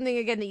 That's something,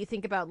 again, that you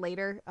think about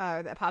later,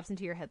 that pops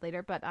into your head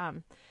later. But,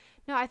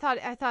 no, I thought,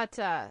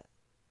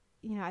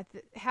 you know,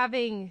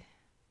 having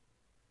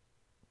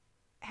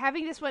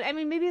this one, I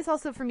mean, maybe it's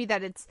also for me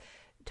that it's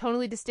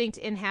totally distinct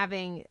in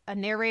having a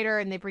narrator,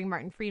 and they bring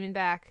Martin Freeman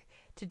back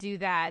to do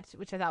that,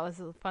 which I thought was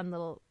a fun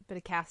little bit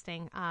of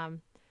casting.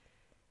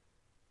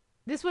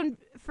 This one,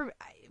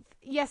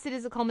 yes, it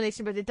is a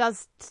culmination, but it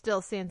does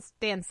still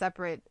stand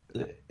separate.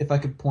 If I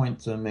could point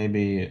to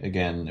maybe,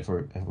 again, if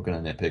we're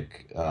going to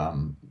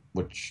nitpick,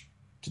 which,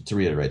 to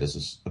reiterate, this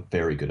is a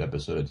very good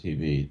episode of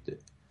TV.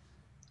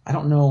 I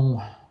don't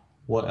know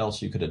what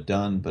else you could have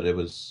done, but it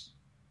was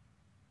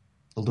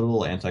a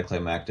little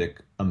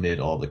anticlimactic amid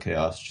all the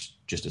chaos,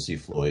 just to see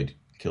Floyd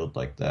killed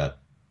like that,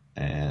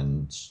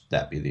 and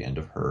that be the end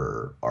of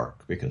her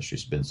arc, because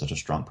she's been such a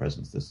strong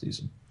presence this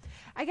season.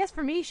 I guess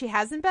for me, she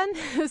hasn't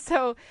been.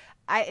 So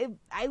I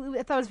thought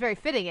it was very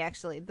fitting,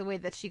 actually, the way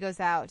that she goes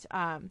out,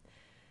 that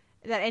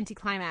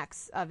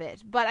anticlimax of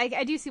it. But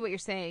I do see what you're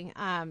saying.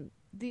 And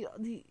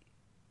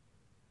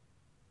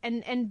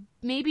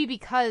maybe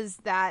because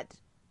that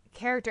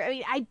character, I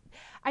mean,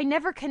 I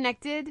never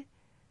connected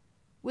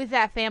with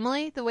that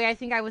family the way I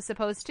think I was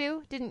supposed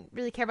to. Didn't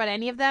really care about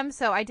any of them.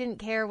 So I didn't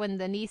care when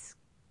the niece,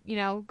 you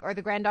know, or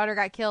the granddaughter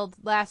got killed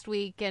last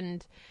week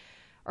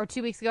or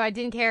 2 weeks ago. I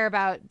didn't care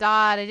about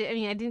Dodd. I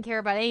didn't care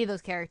about any of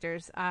those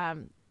characters.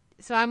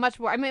 So I'm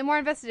more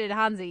invested in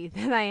Hansi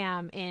than I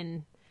am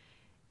in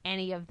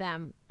any of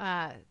them.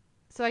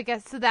 So I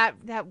guess that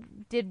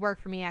did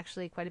work for me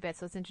actually quite a bit.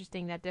 So it's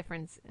interesting, that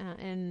difference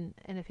in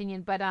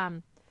opinion. But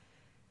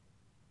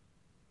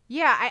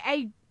yeah,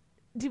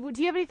 do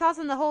you have any thoughts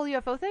on the whole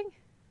UFO thing?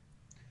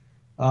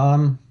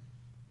 I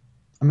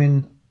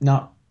mean,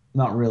 not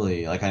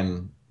really. Like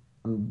I'm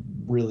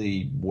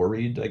really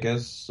worried, I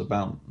guess,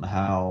 about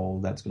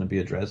how that's going to be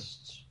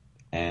addressed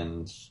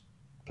and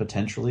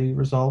potentially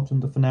resolved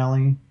in the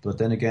finale. But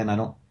then again, I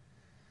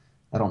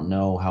don't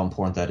know how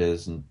important that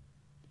is in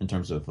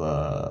terms of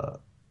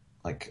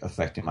like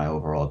affecting my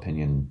overall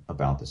opinion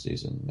about the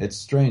season. It's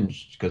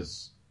strange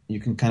because you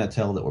can kind of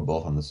tell that we're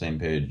both on the same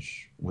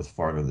page with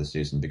Fargo this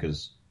season,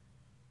 because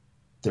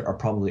there are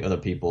probably other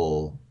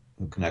people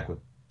who connect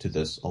to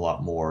this a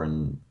lot more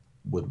and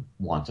would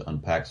want to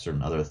unpack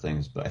certain other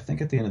things. But I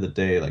think at the end of the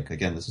day, like,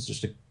 again, this is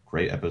just a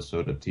great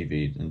episode of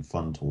TV and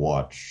fun to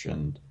watch,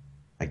 and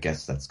I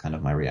guess that's kind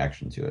of my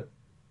reaction to it.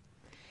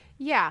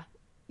 Yeah,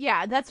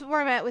 that's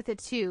where I'm at with it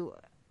too.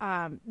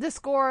 The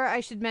score, I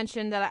should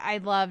mention that I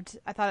loved.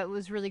 I thought it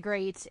was really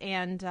great,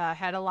 and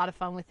had a lot of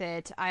fun with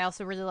it. I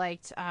also really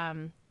liked,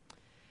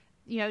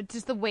 you know,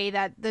 just the way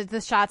that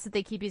the shots that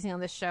they keep using on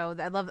this show.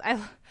 I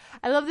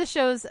love the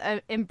show's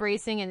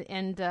embracing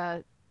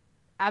and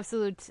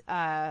absolute,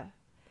 I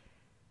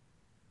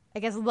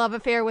guess, love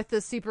affair with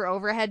the super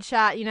overhead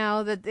shot, you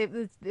know,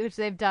 which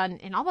they've done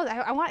in almost,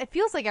 it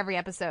feels like every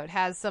episode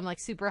has some like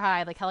super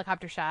high, like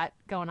helicopter shot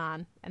going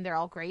on, and they're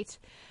all great.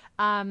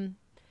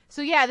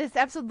 So yeah, this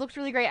episode looked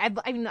really great. I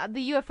mean,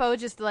 the UFO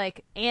just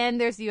like, and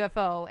there's the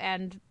UFO,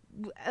 and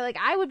like,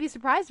 I would be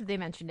surprised if they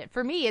mentioned it.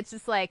 For me, it's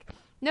just like,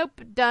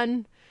 nope,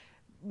 done.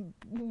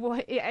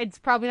 It's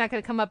probably not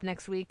going to come up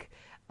next week.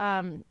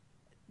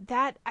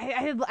 That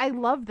I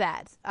love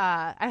that.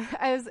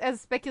 I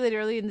was speculated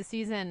early in the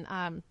season.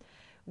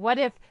 What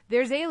if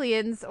there's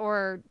aliens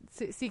or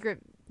secret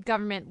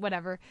government,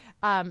 whatever,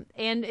 and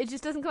it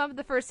just doesn't come up in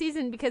the first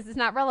season because it's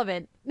not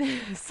relevant.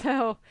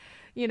 So,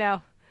 you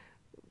know,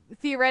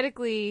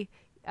 theoretically,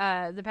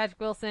 the Patrick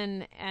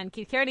Wilson and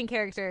Keith Carradine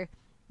character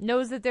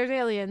knows that there's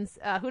aliens.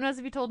 Who knows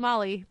if he told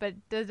Molly, but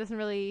that doesn't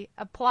really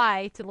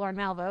apply to Lauren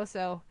Malvo.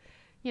 So,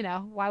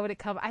 why would it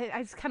come?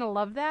 I just kind of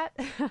love that.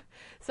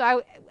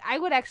 So I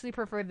would actually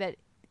prefer that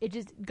it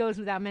just goes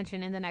without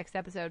mention in the next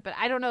episode. But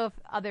I don't know if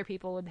other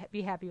people would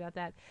be happy about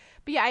that.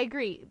 But yeah, I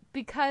agree.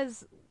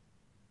 Because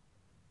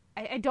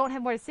I don't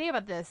have more to say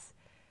about this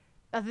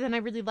other than I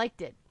really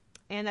liked it.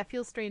 And that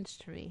feels strange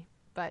to me.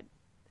 But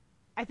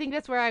I think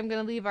that's where I'm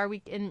going to leave our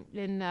week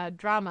in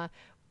drama.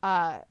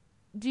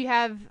 Do you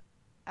have...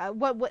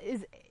 what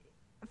is...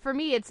 For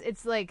me,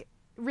 it's like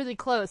really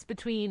close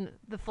between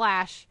The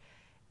Flash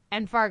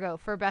and Fargo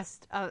for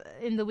best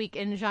in the week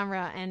in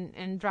genre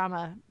and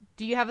drama.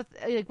 Do you have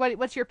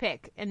what's your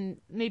pick? And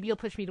maybe you'll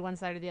push me to one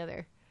side or the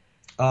other.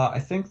 I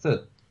think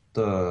that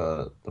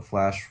the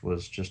Flash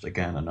was just,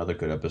 again, another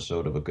good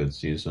episode of a good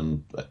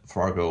season.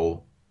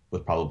 Fargo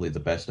was probably the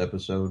best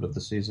episode of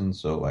the season,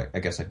 so I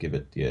guess I'd give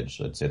it the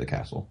edge. I'd say The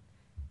Castle.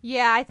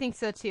 Yeah, I think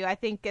so too. I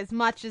think as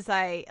much as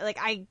I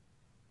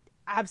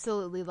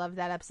absolutely love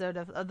that episode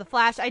of The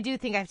Flash, I do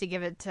think I have to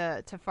give it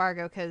to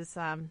Fargo because,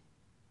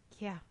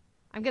 yeah,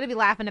 I'm going to be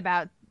laughing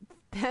about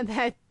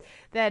that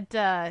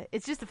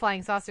it's just a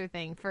flying saucer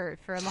thing for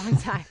a long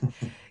time.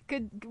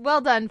 Good,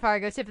 well done,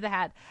 Fargo. Tip of the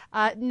hat.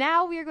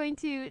 Now we are going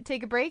to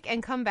take a break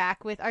and come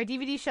back with our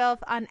DVD shelf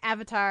on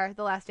Avatar: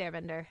 The Last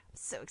Airbender.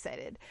 So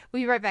excited.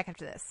 We'll be right back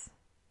after this.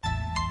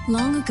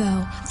 Long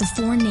ago, the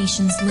four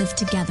nations lived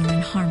together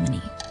in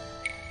harmony.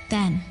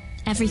 Then,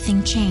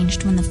 everything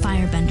changed when the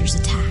Firebenders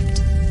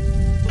attacked.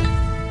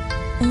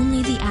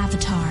 Only the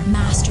Avatar,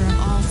 master of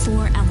all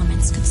four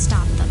elements, could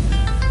stop them.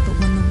 But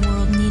when the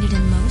world needed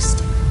him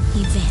most,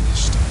 he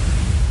vanished.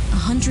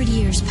 100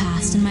 years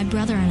passed, and my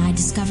brother and I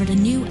discovered a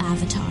new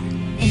Avatar,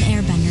 an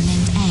airbender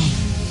named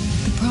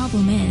Aang. The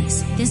problem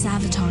is, this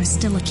Avatar is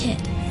still a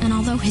kid, and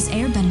although his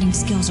airbending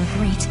skills are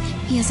great,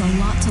 he has a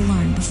lot to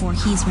learn before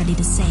he's ready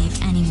to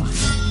save anyone.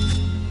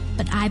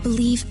 But I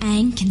believe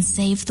Aang can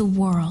save the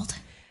world.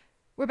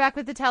 We're back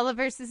with the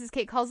Televerse. This is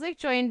Kate Kulzick,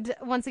 joined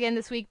once again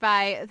this week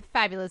by the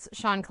fabulous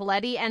Sean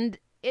Coletti, and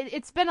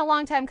it's been a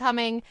long time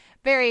coming.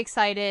 Very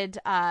excited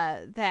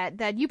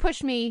that you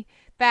pushed me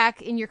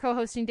back in your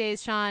co-hosting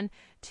days, Sean,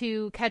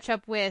 to catch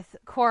up with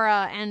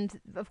Korra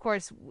and, of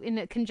course,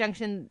 in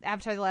conjunction,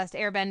 Avatar: The Last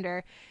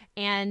Airbender,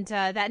 and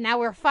that now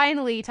we're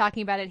finally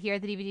talking about it here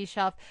at the DVD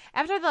shelf.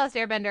 Avatar: The Last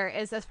Airbender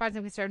is, as far as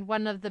I'm concerned,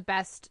 one of the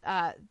best,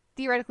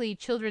 theoretically,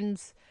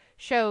 children's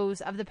shows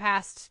of the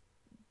past,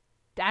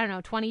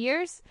 20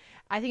 years.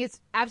 I think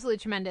it's absolutely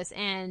tremendous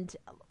and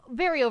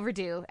very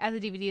overdue as a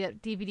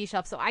DVD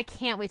shelf, so I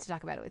can't wait to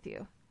talk about it with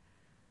you.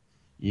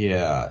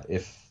 Yeah,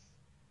 if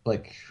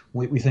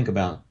we think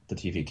about the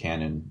TV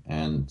canon,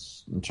 and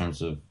in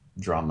terms of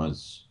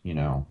dramas,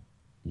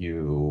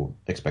 you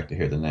expect to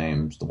hear the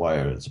names: The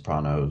Wire, The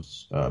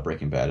Sopranos,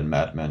 Breaking Bad, and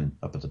Mad Men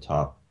up at the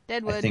top.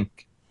 Deadwood. I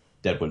think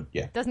Deadwood,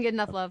 yeah. Doesn't get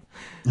enough love.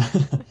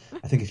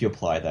 I think if you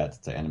apply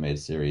that to animated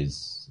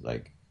series,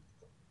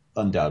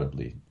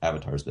 undoubtedly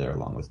Avatar's there,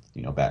 along with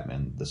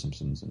Batman, The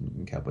Simpsons,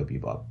 and Cowboy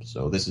Bebop.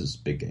 So this is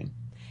big game.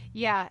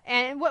 Yeah,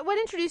 and what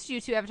introduced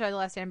you to Avatar: The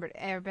Last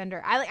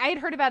Airbender? I had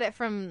heard about it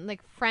from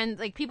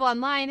friends, people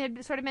online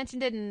had sort of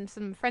mentioned it, and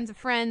some friends of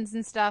friends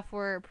and stuff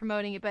were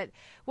promoting it. But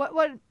what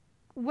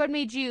brought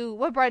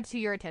it to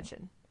your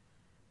attention?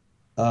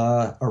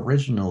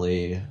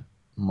 Originally,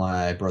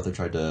 my brother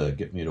tried to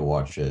get me to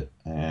watch it,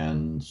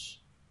 and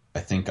I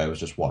think I was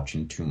just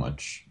watching too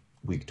much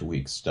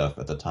week-to-week stuff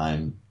at the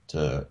time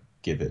to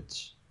give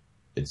it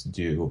its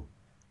due.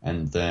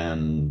 And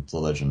then The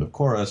Legend of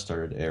Korra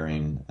started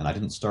airing, and I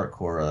didn't start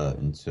Korra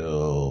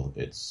until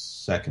its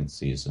second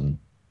season.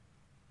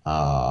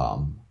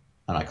 And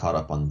I caught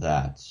up on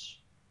that.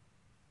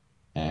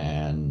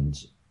 And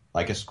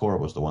I guess Korra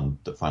was the one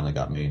that finally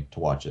got me to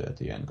watch it at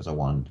the end, because I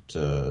wanted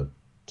to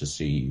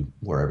see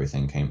where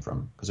everything came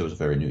from, because it was a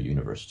very new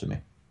universe to me.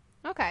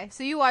 Okay,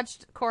 so you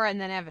watched Korra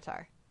and then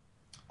Avatar.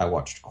 I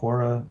watched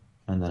Korra,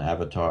 and then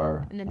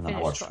Avatar, and then I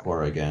watched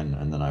Korra again,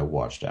 and then I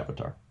watched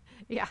Avatar.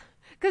 Yeah,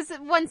 because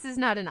once is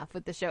not enough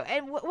with the show.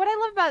 And what I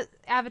love about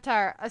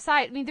Avatar,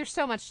 there's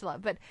so much to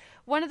love, but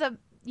one of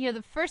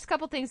the first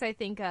couple things I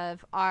think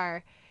of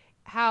are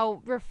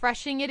how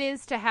refreshing it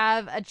is to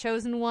have a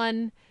chosen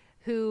one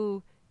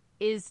who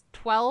is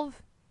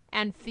 12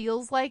 and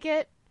feels like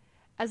it,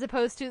 as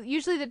opposed to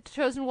usually the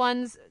chosen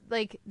ones,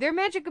 their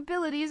magic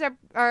abilities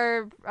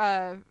are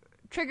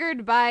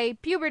triggered by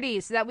puberty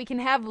so that we can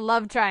have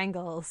love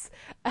triangles.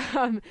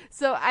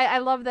 So I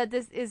love that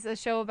this is a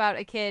show about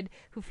a kid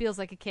who feels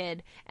like a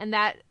kid, and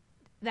that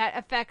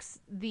affects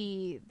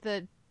the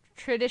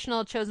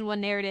traditional chosen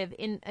one narrative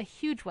in a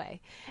huge way.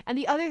 And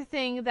the other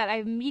thing that I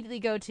immediately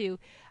go to,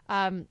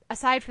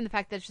 aside from the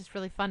fact that it's just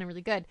really fun and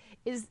really good,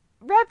 is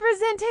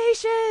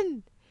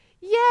representation.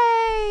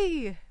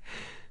 Yay!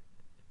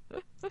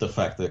 The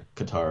fact that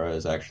Katara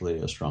is actually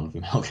a strong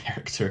female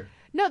character.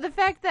 No, the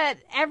fact that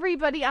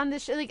everybody on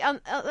this show,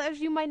 as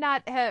you might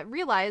not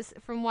realize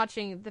from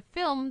watching the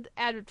filmed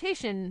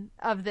adaptation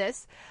of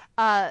this,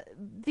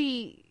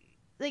 every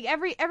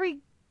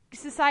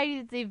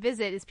society that they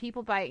visit is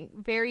peopled by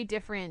very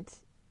different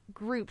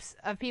groups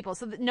of people,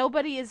 so that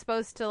nobody is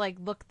supposed to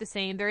look the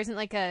same. There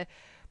isn't a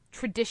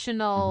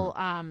traditional,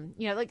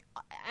 like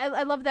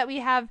I love that we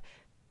have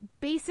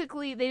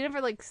basically, they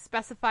never like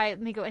specify,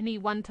 make any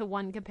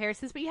one-to-one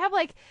comparisons, but you have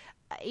like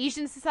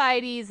Asian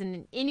societies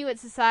and Inuit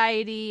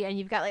society, and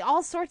you've got like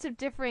all sorts of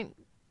different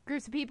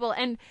groups of people,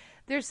 and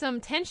there's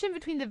some tension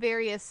between the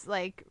various,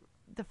 like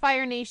the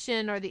Fire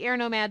Nation or the Air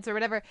Nomads or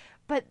whatever,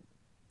 but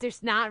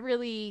there's not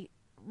really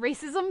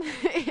racism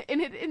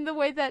in the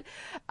way that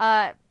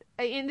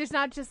and there's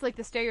not just like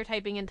the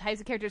stereotyping and types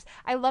of characters.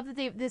 I love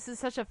that this is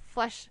such a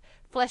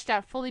fleshed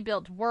out, fully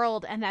built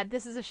world, and that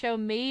this is a show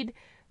made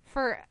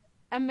for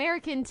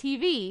American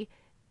TV.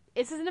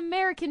 This is an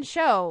American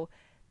show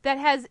that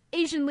has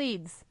Asian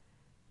leads.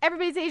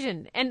 Everybody's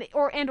Asian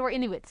or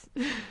Inuit.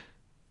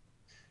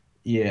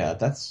 Yeah,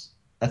 that's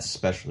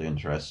especially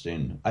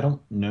interesting. I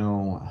don't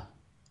know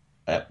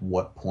at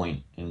what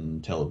point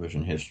in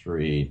television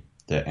history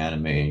the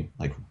anime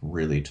like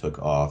really took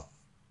off,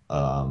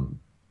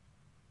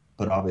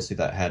 but obviously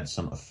that had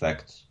some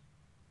effect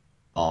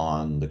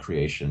on the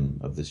creation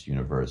of this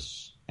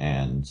universe,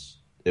 and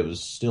it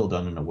was still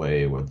done in a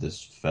way where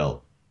this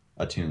felt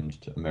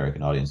attuned to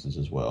American audiences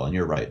as well. And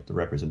you're right, the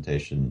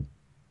representation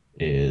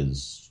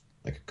is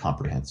like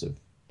comprehensive,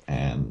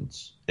 and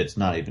it's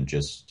not even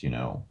just,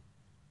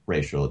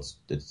 racial,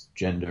 it's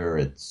gender,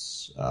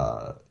 it's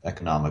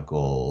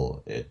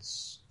economical,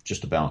 it's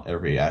just about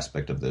every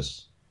aspect of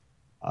this.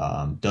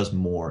 Does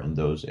more in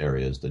those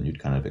areas than you'd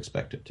kind of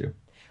expect it to.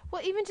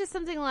 Well, even just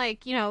something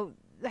like,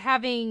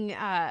 having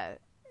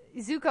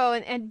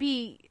Zuko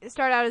and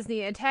start out as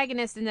the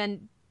antagonist and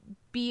then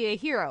be a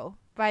hero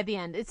by the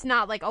end. It's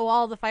not like,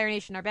 all the Fire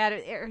Nation are bad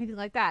or anything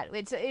like that.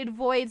 It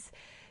avoids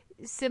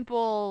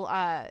simple,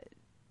 I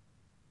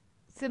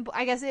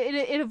guess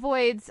it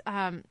avoids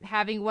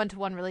having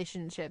one-to-one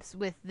relationships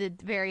with the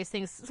various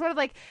things. Sort of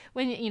like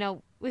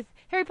when, with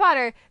Harry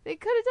Potter, they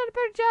could have done a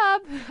better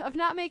job of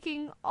not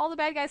making all the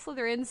bad guys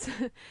Slytherins,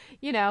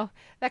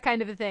 that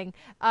kind of a thing.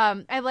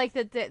 I like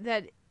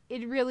that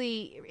it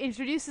really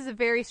introduces a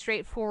very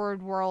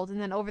straightforward world,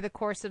 and then over the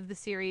course of the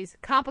series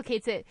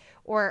complicates it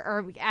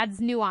or adds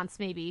nuance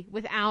maybe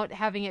without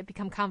having it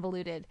become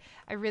convoluted.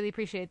 I really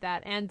appreciate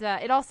that. And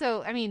it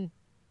also,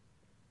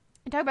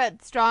 talk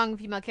about strong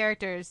female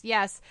characters.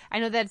 Yes, I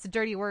know that it's a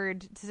dirty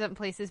word to some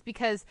places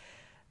because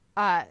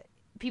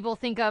people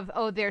think of,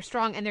 they're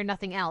strong and they're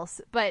nothing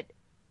else. But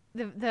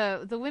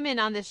the women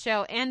on this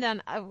show and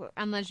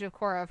on Legend of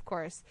Korra, of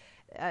course,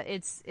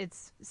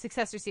 its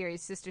successor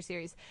series, sister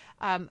series,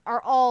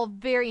 are all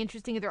very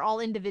interesting. They're all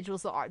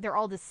individuals. They're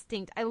all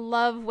distinct. I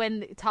love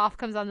when Toph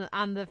comes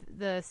on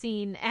the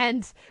scene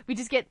and we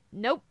just get,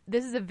 nope,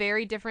 this is a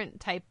very different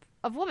type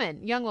of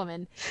young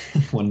woman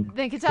than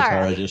Katara.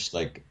 Katara just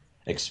like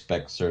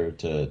expects her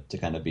to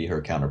kind of be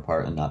her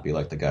counterpart and not be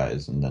like the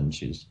guys, and then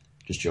she's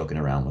just joking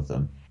around with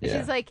them. Yeah.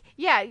 She's like,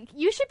 yeah,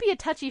 you should be a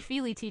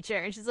touchy-feely teacher.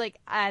 And she's like,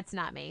 it's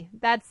not me.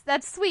 That's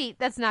sweet.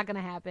 That's not going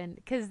to happen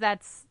because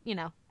that's,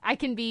 I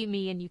can be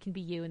me and you can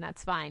be you, and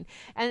that's fine.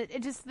 And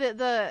it just, it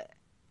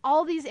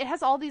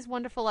has all these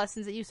wonderful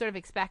lessons that you sort of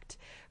expect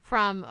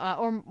from,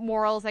 or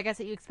morals, I guess,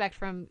 that you expect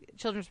from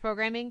children's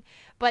programming.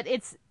 But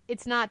it's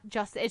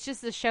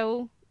just a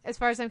show, as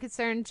far as I'm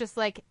concerned, just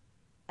like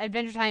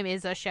Adventure Time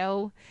is a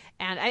show,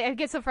 and I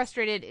get so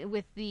frustrated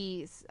with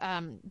the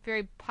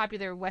very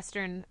popular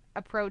Western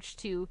approach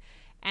to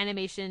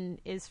animation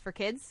is for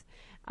kids.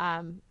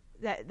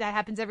 That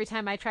happens every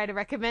time I try to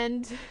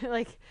recommend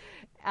like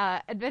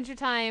Adventure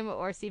Time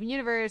or Steven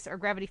Universe or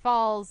Gravity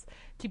Falls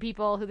to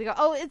people who they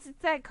go, it's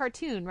that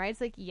cartoon, right?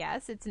 It's like,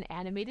 yes, it's an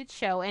animated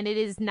show, and it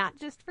is not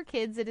just for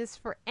kids. It is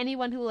for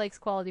anyone who likes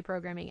quality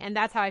programming, and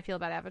that's how I feel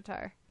about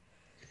Avatar.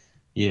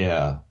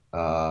 Yeah,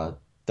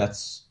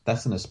 that's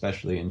an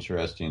especially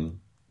interesting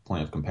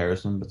point of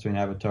comparison between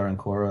Avatar and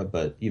Korra,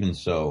 but even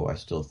so, I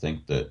still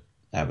think that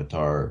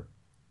Avatar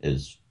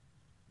is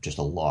just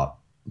a lot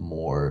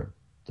more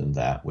than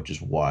that, which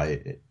is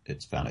why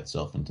it's found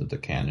itself into the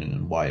canon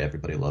and why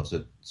everybody loves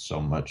it so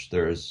much.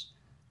 There's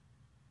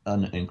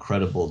an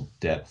incredible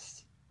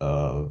depth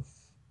of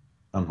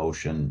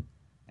emotion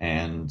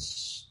and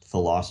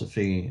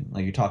philosophy.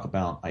 Like, you talk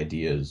about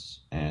ideas,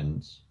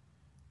 and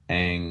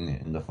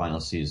Aang in the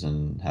final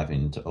season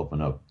having to open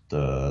up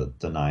the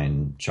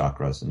 9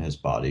 chakras in his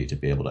body to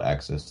be able to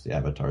access the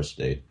Avatar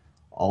state.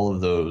 All of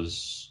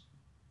those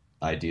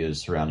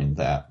ideas surrounding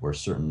that, where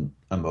certain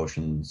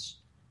emotions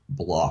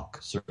block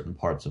certain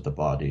parts of the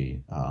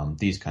body,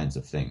 these kinds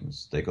of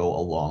things, they go a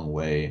long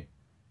way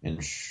in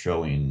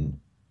showing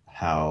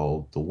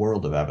how the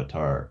world of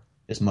Avatar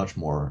is much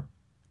more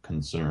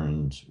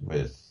concerned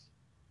with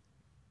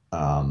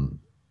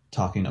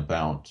talking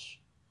about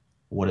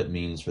what it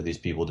means for these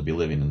people to be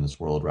living in this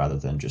world rather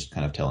than just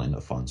kind of telling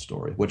a fun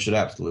story, which it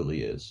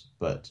absolutely is,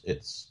 but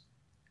it's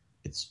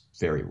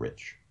very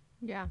rich.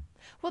 Yeah.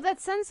 Well, that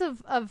sense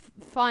of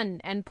fun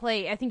and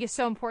play, I think, is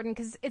so important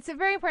because it's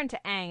very important to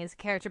Aang as a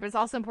character, but it's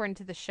also important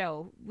to the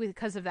show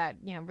because of that,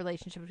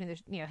 relationship between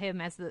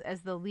him as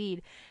the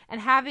lead, and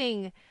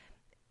having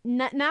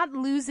not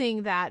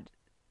losing that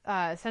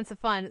sense of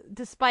fun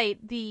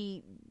despite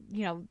the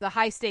the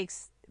high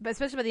stakes but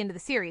especially by the end of the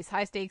series,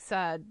 high stakes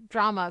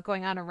drama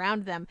going on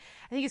around them,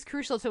 I think is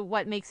crucial to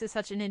what makes it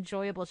such an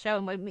enjoyable show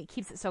and what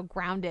keeps it so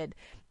grounded.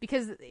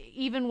 Because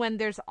even when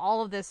there's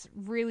all of this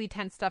really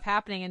tense stuff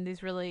happening and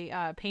these really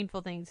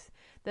painful things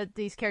that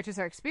these characters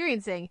are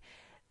experiencing,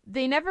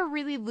 they never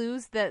really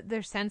lose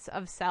their sense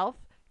of self,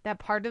 that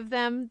part of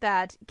them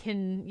that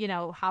can,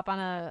 hop on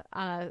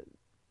a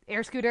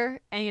air scooter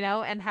and,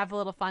 and have a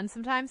little fun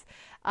sometimes.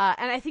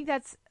 And I think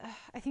that's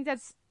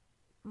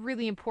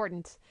really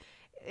important.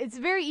 It's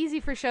very easy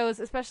for shows,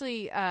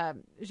 especially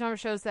genre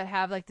shows that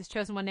have like this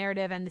chosen one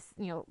narrative and this,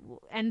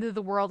 end of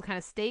the world kind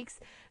of stakes,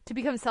 to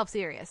become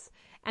self-serious.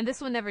 And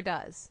this one never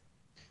does.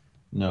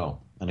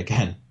 No. And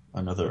again,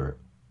 another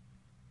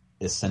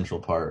essential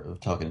part of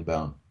talking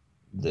about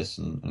this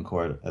and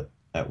Korra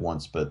at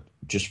once, but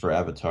just for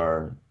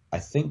Avatar, I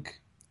think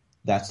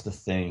that's the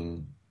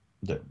thing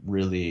that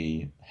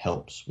really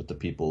helps with the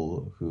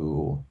people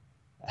who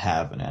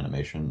have an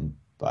animation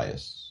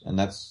bias, and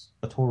that's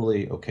a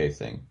totally okay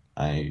thing.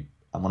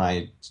 When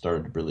I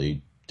started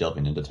really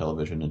delving into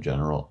television in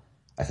general,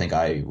 I think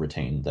I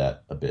retained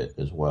that a bit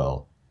as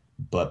well.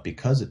 But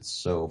because it's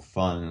so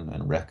fun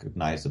and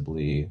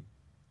recognizably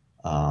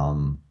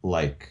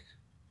like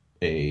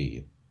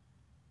a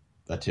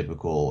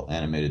typical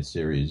animated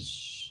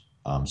series,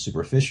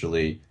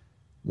 superficially,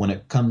 when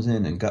it comes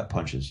in and gut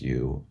punches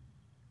you,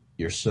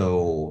 you're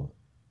so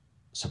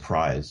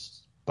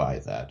surprised by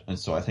that. And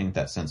so I think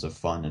that sense of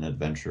fun and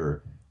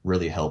adventure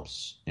really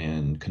helps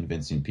in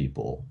convincing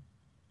people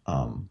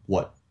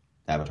what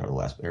Avatar: The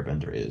Last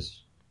Airbender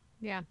is.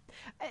 Yeah.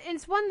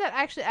 It's one that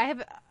actually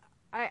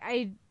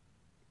I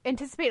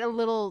anticipate a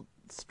little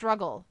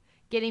struggle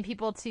getting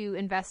people to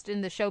invest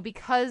in the show,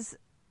 because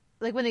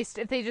like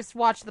if they just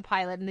watch the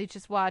pilot and they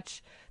just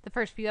watch the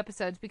first few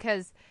episodes,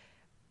 because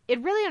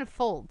it really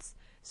unfolds.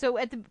 So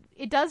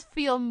it does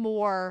feel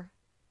more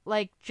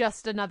like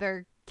just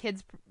another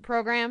kids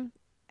program.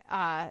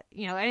 And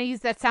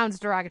that sounds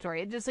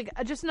derogatory. It's just like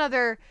just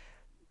another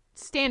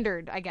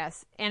standard, I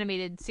guess,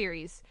 animated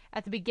series.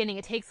 At the beginning,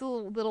 it takes a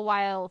little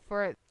while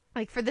for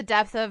the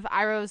depth of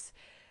Iroh's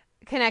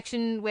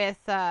connection with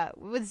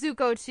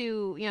Zuko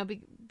to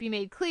be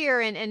made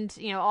clear, and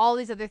all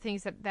these other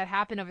things that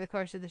happen over the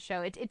course of the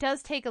show. It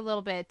does take a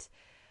little bit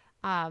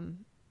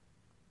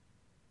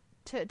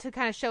to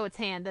kind of show its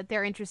hand that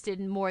they're interested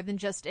in more than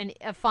just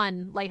a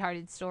fun,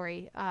 lighthearted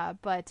story.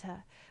 But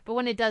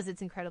when it does,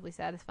 it's incredibly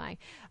satisfying.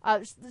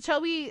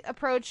 Shall we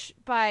approach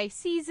by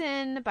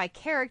season, by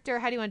character?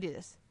 How do you want to do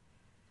this?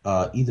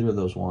 Either of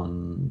those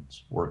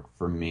ones work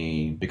for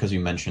me. Because you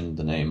mentioned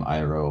the name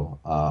Iroh,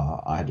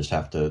 I just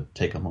have to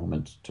take a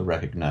moment to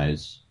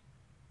recognize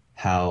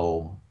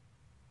how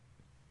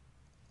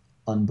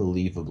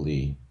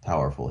unbelievably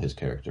powerful his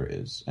character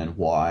is, and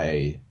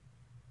why,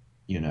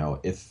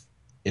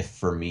 if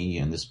for me,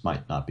 and this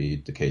might not be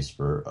the case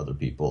for other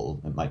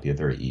people, it might be a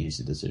very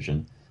easy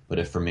decision, but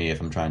if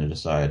I'm trying to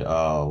decide,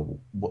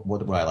 what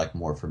would I like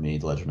more for me,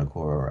 The Legend of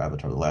Korra or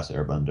Avatar: The Last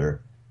Airbender,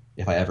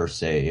 if I ever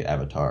say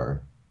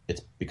Avatar,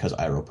 it's because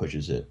Iroh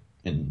pushes it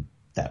in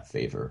that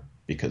favor,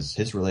 because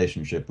his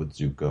relationship with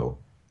Zuko,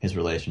 his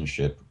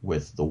relationship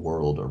with the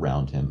world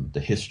around him, the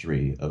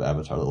history of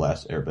Avatar: The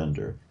Last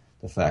Airbender,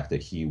 the fact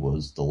that he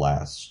was the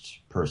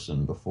last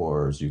person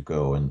before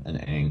Zuko and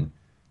Aang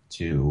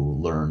to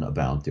learn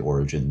about the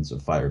origins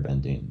of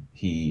firebending.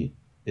 He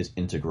is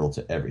integral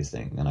to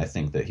everything, and I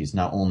think that he's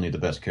not only the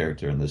best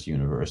character in this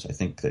universe, I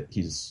think that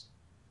he's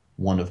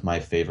one of my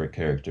favorite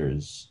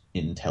characters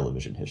in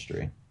television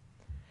history.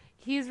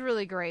 He's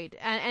really great,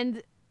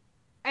 and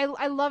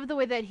I love the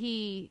way that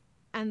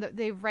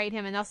they write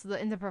him, and also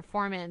in the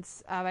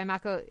performance by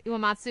Mako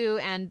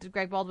Iwamatsu and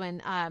Greg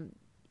Baldwin.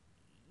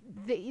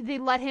 They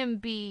let him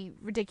be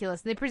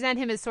ridiculous. They present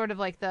him as sort of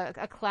like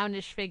a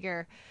clownish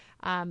figure,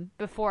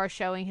 before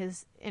showing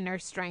his inner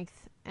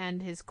strength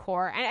and his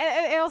core.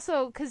 And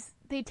also, because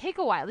they take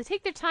a while. They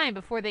take their time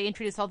before they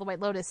introduce all the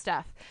White Lotus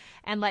stuff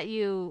and let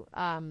you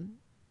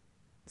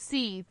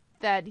see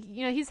that,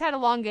 he's had a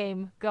long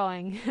game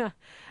going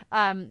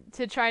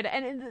to try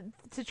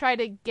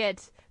to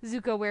get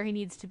Zuko where he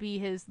needs to be,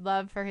 his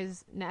love for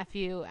his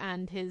nephew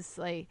and his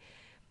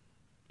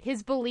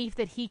belief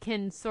that he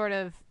can sort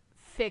of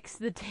fix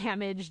the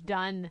damage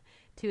done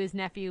to his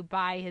nephew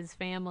by his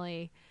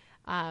family.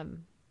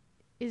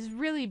 Is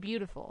really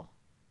beautiful.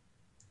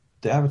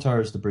 The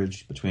Avatar is the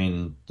bridge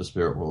between the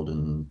spirit world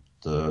and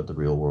the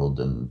real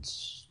world, and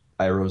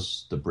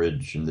Iroh's the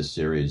bridge in this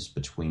series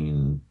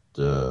between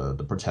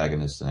the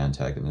protagonist and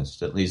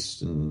antagonist, at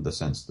least in the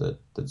sense that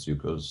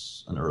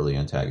Zuko's an early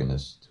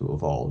antagonist who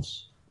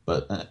evolves,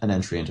 but an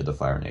entry into the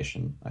Fire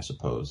Nation, I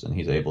suppose, and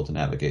he's able to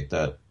navigate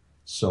that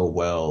so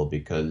well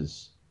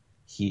because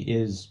he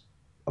is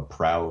a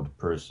proud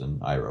person,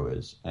 Iroh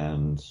is,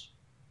 and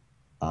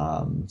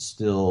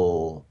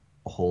still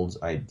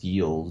holds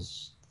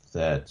ideals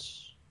that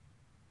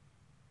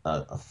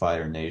a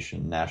Fire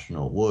Nation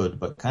national would,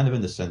 but kind of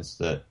in the sense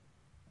that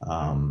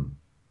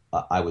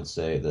I would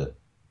say that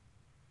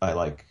I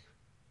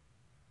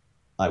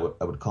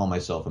would call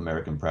myself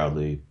American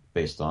proudly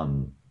based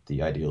on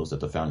the ideals that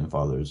the founding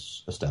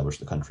fathers established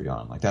the country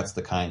on. Like, that's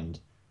the kind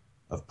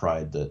of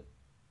pride that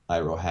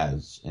Iroh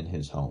has in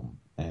his home.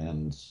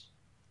 And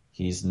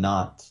he's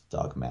not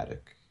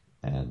dogmatic.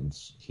 And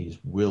he's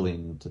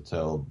willing to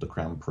tell the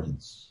Crown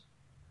Prince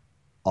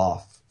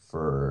off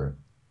for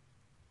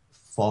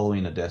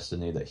following a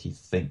destiny that he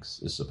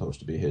thinks is supposed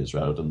to be his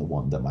rather than the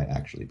one that might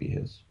actually be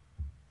his.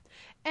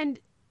 And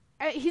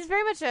he's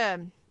very much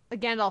a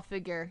Gandalf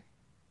figure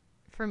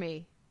for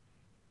me.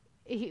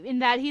 In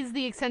that he's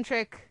the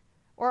eccentric,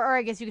 or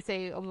I guess you could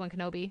say Obi-Wan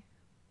Kenobi.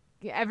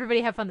 Yeah, everybody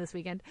have fun this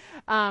weekend.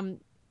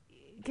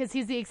 Because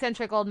he's the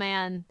eccentric old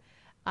man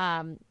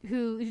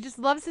who just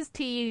loves his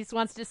tea. He just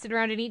wants to sit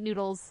around and eat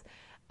noodles.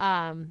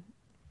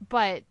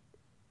 But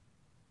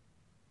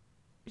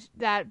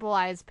that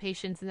belies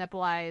patience, and that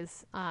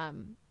belies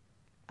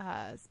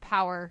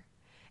power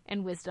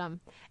and wisdom.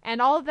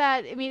 And all of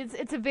that, I mean,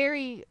 it's a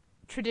very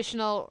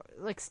traditional,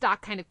 like,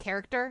 stock kind of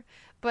character,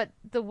 but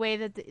the way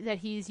that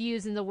he's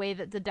used and the way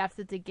that the depth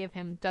that they give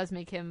him does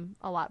make him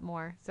a lot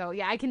more. So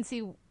yeah, I can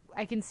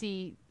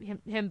see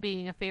him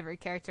being a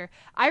favorite character.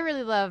 I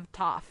really love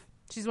Toph.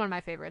 She's one of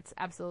my favorites,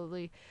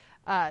 absolutely.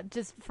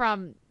 Just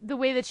from the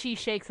way that she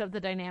shakes up the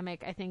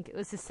dynamic, I think it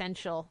was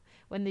essential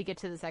when they get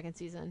to the second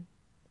season.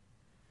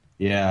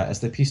 Yeah, as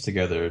they piece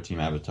together Team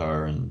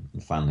Avatar and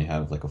finally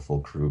have like a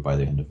full crew by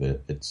the end of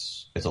it,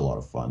 it's a lot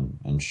of fun.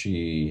 And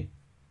she,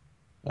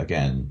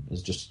 again,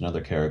 is just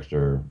another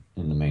character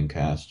in the main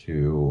cast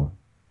who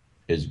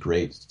is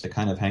great to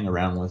kind of hang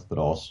around with, but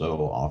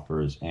also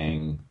offers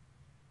Aang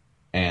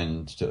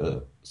and, to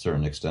a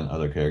certain extent,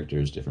 other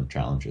characters different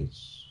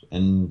challenges.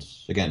 And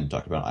again,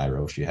 talked about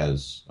Iroh. She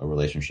has a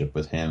relationship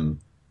with him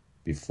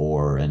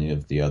before any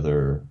of the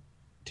other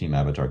Team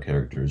Avatar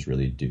characters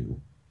really do.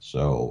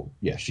 So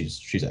yeah,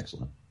 she's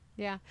excellent.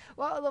 Yeah.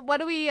 Well, what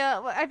do we?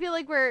 I feel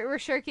like we're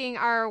shirking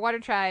our Water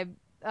Tribe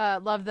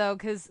love though,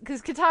 because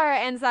Katara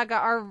and Sokka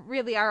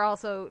are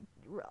also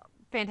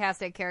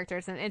fantastic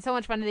characters and so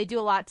much fun. And they do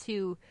a lot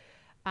to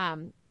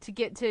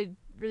get to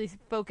really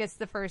focus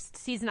the first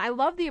season. I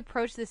love the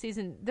approach the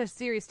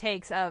series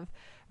takes of,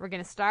 we're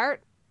gonna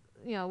start,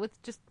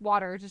 with just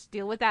water, just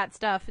deal with that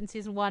stuff in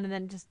season 1, and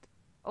then just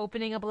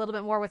opening up a little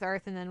bit more with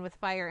earth and then with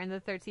fire in the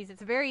third season.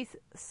 It's a very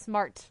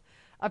smart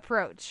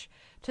approach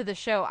to the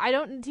show.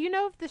 Do you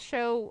know if the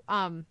show,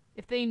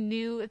 if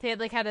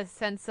they had a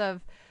sense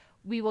of,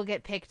 we will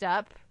get picked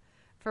up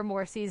for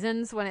more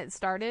seasons when it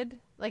started?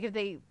 Like, if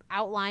they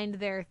outlined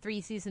their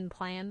 3-season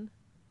plan?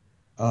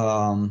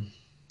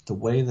 The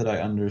way that I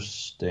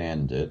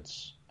understand it,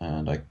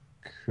 and I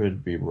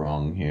could be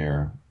wrong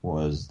here,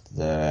 was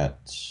that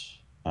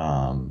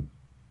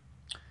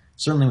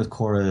certainly with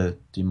Cora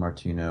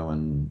DiMartino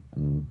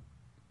and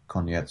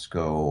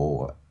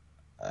Konietzko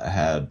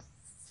had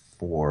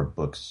 4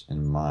 books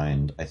in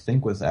mind. I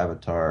think with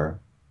Avatar,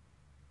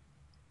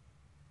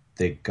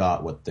 they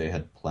got what they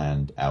had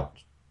planned out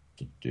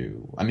to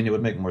do. I mean, it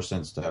would make more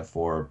sense to have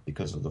 4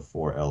 because of the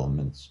 4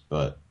 elements,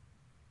 but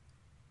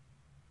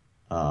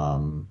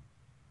I'm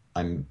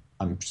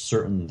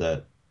certain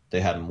that they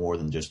had more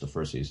than just the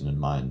first season in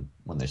mind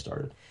when they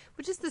started.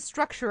 Which is the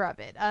structure of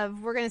it.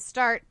 Of, we're going to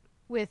start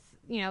with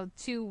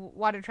 2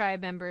 Water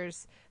Tribe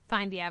members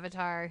find the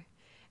Avatar,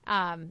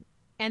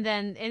 and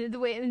then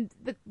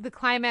the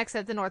climax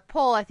at the North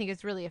Pole, I think,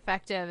 is really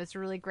effective. It's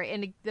really great,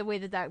 and the way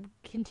that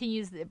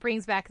continues, it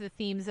brings back the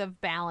themes of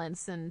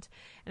balance and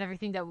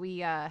everything that we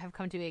have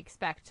come to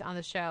expect on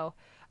the show,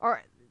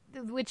 or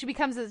which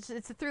becomes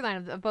it's a through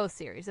line of both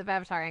series of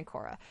Avatar and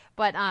Korra.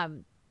 But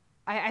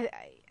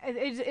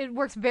it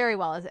works very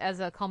well as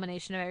a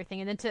culmination of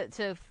everything, and then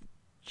to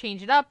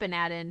change it up and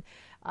add in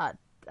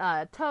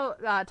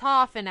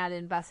Toph and add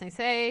in Ba Sing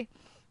Se,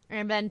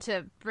 and then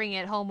to bring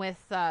it home with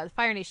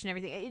Fire Nation and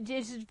everything.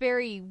 It's just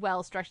very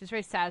well structured. It's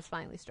very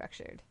satisfyingly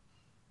structured.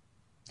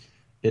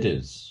 It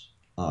is.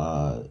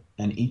 And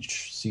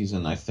each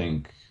season, I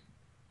think,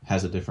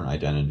 has a different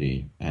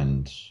identity,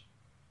 and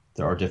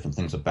there are different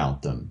things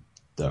about them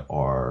that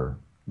are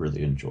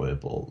really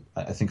enjoyable.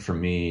 I think for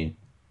me,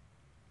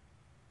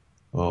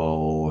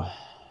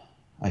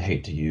 I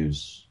hate to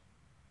use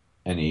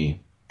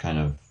any kind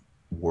of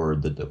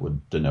word that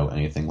would denote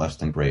anything less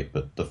than great,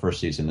 but the first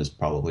season is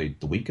probably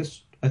the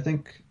weakest, I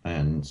think,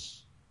 and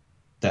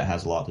that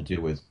has a lot to do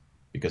with,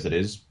 because it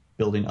is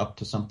building up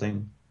to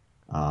something.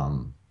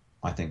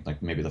 I think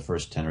like maybe the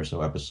first 10 or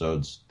so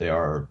episodes, they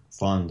are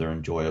fun, they're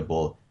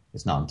enjoyable.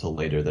 It's not until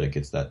later that it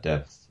gets that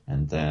depth,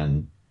 and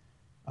then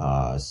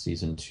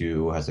season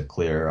 2 has a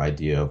clear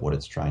idea of what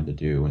it's trying to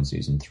do, and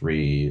season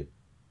 3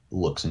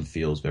 looks and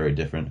feels very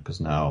different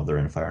because now they're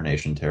in Fire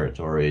Nation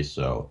territory,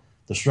 so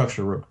the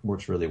structure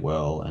works really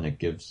well, and it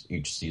gives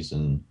each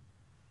season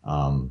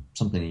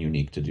something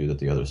unique to do that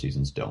the other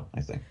seasons don't,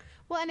 I think.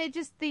 Well, and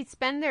they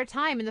spend their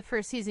time in the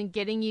first season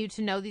getting you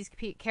to know these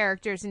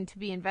characters and to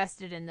be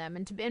invested in them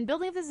and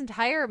building up this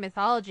entire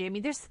mythology. I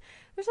mean, there's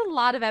a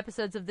lot of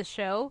episodes of the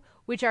show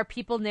which are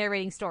people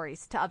narrating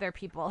stories to other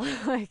people.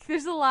 Like,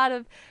 there's a lot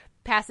of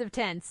passive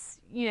tense,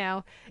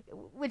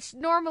 which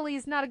normally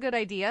is not a good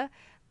idea,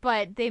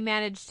 but they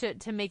managed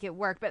to make it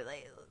work. But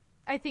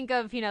I think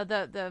of,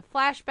 the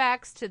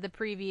flashbacks to the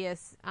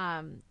previous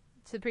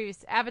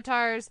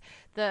avatars,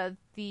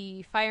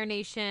 the Fire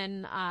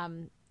Nation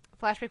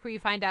flashback where you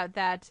find out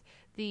that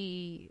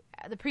the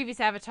previous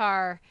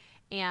avatar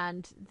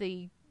and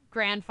the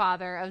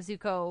grandfather of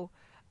Zuko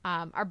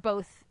are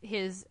both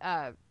his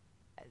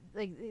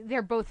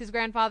they're both his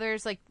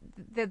grandfathers. Like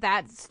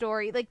that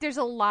story, like there's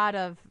a lot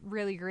of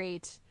really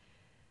great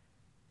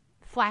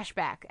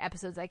flashback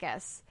episodes, I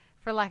guess,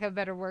 for lack of a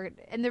better word.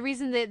 And the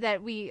reason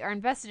that we are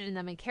invested in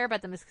them and care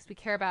about them is because we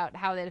care about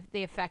how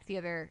they affect the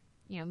other,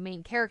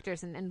 main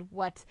characters and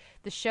what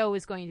the show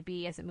is going to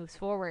be as it moves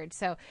forward.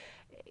 So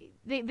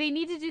they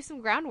need to do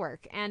some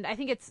groundwork, and I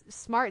think it's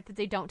smart that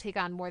they don't take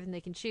on more than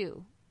they can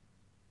chew.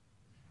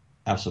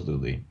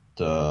 Absolutely.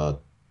 The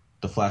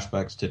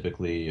flashbacks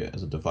typically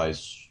as a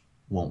device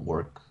won't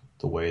work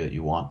the way that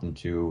you want them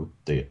to.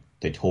 They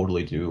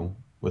totally do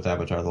with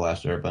Avatar: The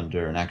Last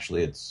Airbender, and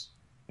actually it's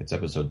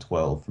episode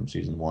 12 from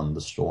season 1,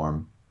 The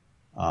Storm,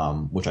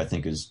 which I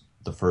think is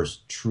the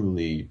first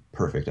truly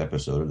perfect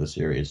episode of the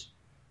series.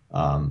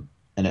 And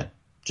it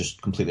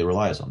just completely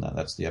relies on that.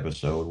 That's the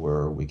episode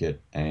where we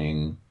get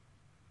Aang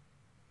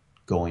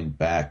going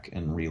back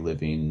and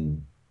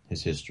reliving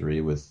his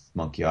history with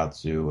Monkey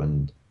Atsu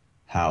and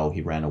how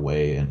he ran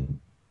away and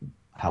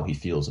how he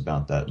feels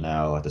about that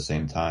now, at the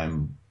same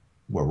time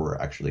where we're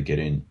actually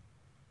getting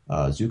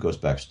Zuko's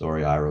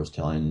backstory. Iroh's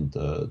telling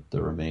the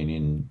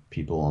remaining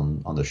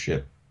people on the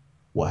ship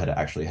what had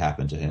actually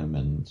happened to him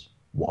and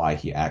why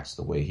he acts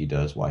the way he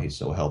does, why he's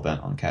so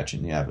hell-bent on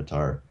catching the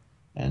Avatar.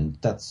 And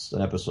that's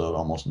an episode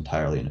almost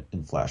entirely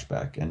in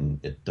flashback, and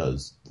it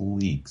does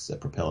leagues at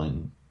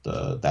propelling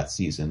that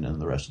season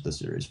and the rest of the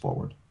series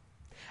forward.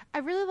 I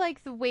really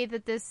like the way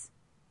that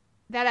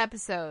that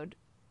episode,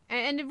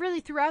 and really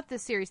throughout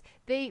this series,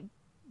 they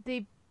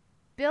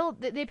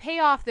pay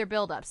off their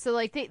build-up. So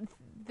like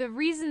the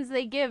reasons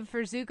they give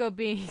for Zuko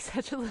being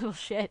such a little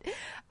shit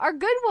are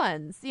good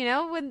ones.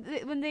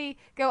 When they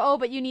go, oh,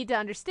 but you need to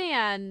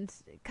understand,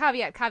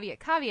 caveat,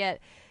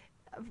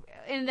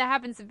 and that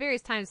happens at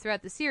various times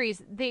throughout the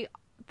series. They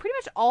pretty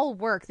much all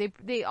work.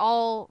 They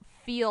all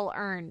feel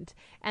earned,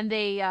 and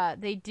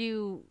they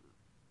do.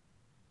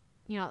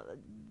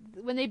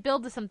 When they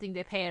build to something,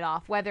 they pay it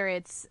off. Whether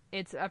it's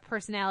a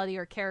personality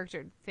or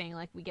character thing,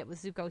 like we get with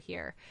Zuko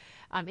here,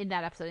 in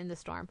that episode in The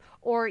Storm,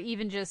 or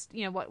even just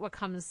what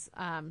comes,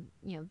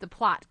 the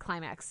plot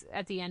climax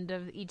at the end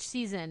of each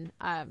season.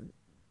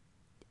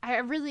 I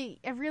really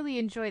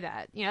enjoy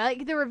that.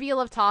 Like the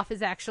reveal of Toph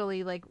is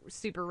actually like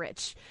super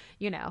rich.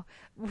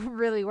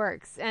 Really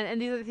works,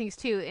 and these other things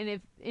too, and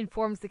it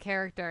informs the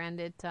character, and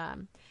it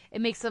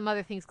makes some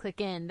other things click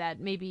in that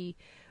maybe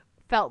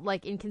felt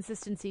like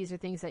inconsistencies or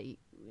things that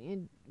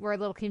were a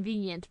little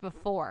convenient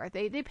before.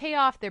 They pay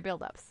off their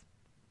build-ups.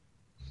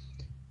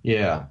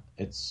 Yeah,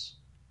 it's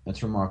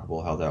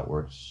remarkable how that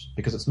works,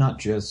 because it's not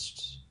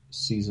just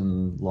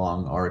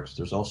season-long arcs.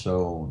 There's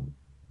also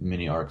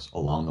mini arcs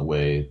along the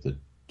way that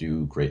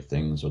do great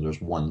things, or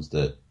there's ones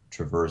that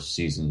traverse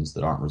seasons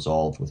that aren't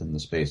resolved within the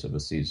space of a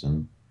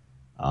season.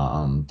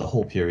 The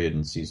whole period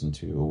in season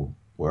 2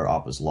 where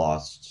Appa's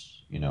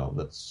lost,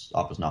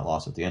 Appa's not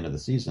lost at the end of the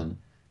season,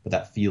 but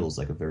that feels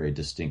like a very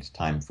distinct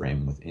time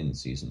frame within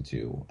season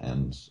 2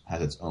 and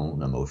has its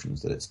own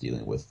emotions that it's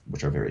dealing with,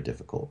 which are very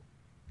difficult.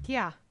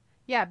 Yeah,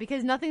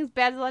 because nothing's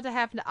bad is allowed to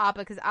happen to Appa,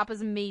 because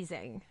Appa's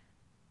amazing.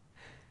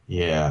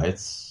 Yeah,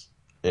 it's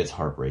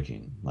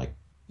heartbreaking. Like,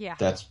 yeah,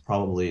 that's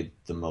probably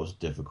the most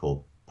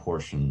difficult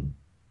portion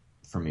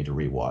for me to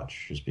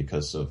rewatch, just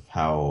because of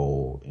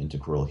how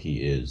integral he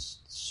is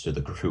to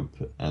the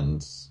group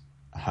and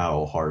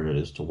how hard it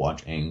is to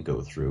watch Aang go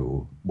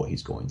through what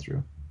he's going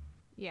through.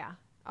 Yeah.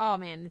 Oh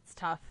man, it's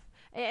tough.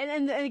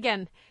 And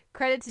again,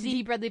 credit to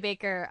D. Bradley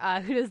Baker,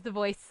 who does the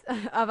voice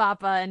of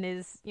Appa and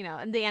is,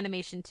 and the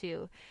animation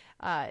too,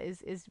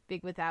 is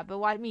big with that. But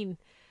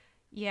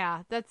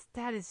yeah, that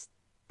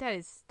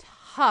is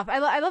tough. I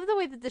love the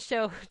way that the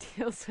show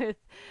deals with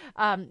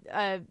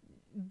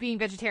being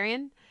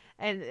vegetarian,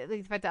 and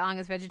the fact that Aang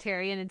is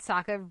vegetarian and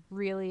Sokka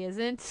really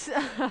isn't,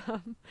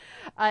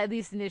 at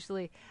least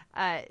initially.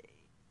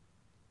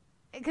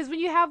 Because when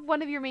you have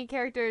one of your main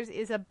characters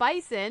is a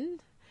bison,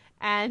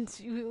 and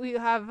we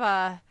have,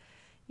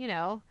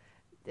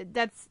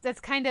 that's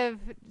kind of,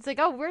 it's like,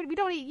 oh, we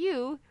don't eat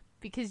you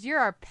because you're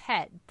our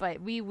pet,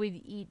 but we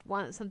would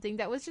want something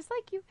that was just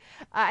like you.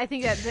 I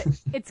think that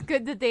it's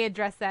good that they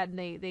address that and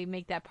they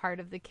make that part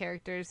of the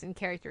characters and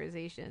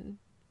characterization.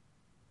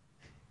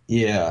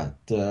 Yeah,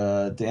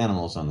 the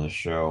animals on this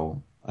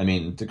show, I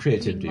mean, the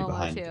creativity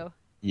behind too.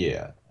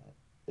 Yeah,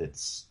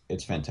 it's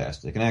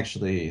fantastic. And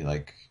actually,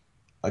 like,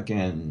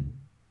 again,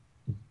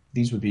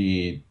 these would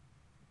be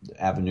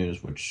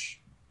avenues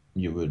which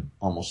you would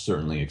almost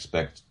certainly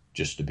expect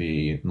just to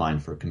be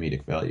mined for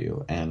comedic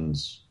value. And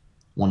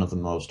one of the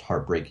most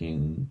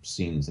heartbreaking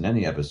scenes in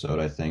any episode,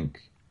 I think,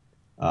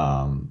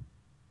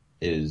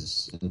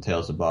 is in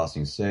Tales of Ba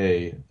Sing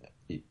Se.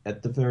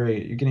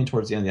 You're getting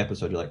towards the end of the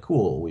episode, you're like,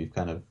 cool, we've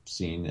kind of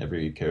seen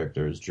every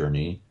character's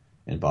journey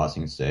in Ba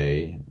Sing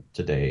Se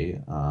today.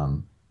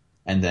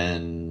 And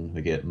then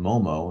we get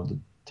Momo, the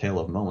tale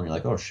of Momo, and you're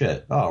like, oh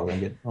shit, oh, we're going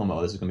to get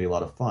Momo, this is going to be a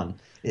lot of fun.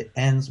 It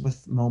ends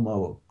with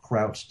Momo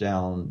crouched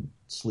down,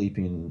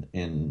 sleeping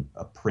in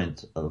a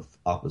print of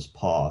Appa's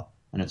paw,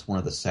 and it's one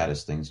of the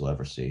saddest things you'll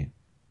ever see.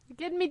 You're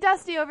getting me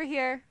dusty over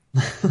here.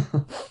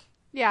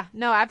 Yeah,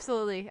 no,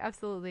 absolutely,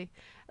 absolutely.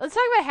 Let's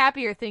talk about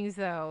happier things,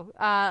 though.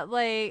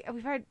 Like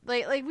we've heard,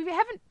 like we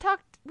haven't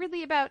talked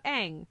really about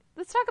Aang.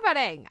 Let's talk about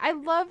Aang. I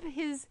love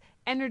his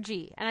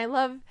energy, and I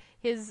love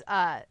his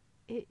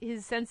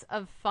sense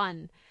of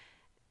fun,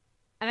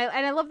 and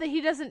I love that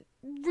he doesn't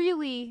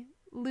really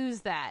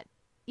lose that,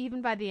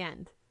 even by the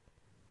end.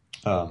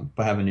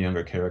 By having a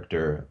younger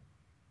character,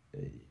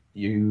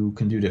 you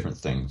can do different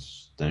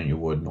things than you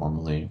would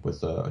normally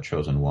with a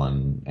chosen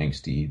one,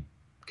 angsty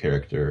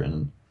character,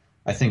 and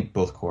I think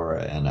both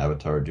Korra and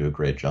Avatar do a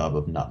great job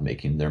of not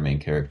making their main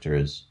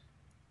characters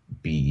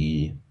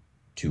be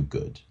too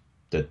good.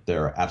 That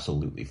they're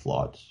absolutely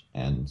flawed,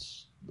 and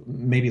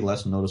maybe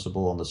less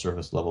noticeable on the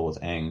surface level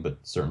with Aang, but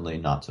certainly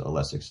not to a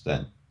less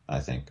extent, I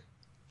think.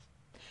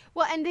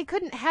 Well, and they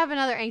couldn't have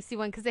another angsty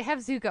one because they have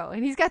Zuko,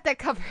 and he's got that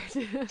covered.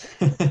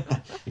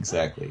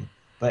 Exactly.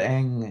 But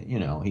Aang, you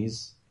know,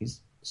 he's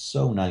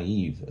so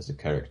naive as a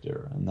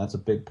character, and that's a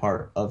big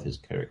part of his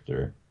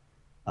character.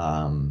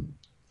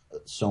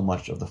 So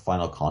much of the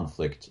final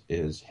conflict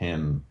is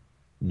him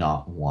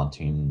not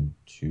wanting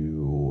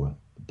to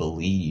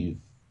believe,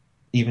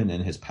 even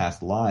in his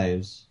past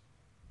lives,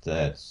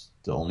 that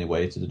the only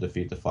way to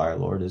defeat the Fire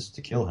Lord is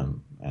to kill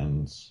him.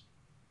 And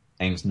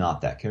Aang's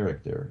not that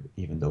character,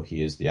 even though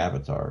he is the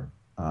Avatar.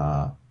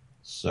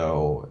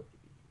 So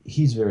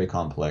he's very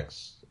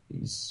complex.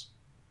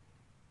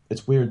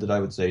 It's weird that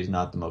I would say he's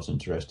not the most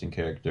interesting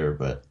character,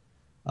 but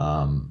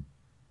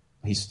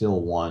he's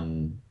still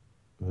one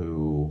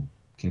who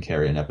can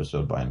carry an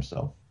episode by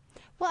himself.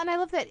 Well, and I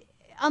love that,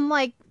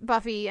 unlike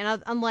Buffy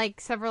and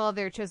unlike several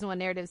other Chosen One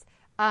narratives,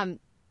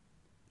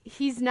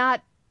 he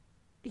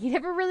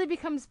never really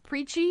becomes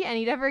preachy, and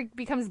he never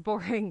becomes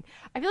boring.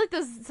 I feel like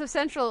those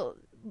central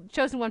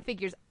Chosen One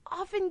figures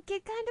often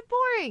get kind of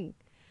boring.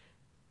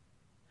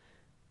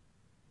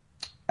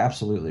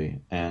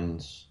 Absolutely.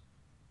 And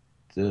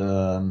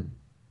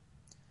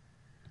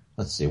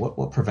let's see,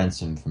 what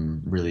prevents him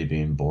from really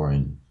being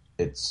boring?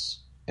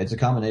 It's a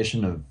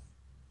combination of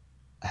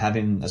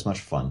having as much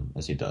fun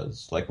as he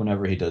does. Like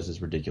whenever he does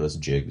his ridiculous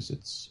jigs,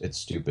 it's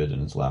stupid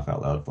and it's laugh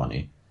out loud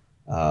funny.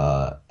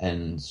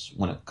 And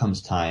when it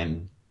comes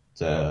time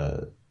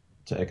to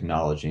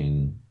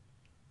acknowledging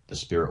the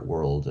spirit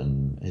world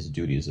and his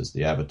duties as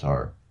the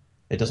Avatar,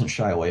 it doesn't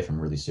shy away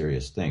from really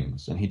serious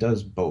things. And he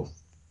does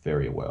both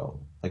very well.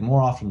 Like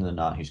more often than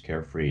not, he's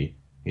carefree,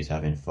 he's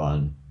having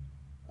fun.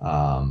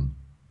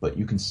 But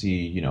you can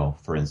see, you know,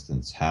 for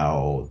instance,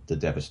 how the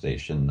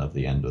devastation of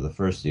the end of the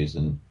first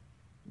season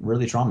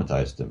really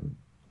traumatized him,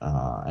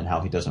 and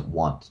how he doesn't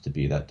want to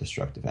be that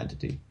destructive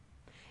entity.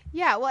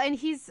 Yeah, well, and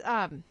he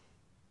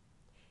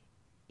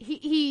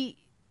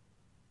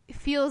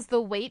feels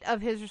the weight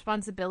of his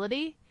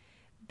responsibility,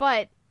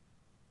 but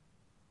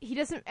he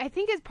doesn't. I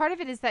think as part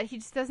of it is that he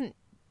just doesn't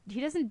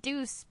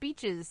do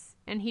speeches,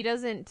 and he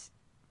doesn't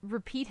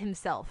repeat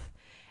himself.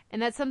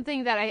 And that's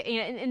something that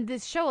in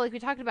this show, like we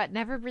talked about,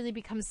 never really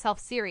becomes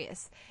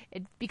self-serious.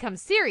 It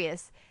becomes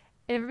serious.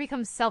 It never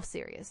becomes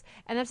self-serious.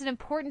 And that's an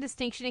important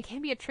distinction. It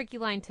can be a tricky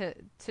line to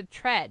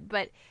tread.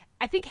 But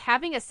I think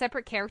having a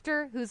separate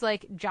character whose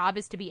like job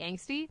is to be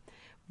angsty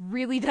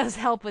really does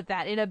help with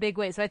that in a big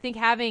way. So I think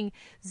having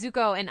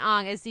Zuko and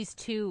Aang as these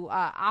two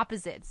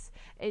opposites,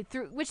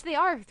 through which they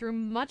are through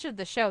much of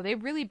the show, they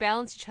really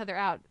balance each other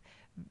out,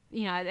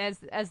 you know,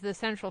 as the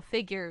central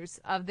figures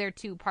of their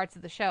two parts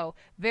of the show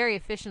very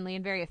efficiently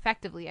and very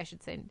effectively, I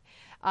should say,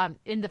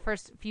 in the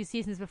first couple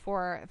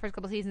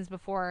seasons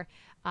before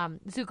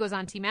Zuko's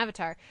on Team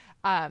Avatar.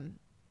 I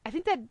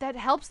think that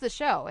helps the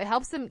show. It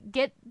helps them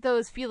get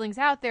those feelings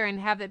out there and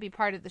have that be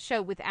part of the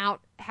show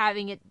without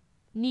having it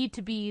need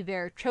to be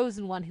their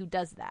chosen one who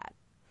does that.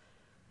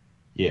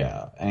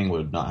 Yeah, Aang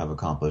would not have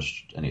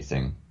accomplished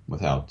anything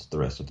without the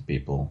rest of the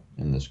people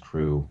in this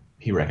crew.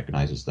 He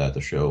recognizes that.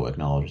 The show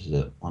acknowledges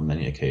it on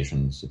many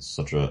occasions. It's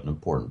such an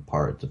important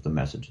part of the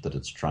message that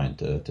it's trying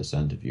to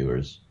send to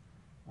viewers.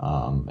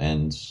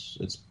 And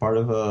it's part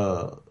of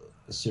a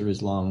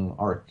series-long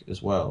arc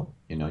as well.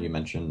 You know, you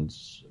mentioned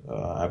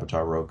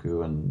Avatar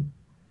Roku and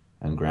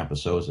Grandpa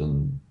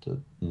Sozin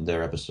in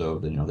their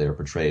episode. You know, they were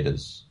portrayed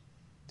as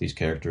these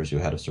characters who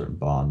had a certain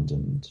bond,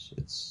 and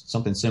it's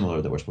something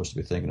similar that we're supposed to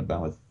be thinking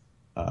about with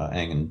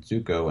Aang and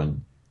Zuko.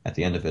 And at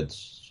the end of it,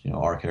 you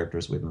know, our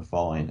characters we've been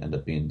following end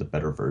up being the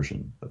better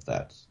version of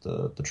that,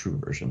 the true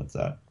version of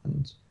that.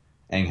 And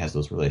Aang has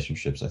those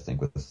relationships, I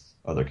think, with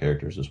other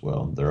characters as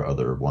well. And there are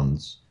other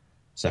ones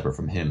separate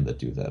from him that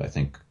do that. I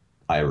think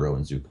Iroh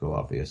and Zuko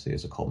obviously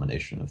is a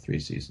culmination of 3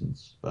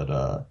 seasons,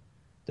 but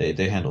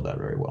they handle that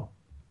very well.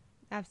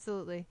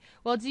 Absolutely.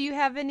 Well, do you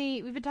have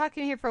any? We've been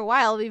talking here for a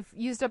while. We've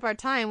used up our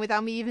time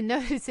without me even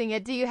noticing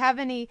it. Do you have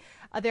any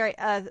other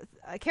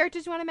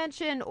characters you want to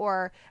mention,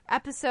 or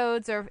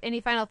episodes, or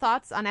any final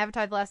thoughts on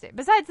Avatar: The Last Airbender?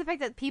 Besides the fact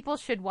that people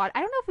should watch.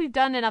 I don't know if we've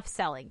done enough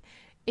selling.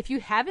 If you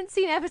haven't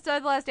seen Avatar: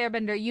 The Last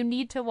Airbender, you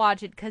need to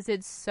watch it because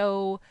it's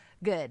so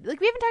good.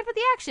 Like, we haven't talked about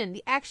the action.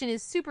 The action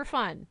is super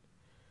fun.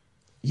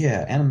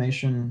 Yeah,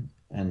 animation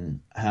and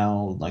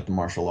how like the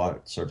martial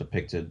arts are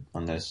depicted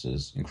on this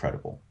is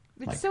incredible.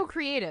 It's Like, so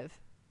creative,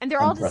 and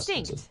they're all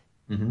unprecedented. distinct.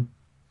 Mm-hmm.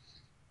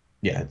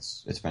 Yeah,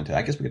 it's fantastic.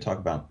 I guess we could talk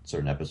about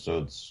certain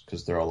episodes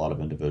because there are a lot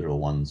of individual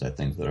ones I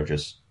think that are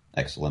just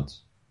excellent.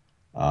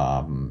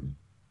 And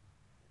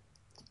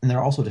there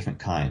are also different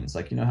kinds.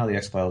 Like, you know how the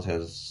X-Files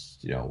has,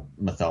 you know,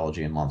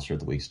 mythology and Monster of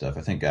the Week stuff.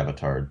 I think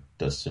Avatar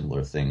does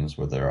similar things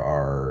where there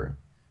are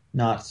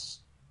not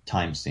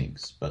time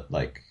sinks, but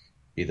like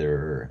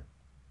either,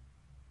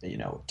 you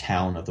know,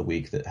 town of the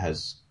week that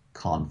has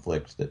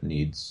conflict that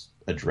needs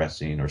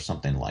addressing or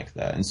something like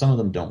that. And some of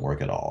them don't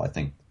work at all. I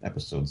think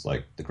episodes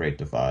like The Great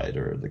Divide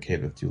or The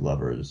Cave of Two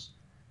Lovers,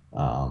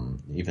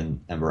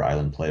 even Ember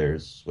Island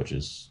Players, which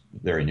is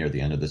very near the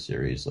end of the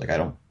series. Like,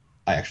 I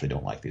actually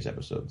don't like these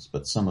episodes,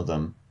 but some of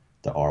them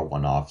that are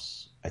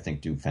one-offs, I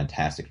think do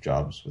fantastic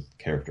jobs with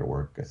character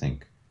work. I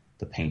think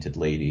The Painted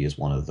Lady is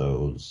one of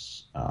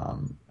those,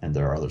 and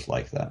there are others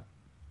like that.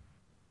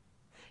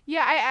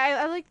 Yeah,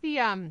 I like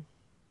the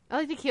I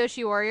like the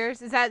Kyoshi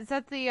Warriors. Is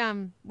that the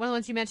one of the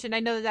ones you mentioned?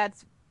 I know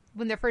that's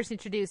when they're first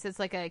introduced. It's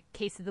like a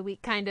case of the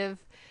week kind of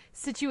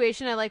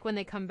situation. I like when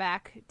they come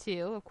back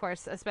too, of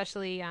course,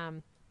 especially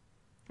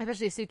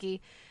Suki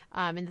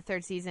in the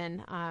third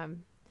season.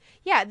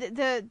 Yeah,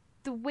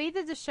 the way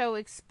that the show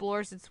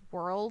explores its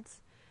world,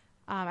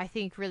 I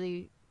think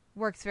really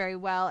works very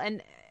well.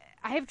 And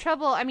I have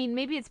trouble. I mean,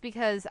 maybe it's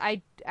because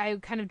I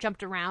kind of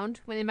jumped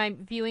around when in my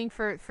viewing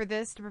for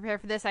this to prepare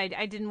for this.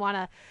 I didn't want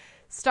to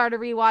start a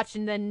rewatch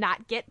and then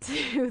not get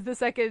to the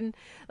second,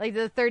 like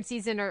the third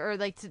season or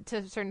like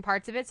to certain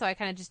parts of it. So I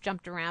kind of just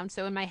jumped around.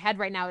 So in my head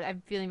right now,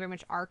 I'm feeling very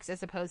much arcs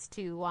as opposed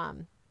to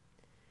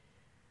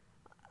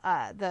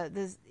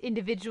the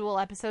individual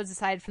episodes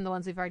aside from the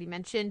ones we've already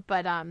mentioned.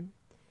 But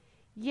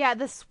yeah,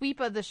 the sweep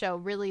of the show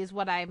really is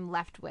what I'm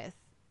left with.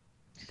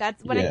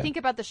 That's when I think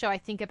about the show, I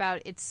think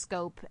about its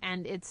scope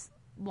and its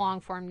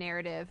long form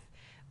narrative,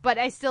 but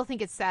I still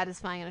think it's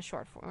satisfying on a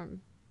short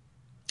form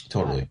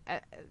Totally.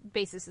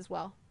 Basis as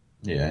well.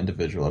 Yeah,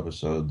 individual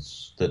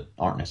episodes that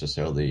aren't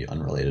necessarily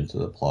unrelated to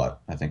the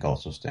plot, I think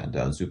also stand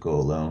out. Zuko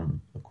Alone,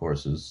 of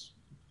course, is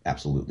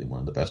absolutely one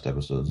of the best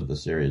episodes of the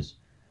series.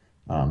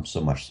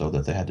 So much so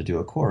that they had to do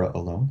a Korra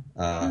alone.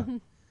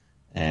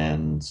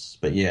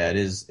 But yeah,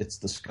 it's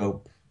the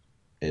scope,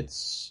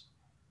 it's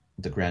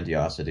the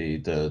grandiosity,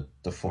 the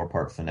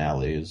 4-part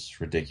finale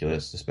is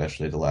ridiculous,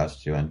 especially the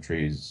last 2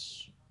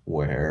 entries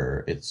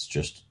where it's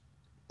just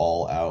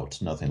all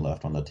out, nothing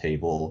left on the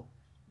table.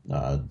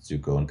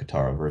 Zuko and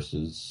Katara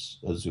versus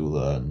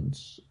Azula, and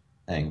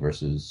Aang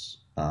versus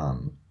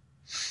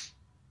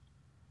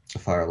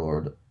Fire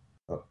Lord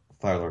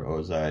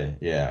Ozai.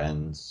 Yeah,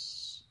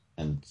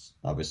 and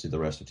obviously the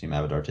rest of Team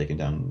Avatar taking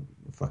down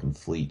a fucking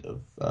fleet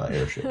of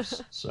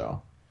airships.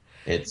 So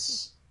it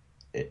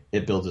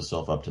builds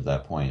itself up to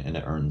that point, and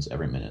it earns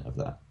every minute of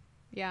that.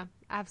 Yeah,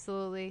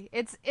 absolutely.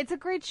 It's a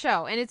great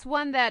show, and it's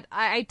one that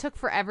I took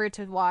forever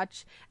to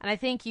watch, and I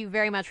thank you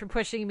very much for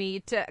pushing me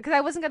to, because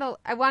I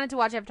wanted to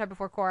watch Avatar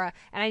before Korra,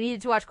 and I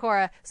needed to watch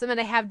Korra, so then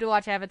I have to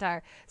watch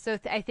Avatar. So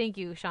I thank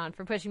you, Sean,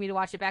 for pushing me to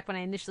watch it back when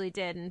I initially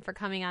did, and for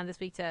coming on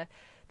this week to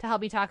help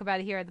me talk about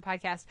it here at the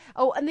podcast.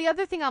 Oh, and the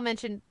other thing I'll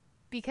mention,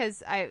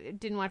 because I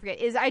didn't want to forget,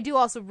 is I do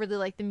also really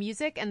like the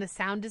music and the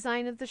sound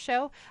design of the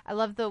show. I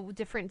love the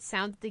different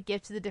sound that they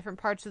give to the different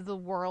parts of the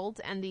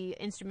world and the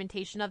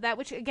instrumentation of that,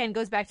 which again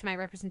goes back to my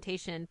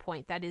representation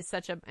point. That is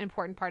such an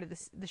important part of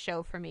the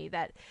show for me,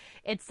 that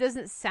it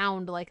doesn't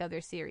sound like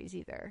other series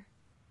either.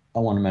 I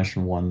want to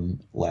mention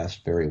one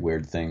last very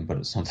weird thing, but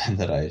it's something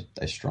that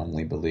I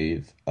strongly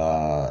believe.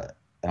 I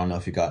don't know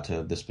if you got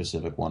to the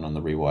specific one on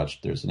the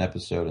rewatch. There's an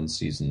episode in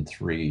season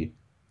 3,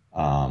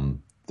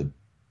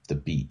 the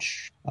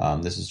beach.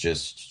 This is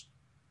just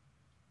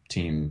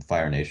Team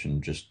Fire Nation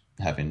just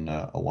having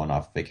a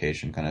one-off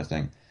vacation kind of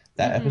thing.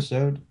 That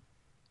episode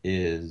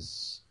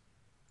is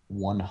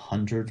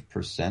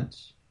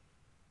 100%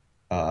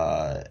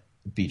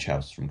 Beach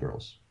House from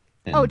Girls.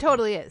 Oh, it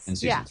totally is. In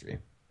season 3.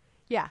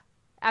 Yeah,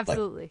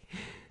 absolutely.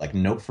 Like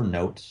note for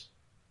note,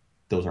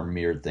 those are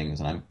mirrored things,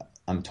 and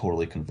I'm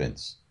totally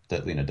convinced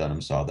that Lena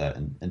Dunham saw that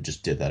and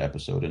just did that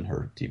episode in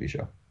her TV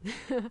show.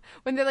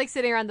 When they're like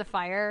sitting around the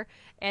fire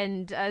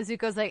and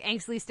Zuko's like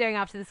anxiously staring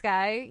off to the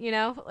sky, you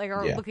know, like,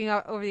 or looking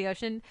out over the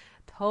ocean.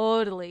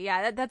 Totally.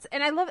 Yeah, that's,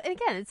 and I love, and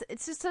again,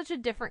 it's just such a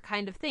different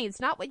kind of thing. It's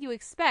not what you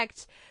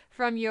expect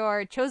from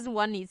your chosen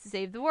one needs to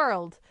save the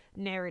world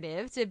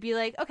narrative, to be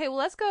like, okay, well,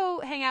 let's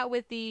go hang out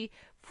with the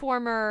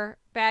former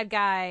bad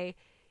guy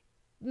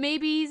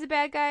maybe he's a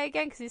bad guy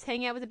again because he's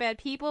hanging out with the bad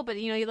people, but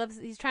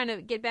he's trying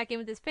to get back in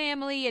with his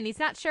family, and he's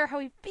not sure how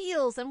he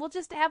feels. And we'll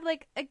just have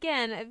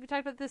again, we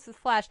talked about this with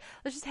Flash.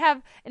 Let's just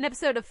have an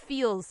episode of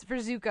feels for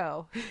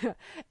Zuko,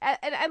 and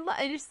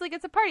it's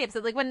it's a party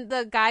episode. Like when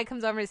the guy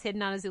comes over and is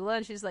hitting on Azula,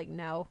 and she's like,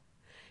 no,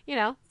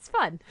 it's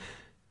fun.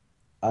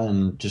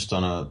 And just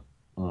on a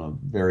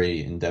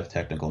very in-depth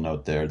technical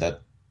note, there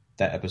that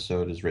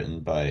episode is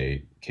written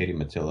by Katie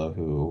Matilla,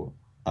 who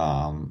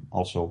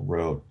also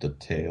wrote The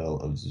Tale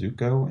of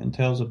Zuko in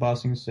Tales of Ba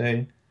Sing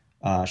Se.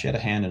 She had a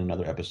hand in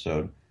another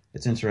episode.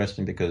 It's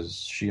interesting because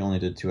she only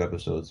did 2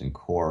 episodes in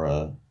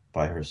Korra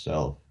by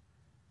herself,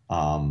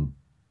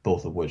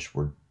 both of which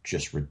were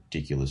just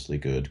ridiculously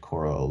good.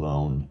 Korra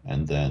alone,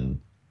 and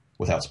then,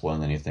 without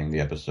spoiling anything,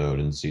 the episode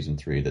in season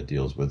 3 that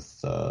deals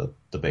with the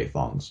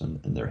Beithongs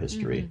and their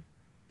history. Mm-hmm.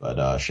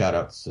 But shout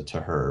outs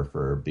to her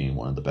for being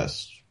one of the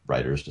best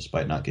writers,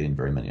 despite not getting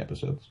very many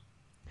episodes.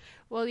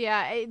 Well,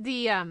 yeah,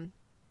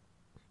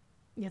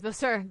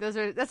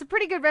 that's a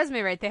pretty good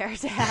resume right there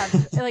to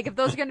have. If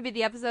those are going to be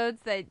the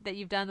episodes that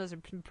you've done, those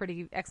are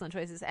pretty excellent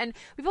choices. And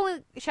we've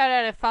only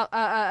shouted out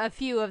a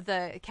few of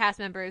the cast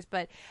members,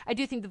 but I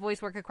do think the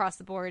voice work across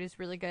the board is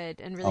really good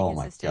and really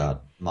consistent. Oh my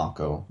God,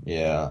 Mako,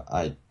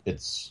 yeah,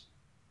 it's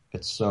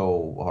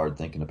so hard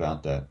thinking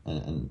about that,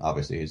 and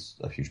obviously he's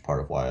a huge part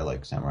of why I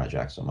like Samurai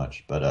Jack so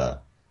much.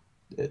 But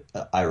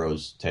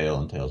Iroh's tale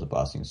and Tales of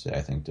Ba Sing Se,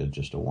 I think, did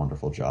just a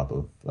wonderful job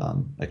of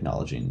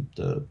acknowledging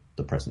the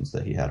presence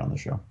that he had on the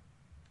show.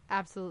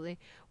 Absolutely.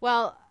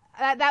 Well,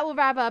 that will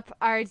wrap up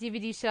our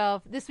DVD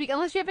shelf this week.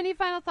 Unless you have any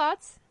final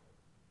thoughts?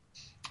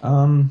 I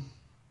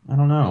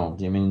don't know.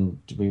 Do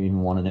we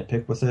even want to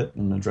nitpick with it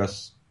and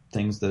address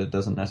things that it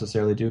doesn't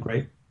necessarily do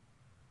great?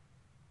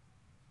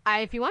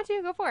 If you want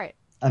to, go for it.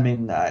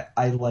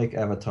 I like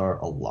Avatar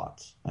a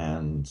lot,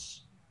 and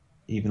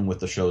even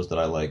with the shows that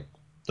I like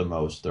the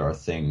most, there are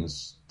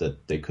things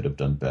that they could have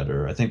done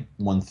better. I think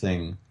one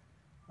thing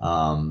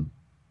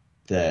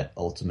that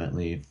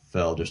ultimately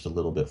fell just a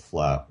little bit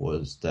flat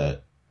was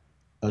that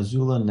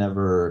Azula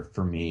never,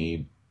 for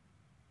me,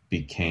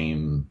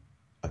 became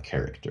a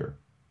character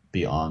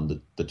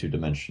beyond the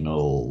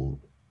two-dimensional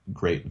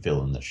great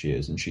villain that she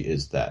is, and she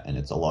is that, and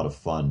it's a lot of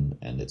fun,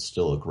 and it's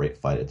still a great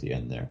fight at the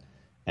end there.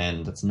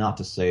 And that's not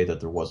to say that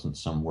there wasn't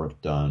some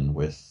work done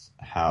with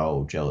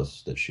how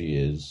jealous that she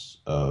is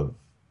of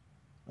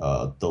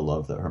the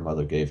love that her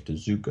mother gave to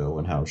Zuko,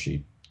 and how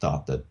she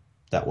thought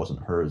that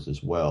wasn't hers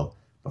as well.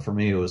 But for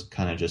me, it was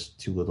kind of just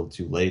too little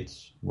too late,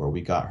 where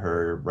we got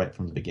her right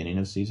from the beginning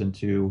of season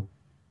 2,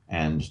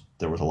 and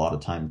there was a lot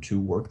of time to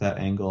work that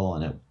angle,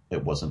 and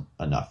it wasn't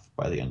enough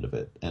by the end of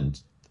it.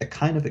 And it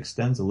kind of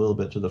extends a little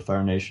bit to the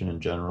Fire Nation in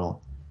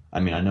general. I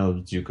know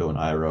Zuko and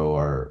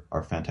Iroh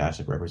are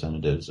fantastic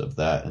representatives of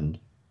that and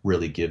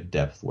really give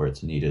depth where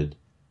it's needed,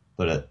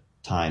 but at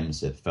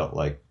times it felt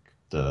like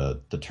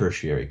the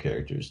tertiary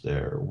characters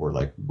there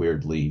were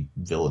weirdly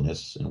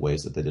villainous in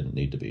ways that they didn't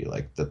need to be.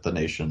 That the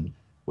nation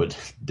would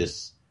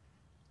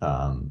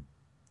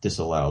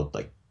disallow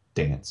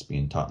dance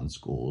being taught in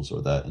schools,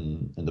 or that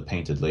in the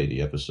Painted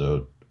Lady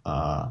episode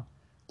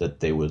that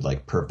they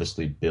would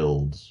purposely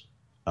build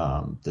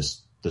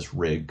this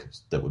rig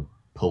that would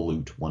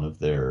pollute one of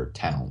their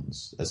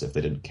towns as if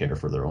they didn't care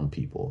for their own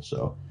people.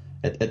 So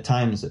at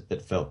times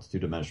it felt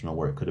two-dimensional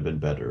where it could have been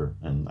better,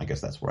 and I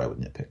guess that's where I would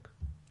nitpick.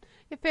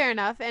 Yeah, fair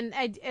enough, and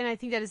I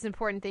think that is an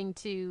important thing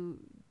to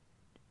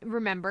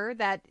remember,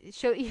 that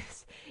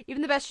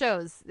even the best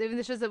shows, even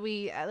the shows that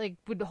we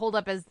would hold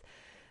up as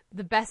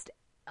the best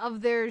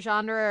of their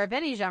genre or of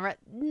any genre,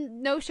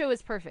 no show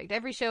is perfect.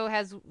 Every show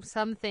has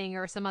something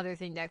or some other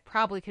thing that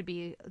probably could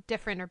be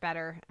different or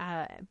better,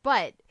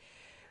 but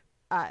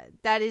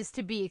that is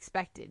to be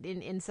expected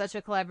in such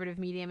a collaborative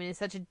medium and in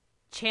such a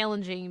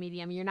challenging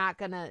medium. You're not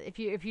gonna, if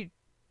you're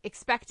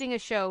expecting a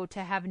show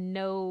to have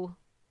no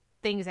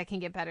things that can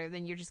get better,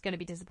 then you're just gonna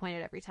be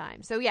disappointed every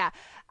time. So yeah,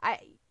 I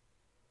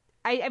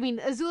mean,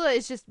 Azula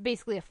is just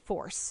basically a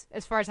force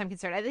as far as I'm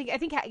concerned. I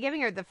think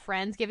giving her the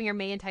friends, giving her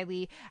May and Ty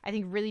Lee, I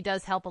think really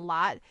does help a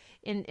lot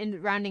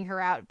in rounding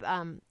her out.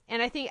 And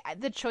I think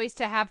the choice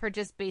to have her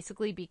just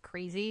basically be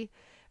crazy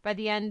by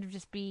the end,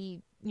 just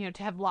be,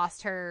 to have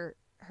lost her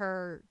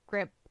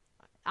grip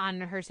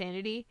on her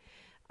sanity,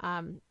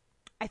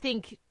 I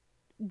think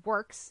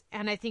works,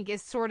 and I think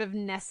is sort of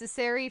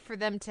necessary for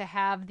them to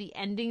have the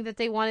ending that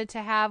they wanted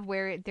to have,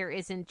 where there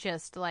isn't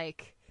just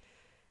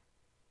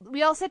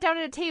we all sat down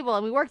at a table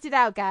and we worked it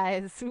out,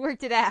 guys. We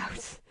worked it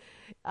out.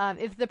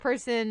 If the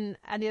person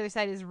on the other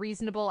side is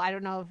reasonable, I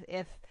don't know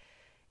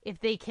if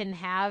they can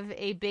have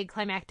a big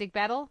climactic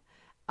battle.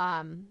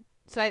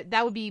 So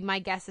that would be my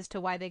guess as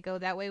to why they go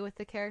that way with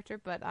the character.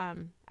 But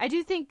I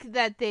do think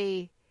that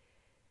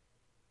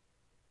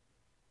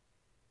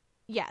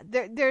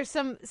there's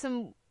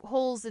some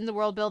holes in the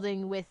world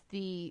building with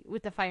the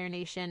Fire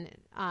Nation,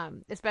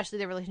 especially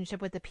the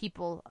relationship with the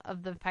people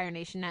of the Fire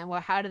Nation, and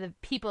how do the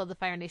people of the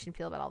Fire Nation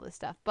feel about all this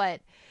stuff. But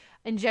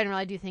in general,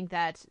 I do think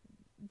that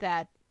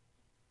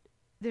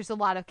there's a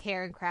lot of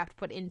care and craft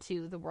put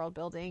into the world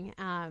building,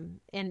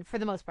 and for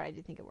the most part, I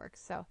do think it works.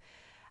 So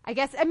I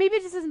guess maybe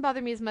it just doesn't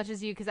bother me as much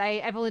as you because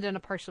I've only done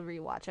a partial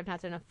rewatch. I've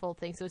not done a full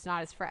thing, so it's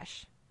not as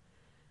fresh.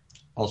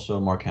 Also,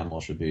 Mark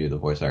Hamill should be the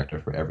voice actor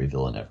for every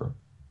villain ever.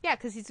 Yeah,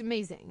 because he's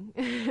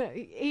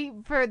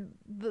amazing. For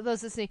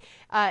those listening,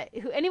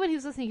 anyone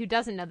who's listening who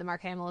doesn't know that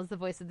Mark Hamill is the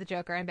voice of the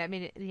Joker in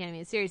Batman the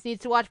Animated Series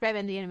needs to watch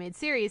Batman the Animated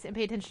Series and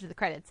pay attention to the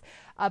credits.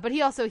 But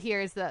he also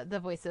hears the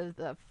voice of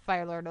the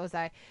Fire Lord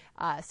Ozai.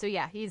 So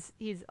yeah, he's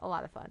a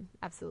lot of fun.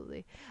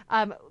 Absolutely.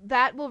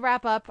 That will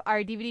wrap up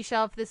our DVD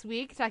shelf this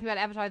week, talking about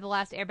Avatar: The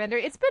Last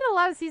Airbender. It's been a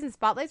lot of season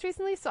spotlights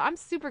recently, so I'm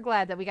super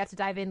glad that we got to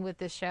dive in with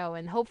this show,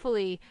 and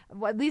hopefully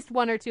at least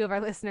one or two of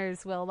our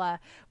listeners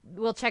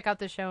will check out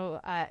the show,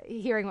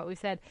 hearing what we've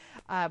said.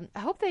 I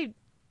hope they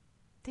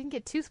didn't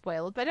get too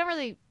spoiled, but I don't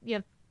really,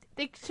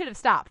 they should have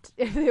stopped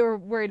if they were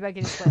worried about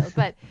getting spoiled.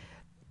 But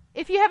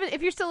if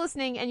you're still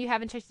listening and you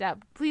haven't checked it out,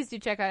 please do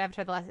check out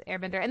Avatar: The Last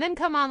Airbender, and then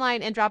come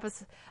online and drop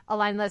us a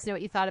line and let us know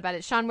what you thought about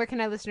it. Sean, where can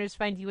our listeners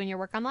find you and your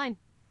work online?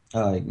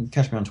 You can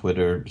catch me on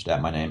Twitter, just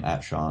at my name,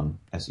 at Sean,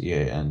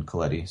 Sean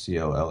Colletti,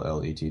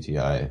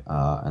 Colletti,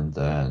 and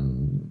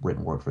then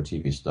written work for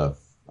TV stuff.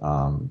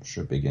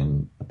 Should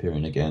begin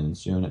appearing again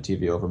soon at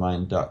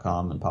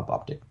tvovermind.com and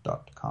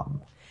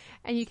popoptic.com.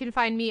 And you can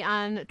find me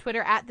on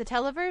Twitter at The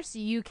Televerse.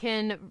 You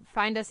can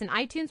find us in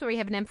iTunes, where we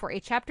have an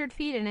M4A chaptered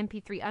feed and an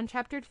MP3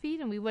 unchaptered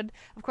feed. And we would,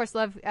 of course,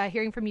 love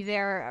hearing from you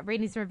there.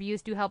 Ratings and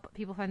reviews do help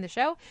people find the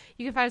show.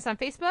 You can find us on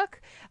Facebook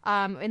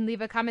and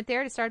leave a comment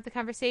there to start the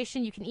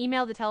conversation. You can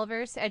email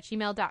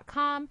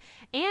theteleverse@gmail.com.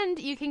 And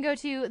you can go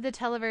to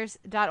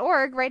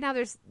theteleverse.org. Right now,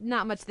 there's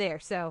not much there,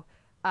 so...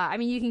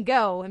 you can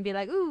go and be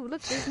like, ooh, look,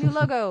 there's a new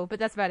logo, but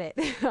that's about it.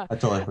 I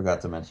totally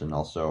forgot to mention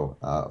also,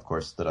 of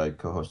course, that I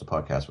co-host a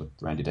podcast with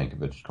Randy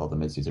Dankovich called The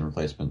Midseason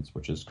Replacements,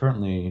 which is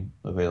currently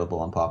available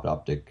on Pop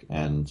Optic.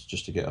 And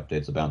just to get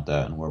updates about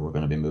that and where we're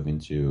going to be moving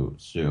to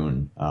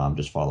soon,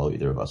 just follow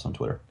either of us on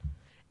Twitter.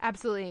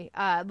 Absolutely.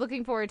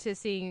 Looking forward to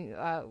seeing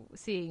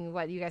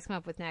what you guys come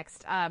up with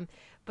next.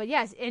 But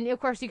yes, and of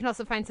course you can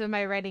also find some of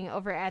my writing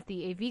over at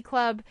the AV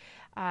Club.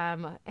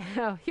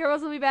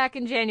 Heroes will be back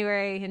in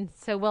January, and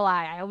so will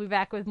I. I'll be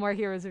back with more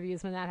Heroes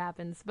reviews when that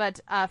happens. But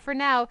for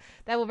now,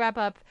 that will wrap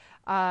up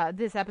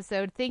this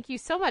episode. Thank you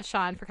so much,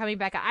 Sean, for coming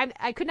back.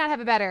 I could not have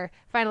a better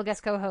final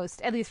guest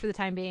co-host, at least for the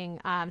time being.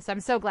 So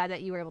I'm so glad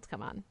that you were able to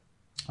come on.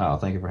 Oh,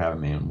 thank you for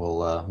having me, and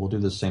we'll do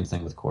the same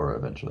thing with Cora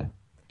eventually.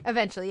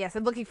 Eventually, yes.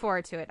 I'm looking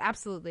forward to it.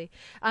 Absolutely.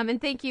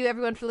 And thank you,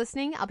 everyone, for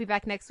listening. I'll be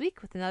back next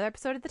week with another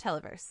episode of The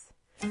Televerse.